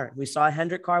William Byron. We saw a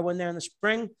Hendrick car win there in the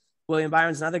spring. William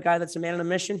Byron's another guy that's a man on a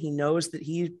mission. He knows that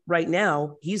he's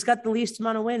got the least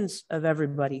amount of wins of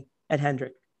everybody at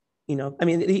Hendrick.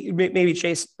 Maybe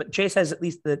Chase, but Chase has at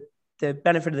least the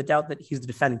benefit of the doubt that he's the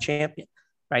defending champion,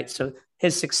 right? So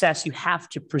his success, you have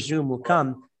to presume, will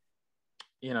come.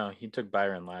 He took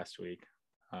Byron last week.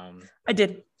 I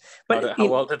did, but how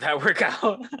well did that work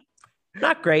out?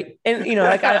 Not great. And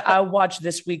I'll watch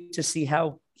this week to see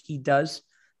how he does.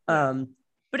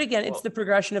 But again, it's the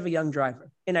progression of a young driver.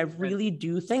 And I really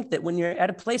do think that when you're at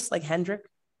a place like Hendrick,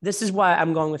 this is why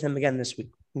I'm going with him again this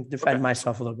week, defend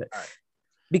myself a little bit. Right.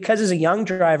 Because as a young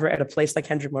driver at a place like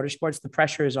Hendrick Motorsports, the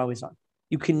pressure is always on.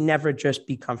 You can never just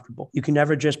be comfortable. You can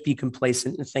never just be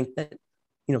complacent and think that,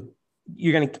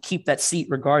 you're going to keep that seat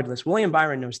regardless. William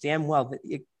Byron knows damn well that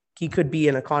he could be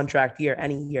in a contract year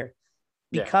any year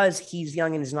because he's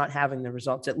young and is not having the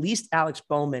results. At least Alex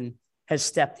Bowman has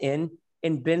stepped in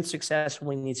and been successful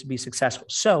when he needs to be successful.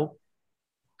 So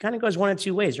kind of goes one of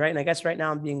two ways, right? And I guess right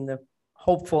now I'm being the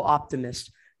hopeful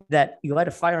optimist that you light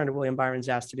a fire under William Byron's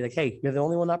ass to be like, hey, you're the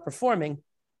only one not performing.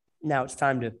 Now it's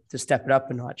time to step it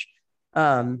up a notch.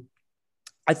 I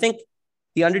think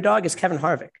the underdog is Kevin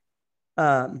Harvick.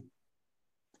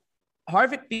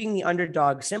 Harvick being the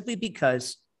underdog simply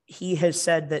because he has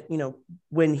said that,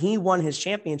 when he won his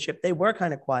championship, they were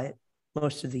kind of quiet.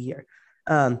 most of the year.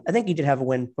 I think he did have a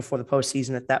win before the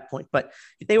postseason at that point, but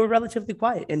they were relatively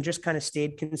quiet and just kind of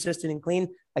stayed consistent and clean.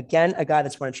 Again, a guy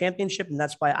that's won a championship, and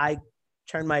that's why I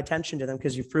turned my attention to them,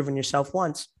 because you've proven yourself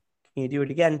once. Can you do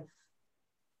it again?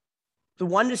 The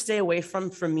one to stay away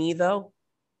from for me, though,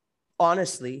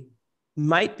 honestly,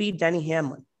 might be Denny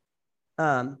Hamlin.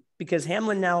 Because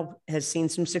Hamlin now has seen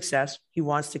some success. He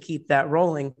wants to keep that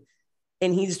rolling.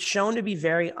 And he's shown to be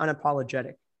very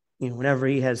unapologetic, whenever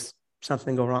he has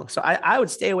something go wrong. So I would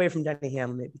stay away from Denny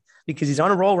Hamlin maybe, because he's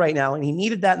on a roll right now and he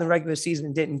needed that in the regular season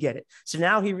and didn't get it. So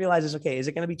now he realizes, okay, is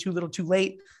it going to be too little too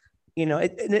late?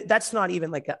 That's not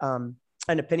even like an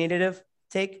opinionative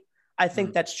take. I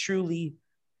think that's truly,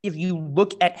 if you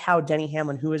look at how Denny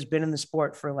Hamlin, who has been in the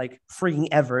sport for like freaking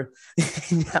ever,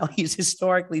 now he's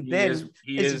historically been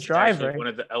as a driver. One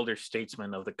of the elder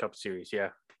statesmen of the Cup Series. Yeah.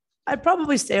 I'd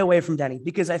probably stay away from Denny,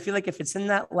 because I feel like if it's in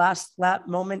that last lap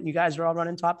moment, you guys are all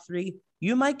running top three,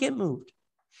 you might get moved.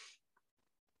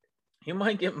 You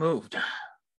might get moved.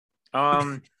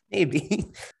 Maybe.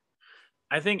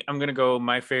 I think I'm going to go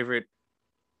my favorite,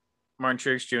 Martin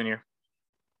Truex Jr.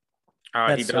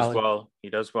 He does solid. Well. He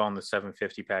does well in the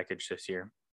 750 package this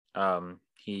year.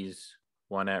 He's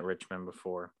won at Richmond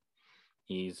before.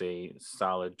 He's a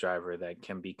solid driver that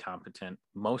can be competent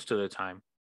most of the time.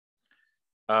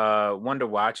 One to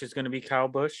watch is going to be Kyle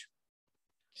Busch.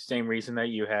 Same reason that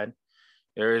you had.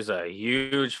 There is a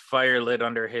huge fire lit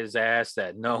under his ass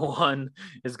that no one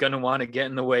is going to want to get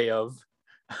in the way of.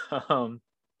 I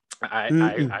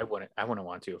wouldn't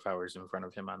want to if I was in front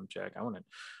of him on the track. I wouldn't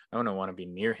want to be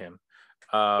near him.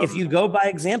 If you go by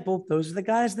example, those are the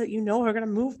guys that are going to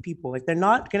move people. Like, they're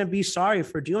not going to be sorry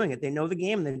for doing it. They know the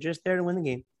game. They're just there to win the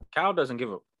game. Kyle doesn't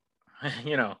give a,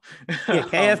 Yeah,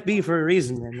 KFB for a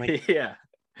reason, man. Like, yeah.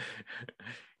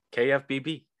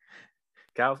 KFBB.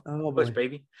 Kyle Busch,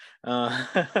 baby.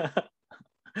 I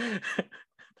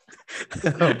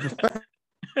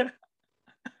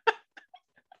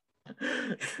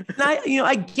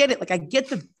get it. Like, I get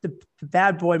the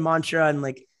bad boy mantra, and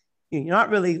like, you're not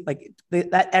really like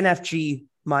that NFG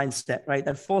mindset, right?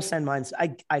 That full send mindset.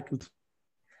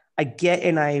 I get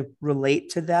and I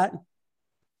relate to that.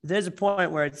 There's a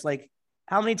point where it's like,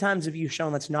 how many times have you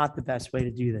shown that's not the best way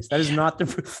to do this? That is not the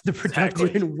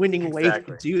productive and winning way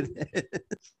to do this.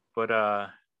 But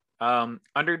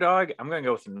underdog, I'm going to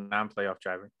go with a non-playoff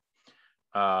driver.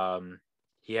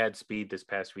 He had speed this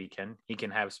past weekend. He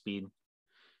can have speed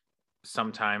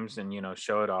sometimes and,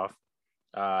 show it off.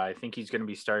 I think he's going to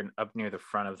be starting up near the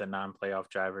front of the non-playoff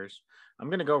drivers. I'm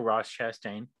going to go Ross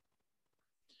Chastain.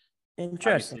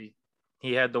 Interesting. Obviously,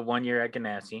 he had the 1 year at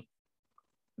Ganassi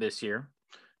this year.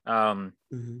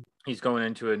 He's going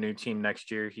into a new team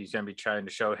next year. He's going to be trying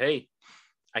to show, hey,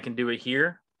 I can do it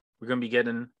here. We're going to be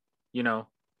getting,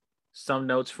 some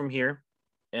notes from here.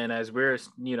 And as we're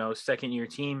a, second year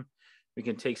team, we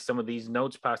can take some of these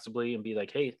notes possibly and be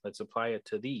like, hey, let's apply it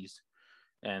to these.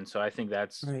 And so I think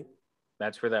that's right.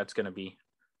 That's where that's going to be.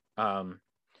 The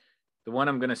one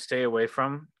I'm going to stay away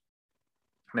from,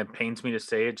 and it pains me to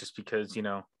say it just because,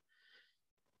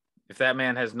 if that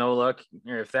man has no luck,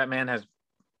 or if that man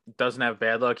doesn't have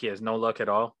bad luck, he has no luck at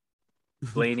all.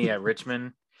 Blaney at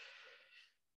Richmond,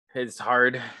 it's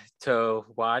hard to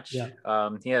watch. Yeah.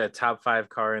 He had a top 5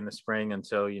 car in the spring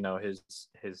until,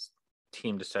 his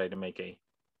team decided to make a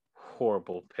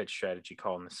horrible pitch strategy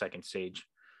call in the second stage.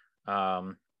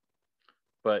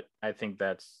 But I think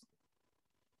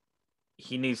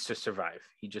he needs to survive.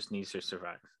 He just needs to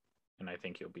survive. And I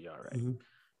think he'll be all right. Mm-hmm.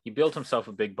 He built himself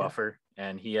a big buffer,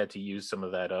 and he had to use some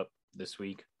of that up this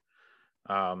week.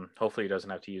 Hopefully he doesn't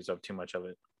have to use up too much of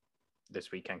it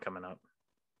this weekend coming up.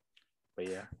 But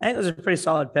yeah. I think those are pretty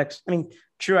solid picks. I mean,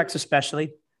 Truex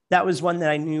especially. That was one that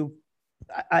I knew.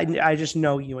 I just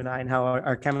know you and I and how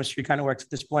our chemistry kind of works at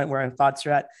this point where our thoughts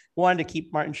are at. Wanted to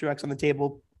keep Martin Truex on the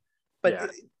table.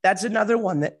 But that's another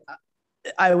one that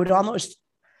I would almost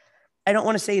 – I don't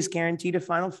want to say he's guaranteed a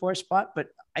Final Four spot, but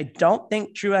I don't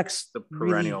think Truex – the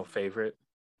perennial favorite.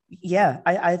 Yeah,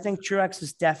 I think Truex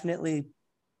is definitely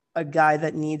a guy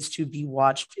that needs to be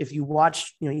watched. If you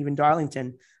watch, even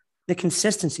Darlington, the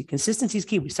consistency is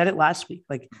key. We said it last week.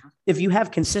 Like, if you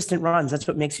have consistent runs, that's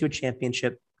what makes you a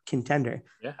championship contender.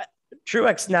 Yeah.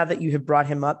 Truex, now that you have brought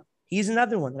him up, he's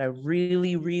another one that I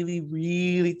really, really,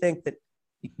 really think that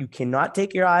you cannot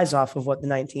take your eyes off of what the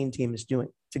 19 team is doing.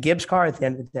 It's a Gibbs car at the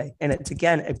end of the day. And it's,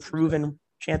 again, a proven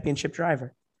championship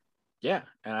driver. Yeah.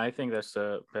 And I think that's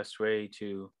the best way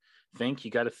to think. You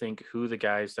got to think who the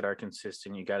guys that are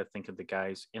consistent. You got to think of the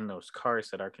guys in those cars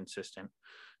that are consistent.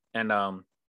 And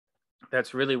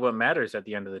that's really what matters at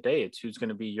the end of the day. It's who's going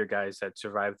to be your guys that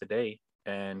survive the day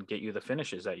and get you the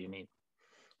finishes that you need.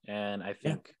 And I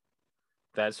think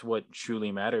that's what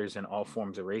truly matters in all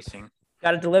forms of racing.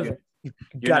 Got to deliver. You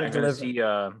You're got not to going to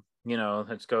deliver. see,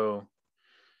 let's go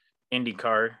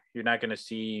IndyCar. You're not going to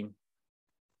see,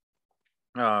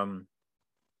 that's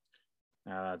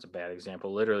a bad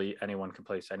example. Literally anyone can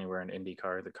place anywhere in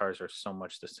IndyCar. The cars are so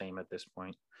much the same at this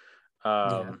point.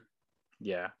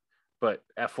 Yeah. But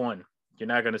F1, you're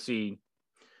not going to see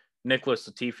Nicholas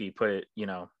Latifi put it,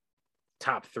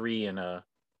 top 3 in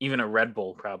even a Red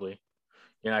Bull probably.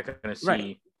 You're not going to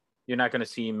see You're not going to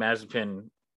see Mazepin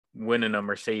winning a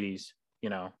Mercedes.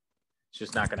 It's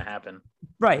just not going to happen.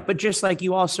 Right, but just like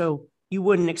you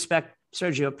wouldn't expect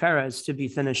Sergio Perez to be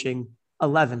finishing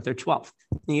 11th or 12th.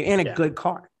 You're in a good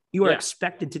car. You are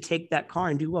expected to take that car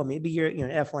and do well. Maybe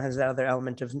F1 has that other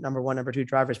element of number 1, number 2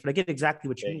 drivers, but I get exactly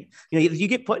what you mean. You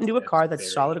get put into a car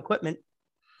that's solid equipment.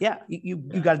 Yeah, you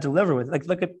got to deliver with it. Like,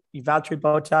 look at Valtteri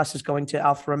Bottas is going to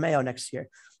Alfa Romeo next year.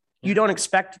 You don't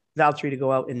expect Valtteri to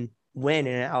go out and win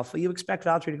in an Alfa. You expect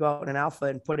Valtteri to go out in an Alfa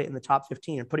and put it in the top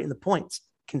 15 and put it in the points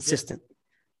consistently.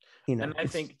 And I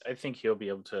think he'll be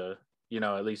able to,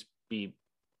 at least be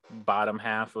bottom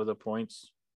half of the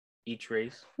points each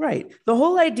race. Right. The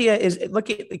whole idea is look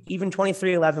at even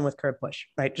 23-11 with Kurt Busch,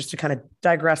 right? Just to kind of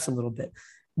digress a little bit.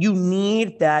 You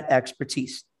need that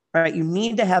expertise, right? You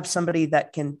need to have somebody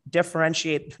that can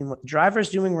differentiate between what the driver is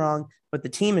doing wrong, what the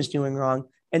team is doing wrong,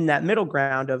 and that middle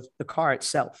ground of the car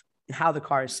itself and how the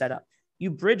car is set up. You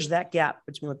bridge that gap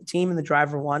between what the team and the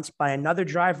driver wants by another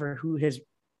driver who has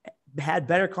had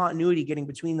better continuity getting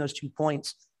between those 2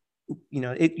 points.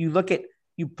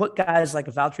 You put guys like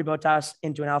a Valtteri Bottas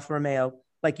into an Alfa Romeo,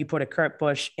 like you put a Kurt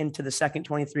Busch into the second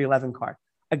 23-11 car,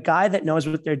 a guy that knows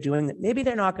what they're doing, that maybe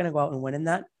they're not going to go out and win in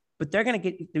that, but they're going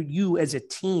to get you as a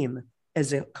team,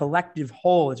 as a collective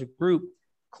whole, as a group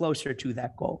closer to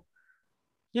that goal.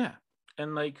 Yeah.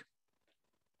 And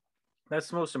that's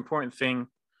the most important thing.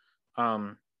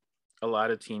 A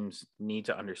lot of teams need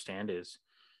to understand is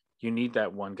you need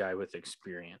that one guy with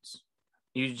experience.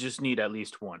 You just need at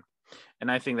least one.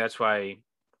 And I think that's why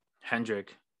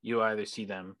Hendrick, you either see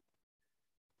them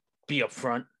be up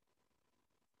front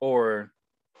or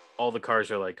all the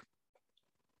cars are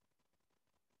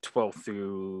 12th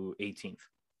through 18th.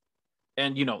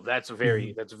 And, that's a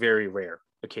very rare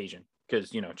occasion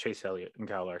because, Chase Elliott and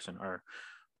Kyle Larson are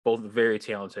both very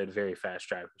talented, very fast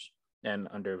drivers and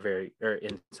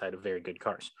inside of very good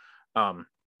cars.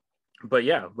 But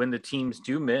yeah, when the teams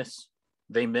do miss,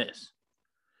 they miss.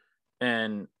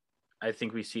 And I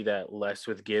think we see that less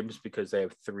with Gibbs because they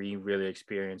have 3 really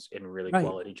experienced and really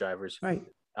quality drivers. Right.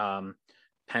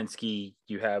 Penske,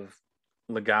 you have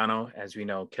Logano. As we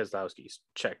know, Keselowski's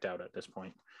checked out at this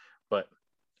point. But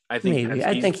I think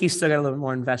I think he's still got a little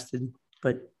more invested.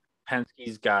 But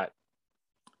Penske's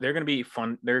they're going to be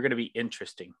fun. They're going to be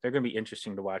interesting. They're going to be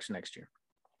interesting to watch next year.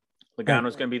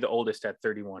 Logano's going to be the oldest at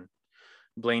 31.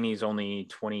 Blaney's only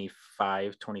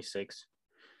 25, 26.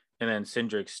 And then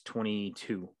Cindric's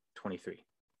 22, 23.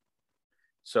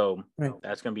 So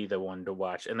that's going to be the one to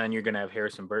watch. And then you're going to have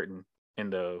Harrison Burton in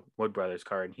the Wood Brothers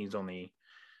car. And is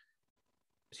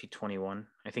he 21?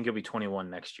 I think he'll be 21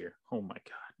 next year. Oh my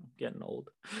God, I'm getting old.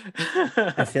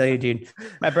 I feel you, dude.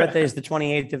 My birthday is the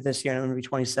 28th of this year, and I'm going to be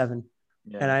 27.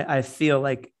 Yeah. And I feel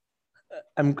like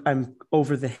I'm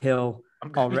over the hill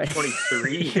already.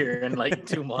 23 here in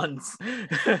 2 months.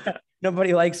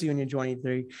 Nobody likes you when you're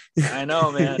 23. I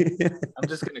know, man. I'm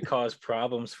just going to cause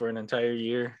problems for an entire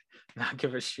year. Not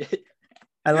give a shit.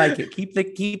 I like it. Keep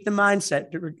the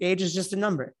mindset. Age is just a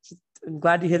number. I'm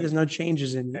glad to hear there's no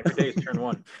changes in you. Every day is turn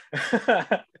 1.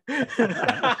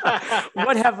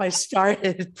 What have I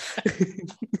started?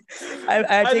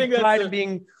 I take pride in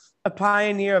being a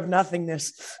pioneer of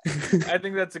nothingness. I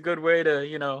think that's a good way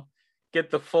to, get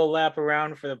the full lap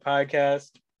around for the podcast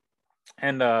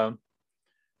and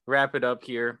wrap it up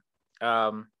here.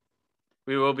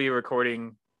 We will be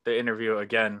recording the interview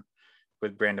again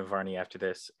with Brandon Varney after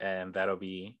this, and that'll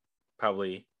be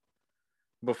probably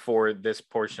before this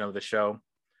portion of the show.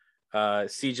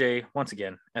 CJ, once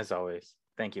again, as always,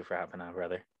 thank you for hopping on,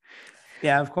 brother.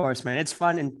 Yeah, of course, man. It's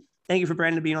fun, and thank you for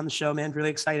Brandon being on the show, man. Really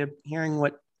excited hearing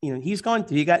what he's going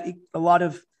through. You got a lot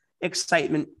of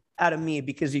excitement out of me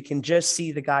because you can just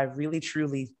see the guy really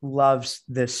truly loves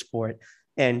this sport.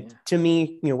 And to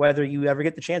me, whether you ever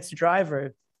get the chance to drive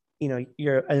or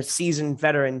you're a seasoned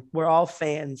veteran, we're all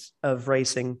fans of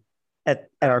racing at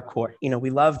our core.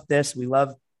 We love this. We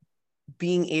love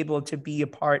being able to be a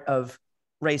part of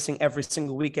racing every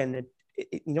single weekend.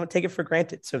 You don't take it for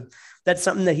granted. So that's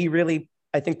something that he really,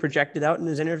 I think, projected out in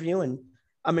his interview, and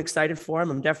I'm excited for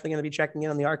him. I'm definitely going to be checking in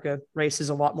on the ARCA races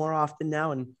a lot more often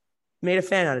now, and made a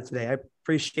fan out of today. I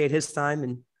appreciate his time,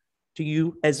 and to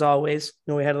you as always.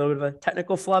 We had a little bit of a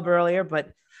technical flub earlier,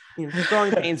 but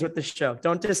growing pains with the show.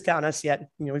 Don't discount us yet.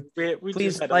 We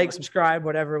please like, subscribe,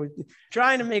 whatever. We're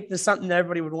trying to make this something that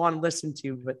everybody would want to listen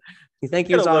to. But thank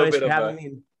you as always for having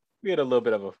me. We had a little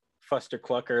bit of a fuster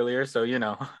cluck earlier, so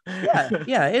yeah,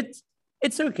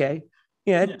 it's okay.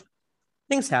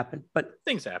 Things happen, but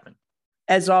things happen.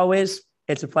 As always,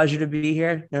 it's a pleasure to be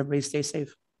here. Everybody stay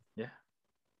safe. Yeah.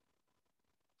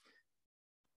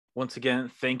 Once again,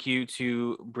 thank you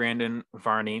to Brandon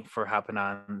Varney for hopping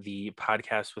on the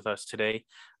podcast with us today.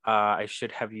 I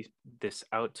should have this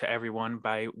out to everyone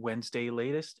by Wednesday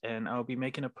latest, and I'll be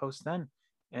making a post then.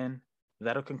 And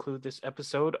that'll conclude this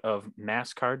episode of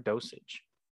NASCAR Dosage.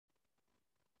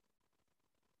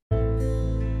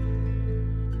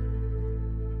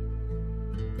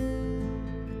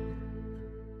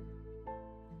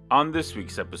 On this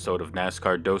week's episode of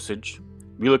NASCAR Dosage,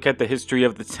 we look at the history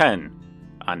of the 10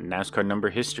 on NASCAR number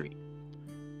history.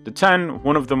 The 10,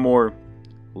 one of the more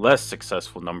less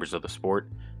successful numbers of the sport,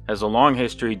 has a long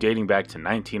history dating back to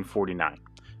 1949,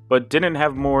 but didn't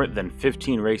have more than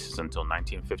 15 races until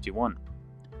 1951.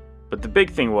 But the big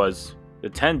thing was, the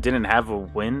 10 didn't have a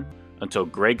win until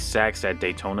Greg Sacks at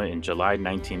Daytona in July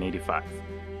 1985.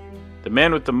 The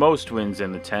man with the most wins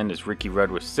in the 10 is Ricky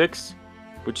Rudd with 6,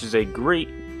 which is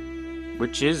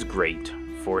great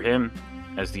for him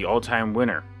as the all-time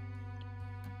winner.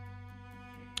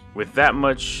 With that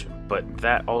much, but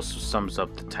that also sums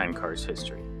up the 10 car's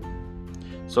history.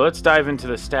 So let's dive into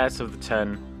the stats of the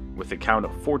 10 with a count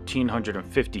of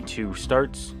 1,452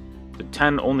 starts. The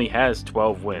 10 only has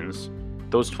 12 wins.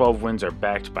 Those 12 wins are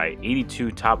backed by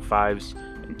 82 top 5s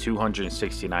and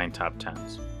 269 top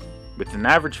 10s, with an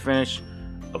average finish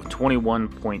of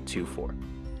 21.24.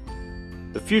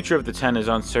 The future of the 10 is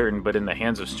uncertain, but in the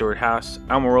hands of Stewart Haas,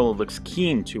 Almirola looks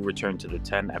keen to return to the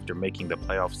 10 after making the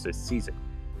playoffs this season.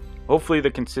 Hopefully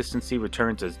the consistency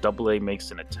returns as AA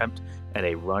makes an attempt at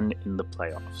a run in the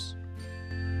playoffs.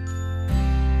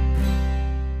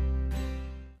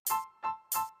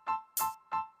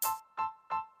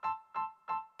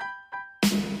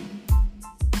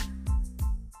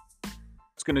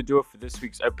 That's going to do it for this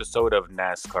week's episode of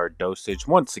NASCAR Dosage.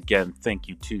 Once again, thank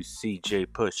you to CJ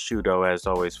Pushudo, as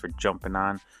always, for jumping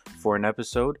on for an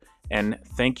episode. And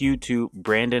thank you to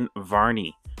Brandon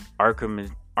Varney, Arkham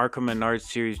Menard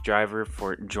Series driver,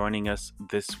 for joining us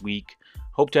this week.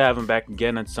 Hope to have him back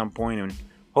again at some point and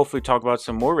hopefully talk about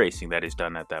some more racing that is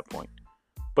done at that point.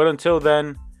 But until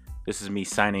then, this is me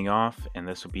signing off, and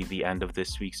this will be the end of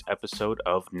this week's episode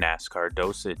of NASCAR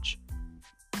Dosage.